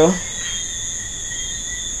the error?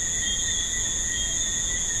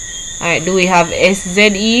 Alright, do we have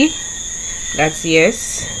SZE? That's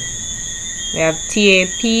yes. We have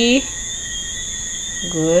TAP.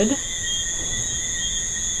 Good.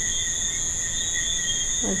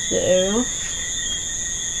 What's the error?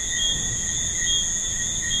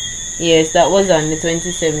 Yes, that was on the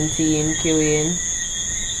 2017 QA.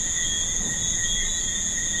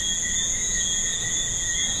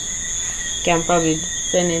 Can probably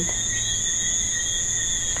send it.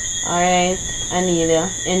 Alright, Anelia,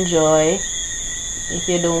 enjoy. If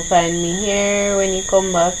you don't find me here when you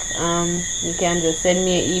come back, you can just send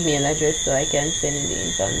me an email address so I can send you the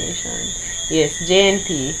information. Yes,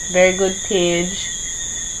 JNP, very good page.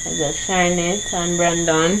 I got Charlotte and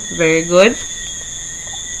Brandon, very good.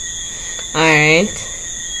 Alright.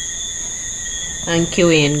 And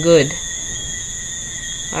QN, good.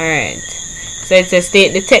 Alright. So it says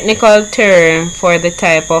state the technical term for the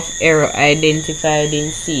type of error identified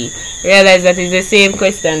in C. Realize that it's the same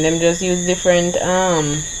question, them just use different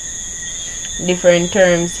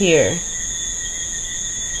terms here.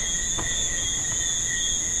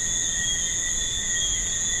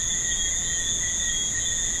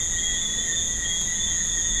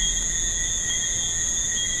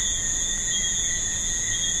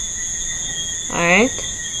 Alright.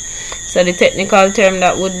 So the technical term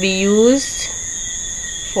that would be used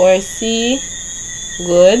for C,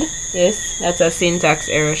 good. Yes, that's a syntax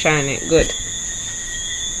error, Charlotte. Good.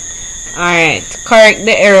 Alright, correct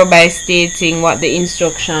the error by stating what the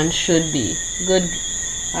instruction should be. Good.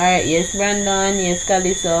 Alright, yes, Brandon. Yes,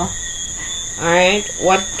 Calissa. Alright,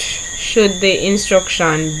 what should the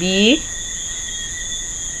instruction be?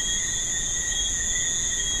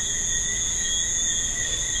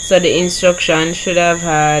 So the instruction should have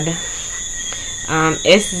had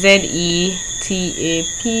SZE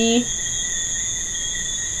TAP.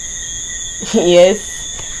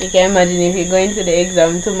 Yes, you can imagine if you go into the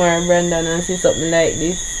exam tomorrow, Brandon, and see something like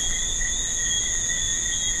this.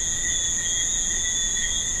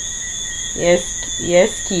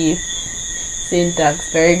 Yes, Keith. Syntax,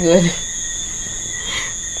 very good.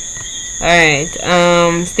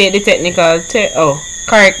 Alright, state the technical term.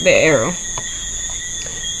 Correct the error.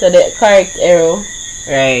 So the correct error,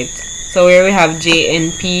 right? So where we have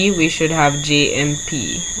JNP, we should have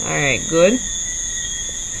JMP. Alright, good.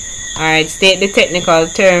 Alright, state the technical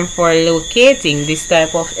term for locating this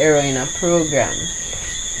type of error in a program.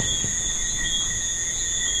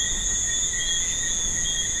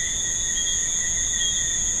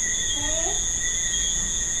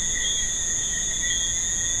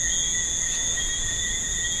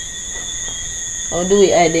 How do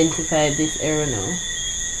we identify this error now?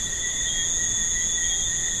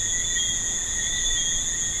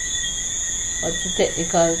 What's the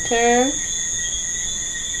technical term?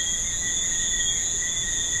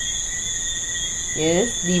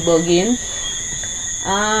 Yes, debugging.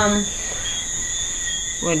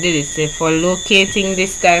 What did it say? For locating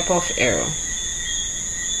this type of error.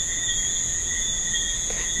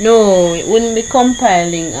 No, it wouldn't be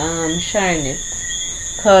compiling, Charlotte.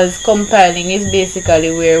 Because compiling is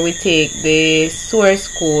basically where we take the source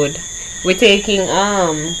code. We're taking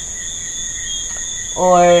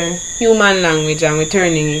or human language and we're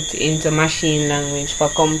turning it into machine language for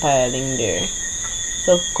compiling there.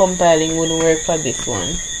 So compiling wouldn't work for this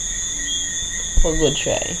one. For good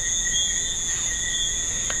try.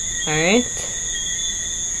 Alright.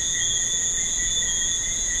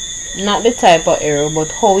 Not the type of error,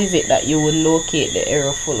 but how is it that you would locate the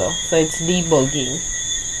error fuller? So it's debugging.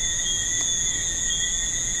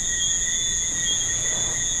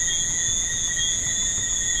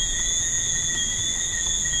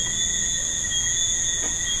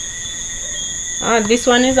 This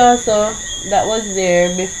one is also, that was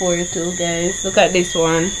there before too, guys. Look at this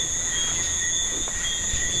one.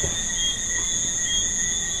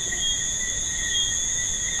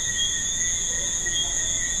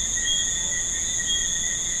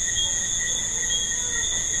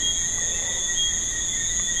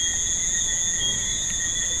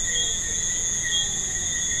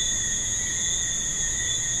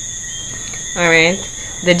 Alright.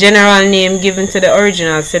 The general name given to the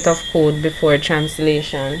original set of code before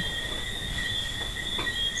translation.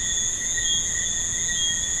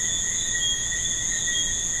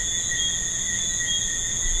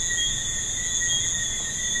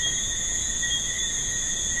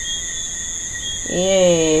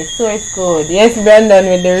 Yay. Nice. Source code. Yes, Brandon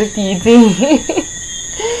with the repeating.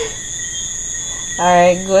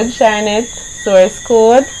 Alright, good, Charlotte. Source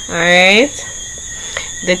code. Alright.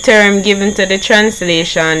 The term given to the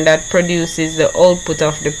translation that produces the output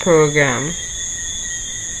of the program.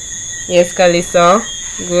 Yes, Calissa.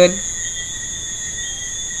 Good.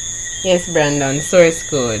 Yes, Brandon. Source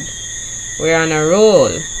code. We're on a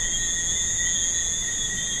roll.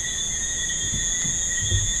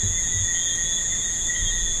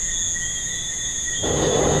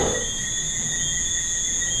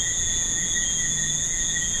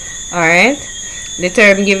 Alright, the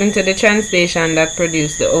term given to the translation that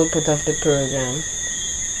produced the output of the program.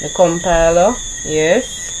 The compiler,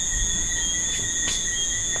 yes.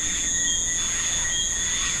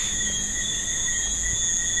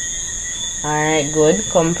 Alright, good.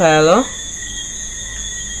 Compiler.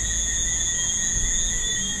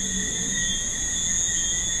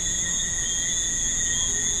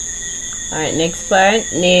 Alright, next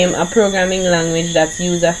part. Name a programming language that's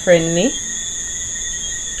user-friendly.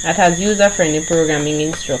 That has user-friendly programming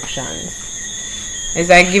instructions. Is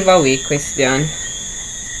a giveaway question.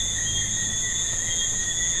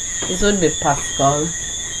 This would be Pascal,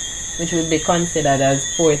 which would be considered as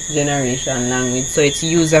 4th generation language, so it's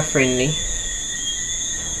user-friendly.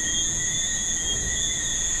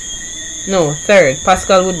 No, 3rd.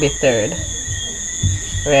 Pascal would be 3rd.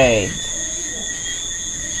 Right.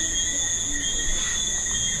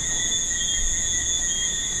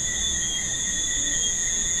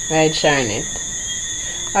 Right, Charlotte.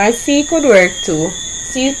 Or C could work too.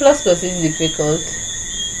 C++ is difficult.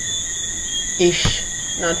 Ish.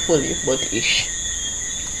 Not fully, but ish.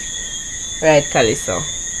 Right, Calissa.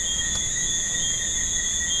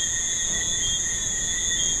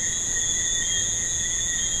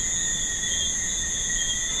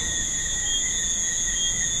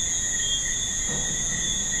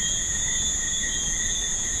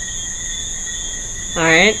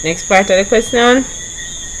 Alright, next part of the question.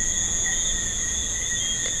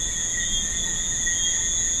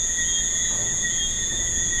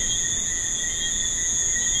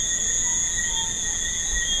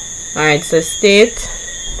 Alright, so state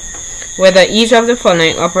whether each of the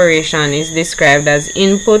following operation is described as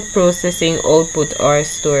input, processing, output, or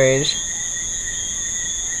storage.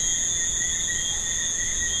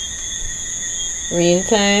 Real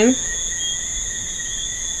time.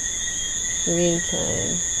 Real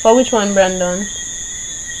time. For which one, Brandon?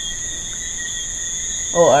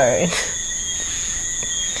 Oh, alright.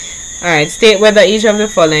 Alright, state whether each of the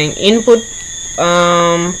following input,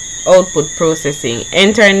 output, processing.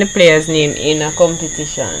 Entering the player's name in a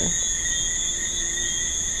competition.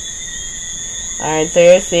 Alright, so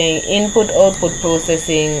you're saying input, output,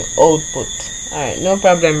 processing, output. Alright, no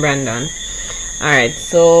problem, Brandon. Alright,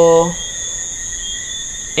 so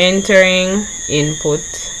entering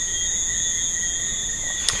input,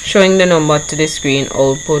 showing the number to the screen,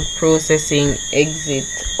 output, processing, exit,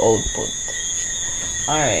 output.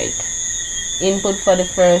 Alright, input for the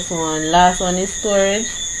first one, last one is storage.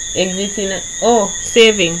 Exiting, oh,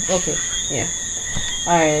 saving, okay, yeah.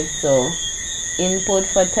 Alright, so input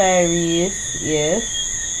for Tyrese,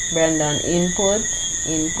 yes. Brandon, input,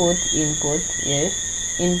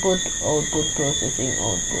 yes. Input, output, processing,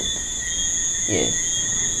 output, yes.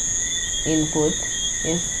 Input,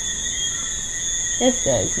 yes. Yes,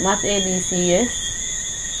 guys. Math ABC,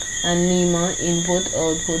 yes. And Nima, input,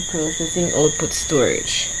 output, processing, output,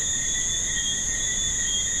 storage.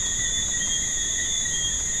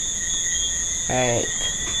 Right.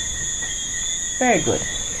 Very good.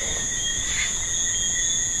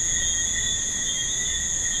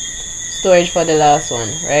 Storage for the last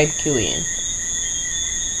one, right? Queuing.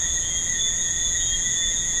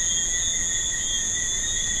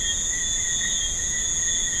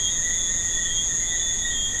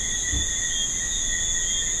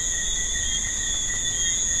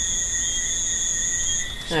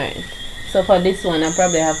 Alright. So for this one, I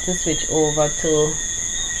probably have to switch over to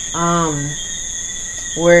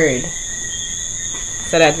Word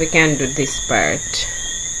so that we can do this part.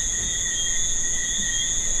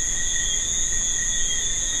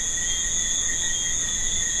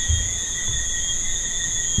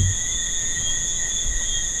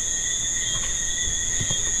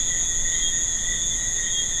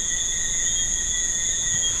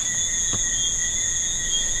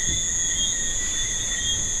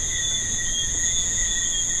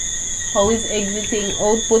 How is exiting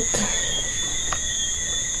output?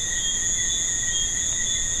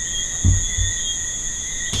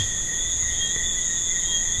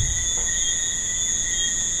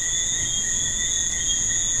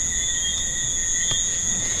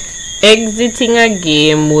 exiting a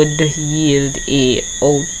game would yield a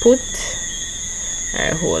output.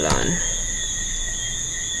 Alright, hold on.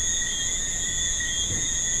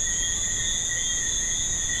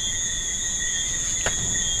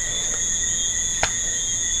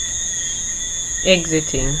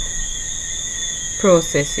 Exiting,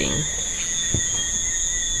 processing.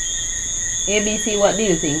 ABC, what do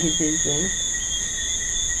you think it is then?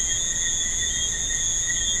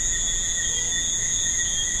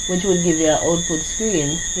 Which would give you an output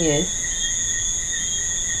screen, yes.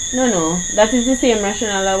 No, that is the same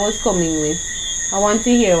rationale I was coming with. I want to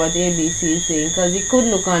hear what ABC is saying, because it could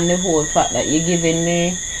look on the whole fact that you're giving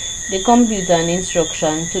the computer an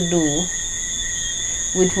instruction to do,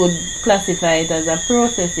 which would classify it as a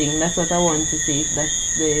processing. That's what I want to say, if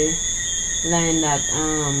that's the line that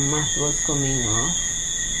math was coming off.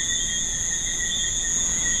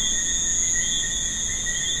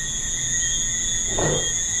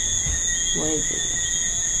 Where is it?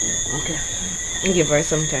 Okay, I'll give her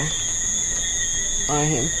some time, or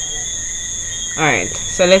him. Alright,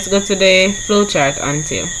 so let's go to the flowchart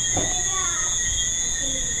until.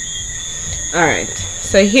 Alright,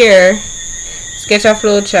 so here, sketch a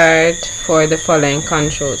flowchart for the following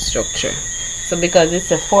control structure. So because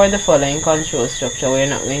it's a for the following control structure, we're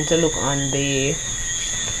not going to look on the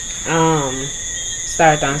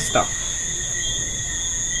start and stop.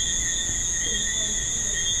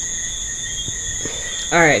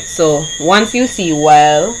 Alright, so once you see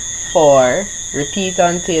while, for, repeat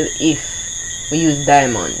until, if, we use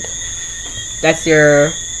diamond. That's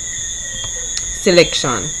your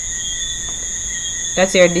selection.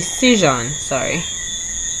 That's your decision, sorry.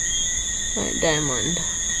 Right, diamond.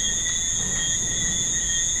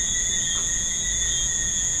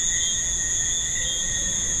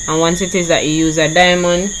 And once it is that you use a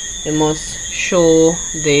diamond, you must show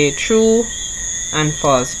the true and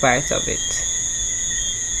false part of it.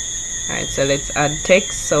 Alright, so let's add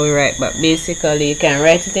text. So we write, but basically you can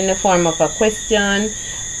write it in the form of a question,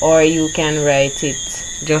 or you can write it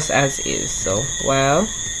just as is. So, well,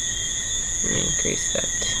 let me increase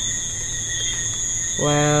that.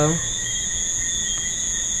 Well,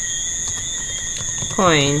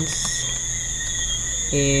 points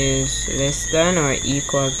is less than or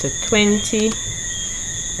equal to 20.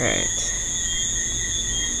 Alright,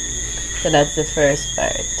 so that's the first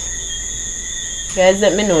part. Guys,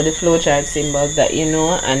 let me know the flowchart symbols that you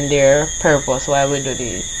know and their purpose while we do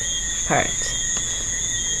this part.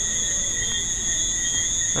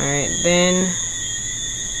 Alright, then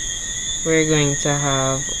we're going to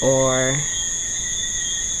have our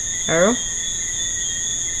arrow.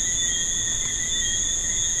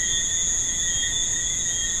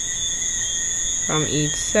 From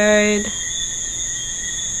each side.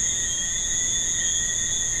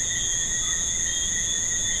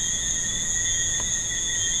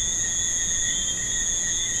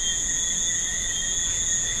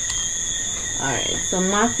 Alright, so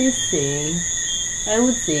math is saying, I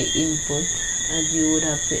would say input, as you would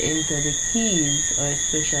have to enter the keys or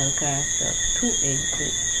special character to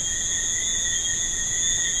exit.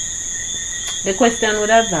 The question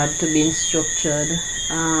would have had to be structured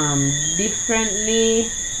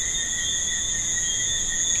differently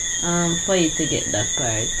for you to get that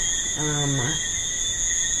part.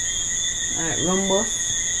 Alright,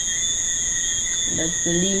 rhombus. That's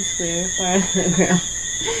the least square parallelogram.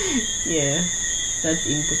 Yeah, that's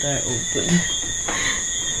input or output.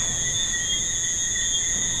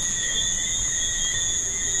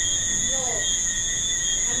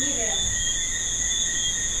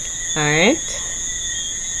 Alright.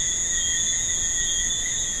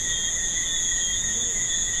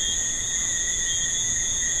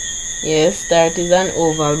 Yes, start is an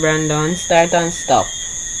oval, Brandon. Start and stop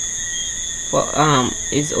for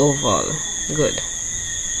is oval. Good.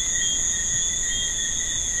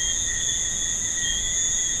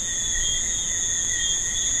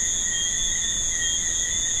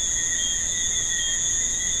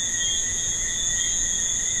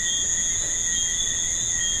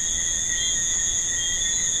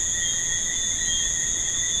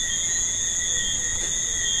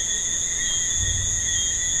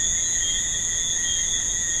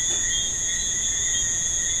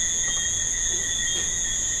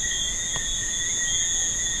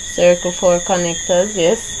 Circle for connectors,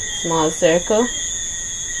 yes, small circle.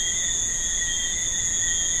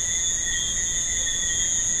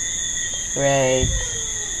 Right,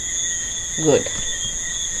 good.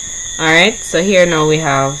 Alright, so here now we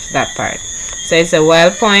have that part. So it's a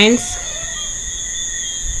while points.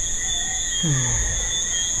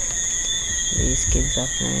 These kids are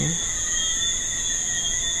playing.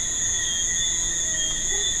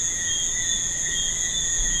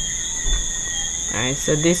 Alright,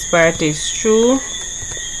 so this part is true.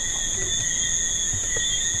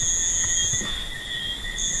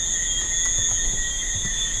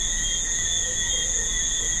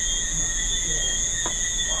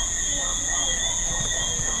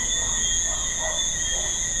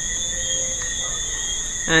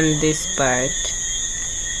 And this part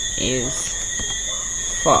is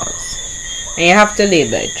false. And you have to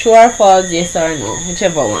label it true or false, yes or no,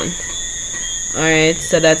 whichever one. Alright,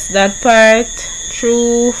 so that's that part.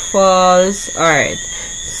 True, false. Alright,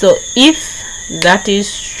 so if that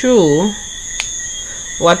is true,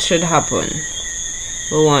 what should happen?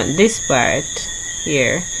 We want this part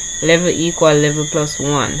here, level equal level plus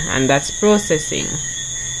 1, and that's processing,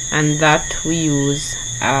 and that we use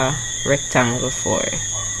a rectangle for.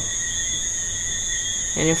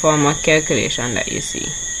 Any form of calculation that you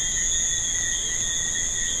see.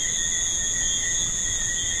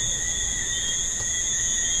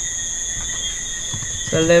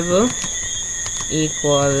 So level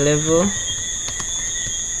equal level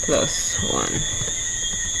plus 1.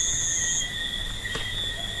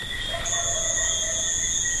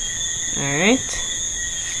 Alright.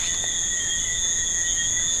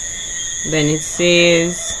 Then it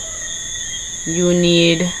says you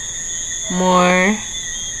need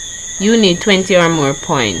 20 or more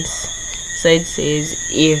points. So it says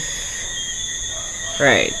if,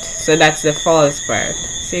 right, so that's the false part.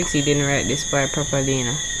 CXC didn't write this part properly, you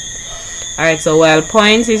know. Alright, so while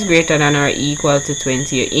points is greater than or equal to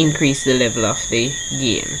 20, you increase the level of the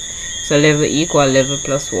game. So level equal level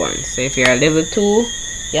plus 1. So if you're a level 2,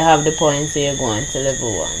 you have the points, so you're going to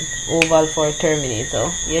level 1. Oval for Terminator.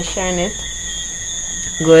 You're sharing it?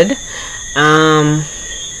 Good.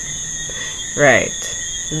 Right.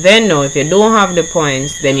 Then now, if you don't have the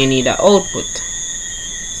points, then you need an output.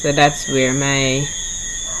 So that's where my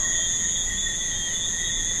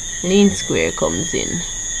lean square comes in.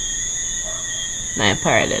 My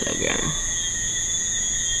parallelogram.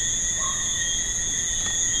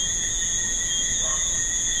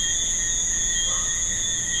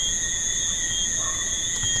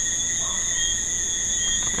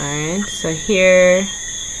 Alright, so here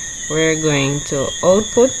we're going to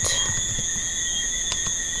output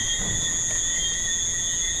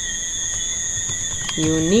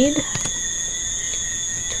you need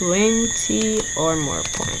 20 or more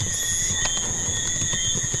points.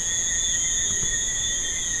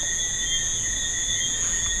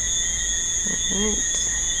 Alright,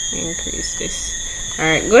 increase this.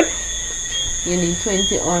 Alright, good. You need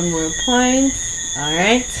 20 or more points.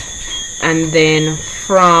 Alright, and then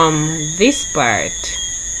from this part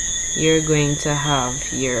you're going to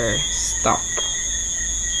have your stop.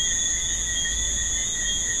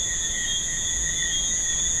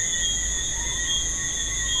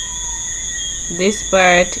 This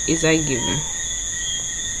part is a given.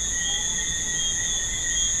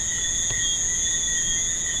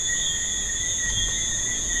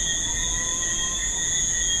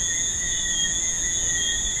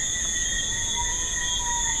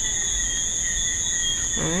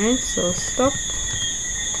 Alright, so stop.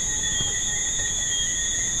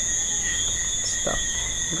 Stop.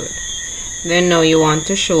 Good. Then now you want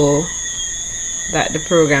to show that the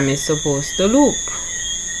program is supposed to loop.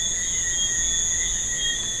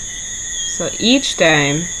 So each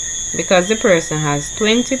time, because the person has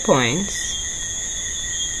 20 points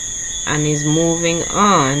and is moving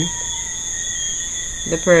on,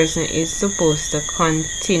 the person is supposed to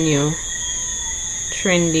continue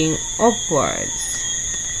trending upwards.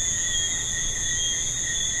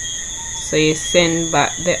 So you send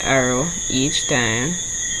back the arrow each time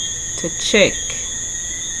to check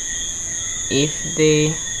if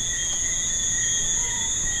the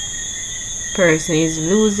person is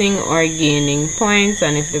losing or gaining points,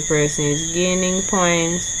 and if the person is gaining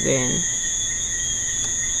points, then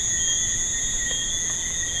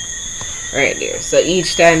right there. So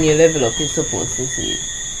each time you level up, you're supposed to see it.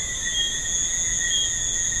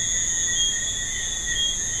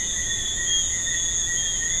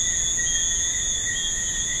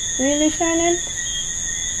 Really, Shannon?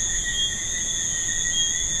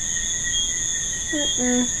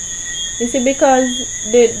 You see, because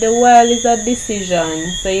the while is a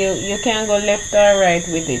decision, so you can't go left or right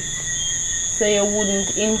with it. So you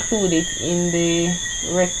wouldn't include it in the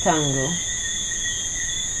rectangle.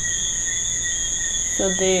 So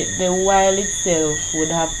the while itself would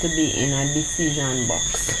have to be in a decision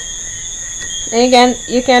box. And again,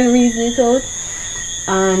 you can reason it out.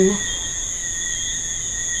 And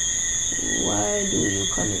why do you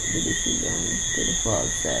connect the decision to the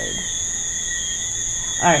false side?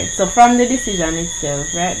 Alright, so from the decision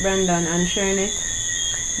itself, right, Brandon, and sharing it,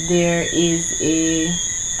 there is a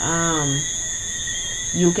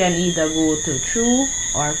you can either go to true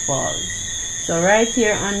or false. So right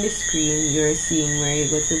here on the screen, you're seeing where you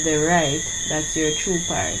go to the right, that's your true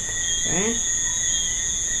part, right?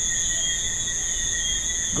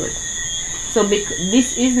 Good. So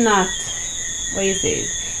this is not, what you say,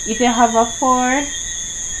 if you have a for,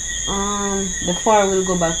 the for will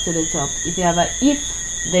go back to the top. If you have a if,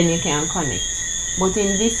 then you can connect. But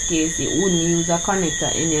in this case, it wouldn't use a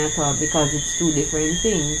connector any at all because it's two different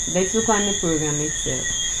things. Let's look on the program itself.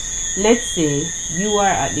 Let's say you are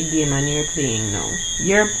at the game and you're playing now.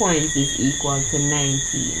 Your points is equal to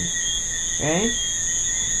 19, right?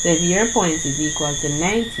 So if your points is equal to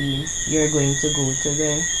 19, you're going to go to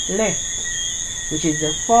the left, which is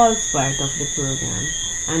the false part of the program.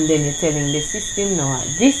 And then you're telling the system now at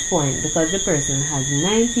this point, because the person has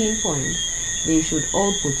 19 points, they should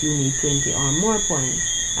output you need 20 or more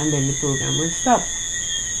points, and then the program will stop.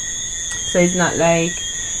 So it's not like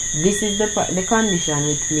this is the condition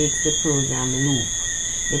which makes the program loop.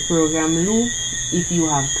 The program loop if you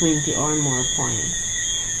have 20 or more points.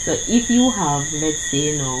 So if you have, let's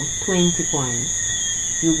say now, 20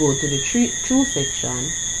 points, you go to the true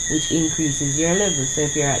section, which increases your level. So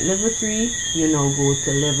if you're at level 3, you now go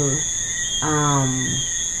to level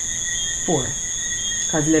 4,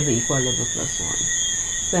 because level equal level plus 1.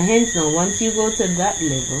 So hence now, once you go to that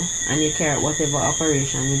level and you carry out whatever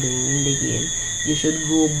operation you're doing in the game, you should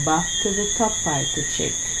go back to the top part to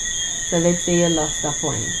check. So let's say you lost a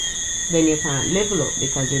point, then you can't level up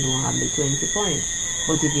because you don't have the 20 points.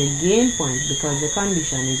 But if you gain points because the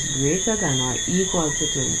condition is greater than or equal to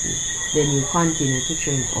 20, then you continue to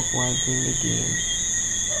trend upwards in the game.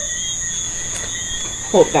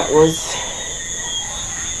 Hope that was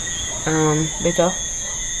better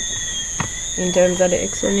in terms of the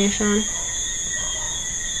explanation.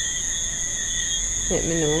 Let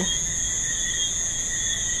me know.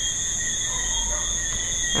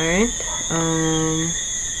 Alright,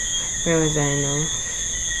 where was I now?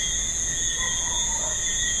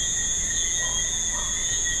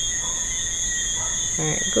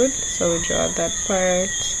 Alright, good. So we draw that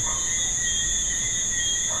part.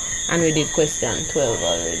 And we did question 12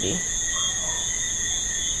 already.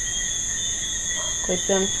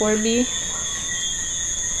 Question 4b.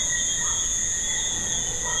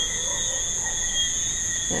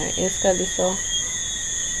 Alright, yes, Kaliso.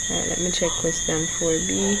 Alright, let me check question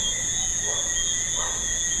 4b.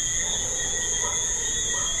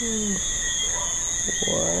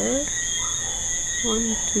 4.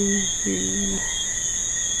 1, 2, 3,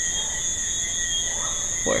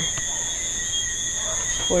 4.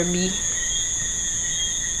 4b.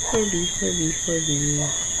 4b.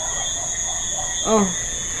 Oh,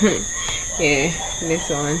 yeah, this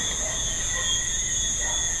one.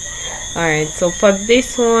 Alright, so for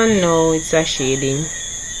this one, no, it's a shading.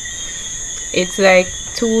 It's like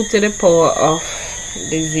 2 to the power of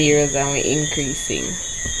the zeros and we're increasing.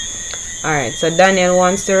 Alright, so Daniel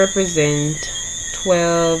wants to represent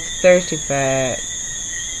 12, 35,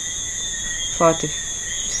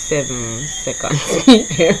 47 seconds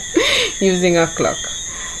using a clock,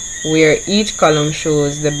 where each column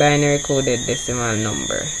shows the binary coded decimal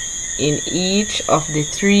number in each of the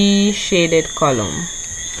 3 shaded columns.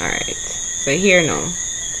 Alright, so here now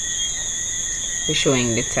we're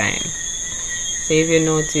showing the time. So if you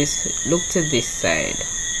notice, look to this side.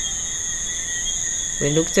 We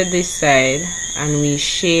look to this side and we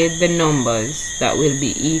shade the numbers that will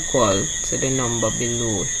be equal to the number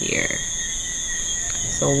below here.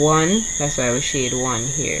 So 1, that's why we shade 1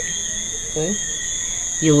 here. Okay.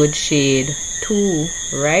 You would shade 2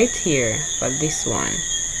 right here for this one.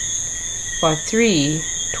 For 3,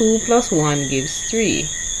 2 plus 1 gives 3,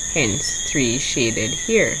 hence 3 is shaded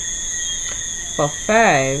here. For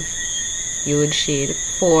 5, you would shade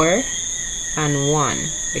 4 and 1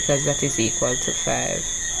 because that is equal to 5.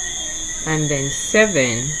 And then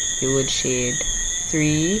 7, you would shade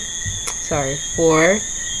 4,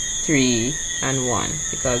 3 and 1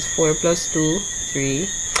 because 4 plus 2, 3.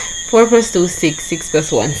 4 plus 2, 6, 6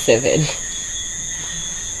 plus 1, 7.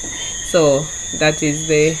 So that is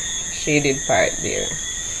the shaded part there.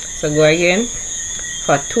 So go again.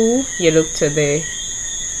 For 2, you look to the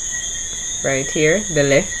right here, the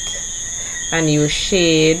left, and you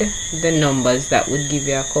shade the numbers that would give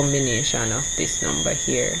you a combination of this number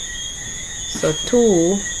here. So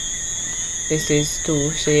 2, this is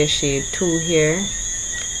 2, so you shade 2 here.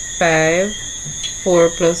 5, 4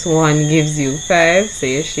 plus 1 gives you 5, so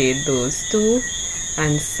you shade those 2.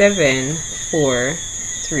 And 7, 4,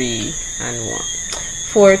 3 and 1.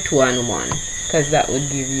 4, 2 and 1, because that would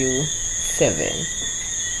give you 7.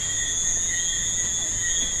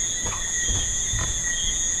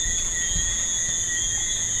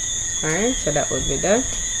 Alright, so that would be that.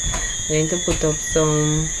 I'm going to put up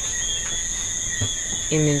some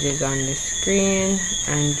images on the screen,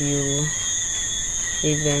 and you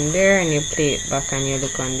leave them there and you play it back and you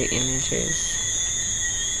look on the images.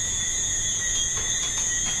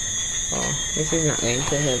 Oh, this is not going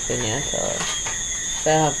to help any at all. So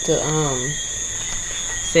I have to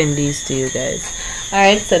send these to you guys.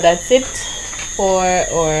 Alright, so that's it for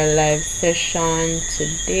our live session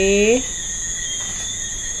today.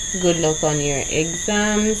 Good luck on your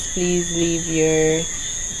exams. Please leave your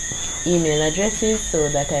email addresses so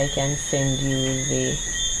that I can send you the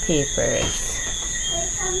papers.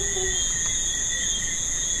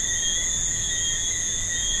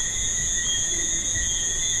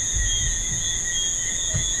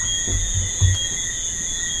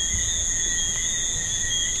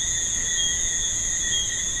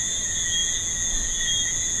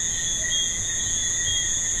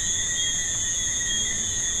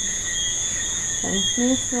 Thanks,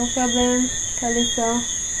 miss. No problem. Kalisa.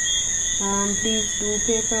 Please do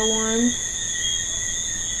paper 1.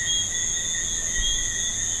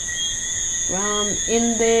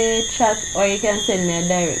 In the chat, or you can send me a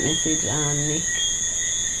direct message, Nick,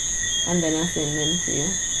 and then I'll send them to you.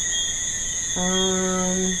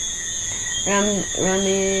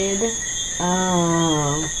 Ramid.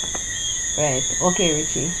 Oh, right. Okay,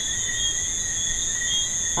 Richie.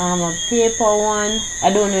 A paper 1. I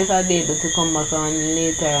don't know if I'll be able to come back on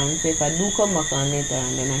later on. So if I do come back on later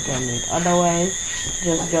on, then I can do it. Otherwise,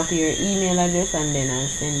 just drop your email address and then I'll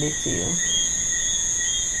send it to you.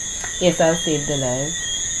 Yes, I'll save the live.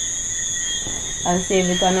 I'll save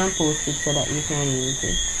it and I'll post it so that you can use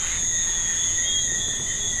it.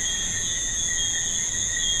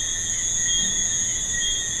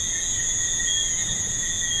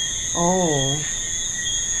 Oh,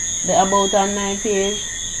 the about on my page.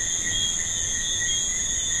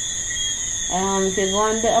 If you go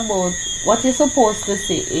on the about, what you're supposed to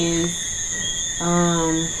see is,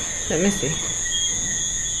 let me see.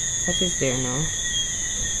 What is there now?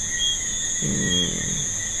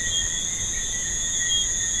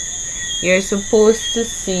 You're supposed to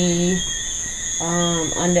see,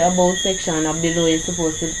 on the about section up below, you're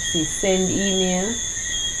supposed to see send email.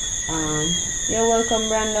 You're welcome,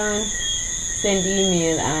 Brandon. Send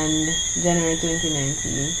email and January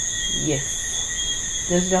 2019. Yes.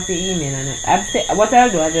 Just drop your email and what I'll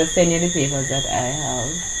do, I'll just send you the papers that I have.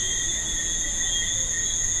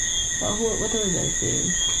 What was I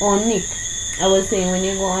saying? Oh, Nick, I was saying when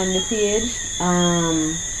you go on the page,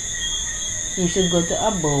 you should go to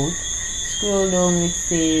about, scroll down which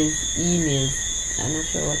says emails. I'm not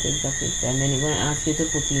sure what exactly it says, and then it's going to ask you to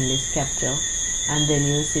put in this capture, and then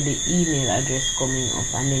you'll see the email address coming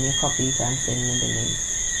up, and then you copy it and send me the link.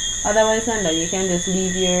 Otherwise than that, you can just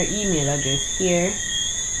leave your email address here,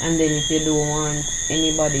 and then if you don't want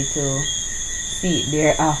anybody to see it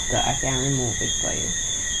thereafter, I can remove it for you.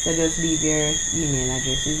 So just leave your email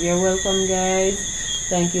addresses. You're welcome, guys.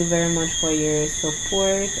 Thank you very much for your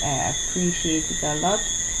support. I appreciate it a lot.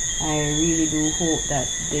 I really do hope that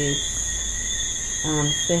this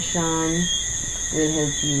session will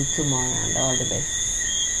help you tomorrow, and all the best.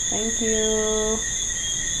 Thank you.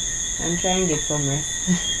 I'm trying to get some rest.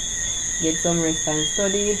 Get some rest and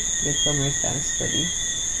study. Get some rest and study.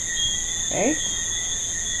 Right?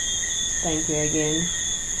 Thank you again.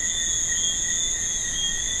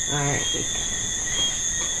 Alright.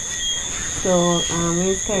 So,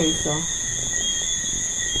 where's Carissa?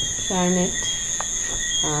 Charlotte.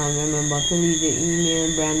 Remember to leave the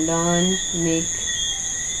email. Brandon, Nick.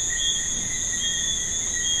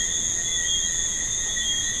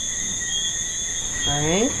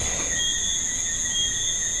 Alright.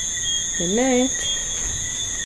 Good night.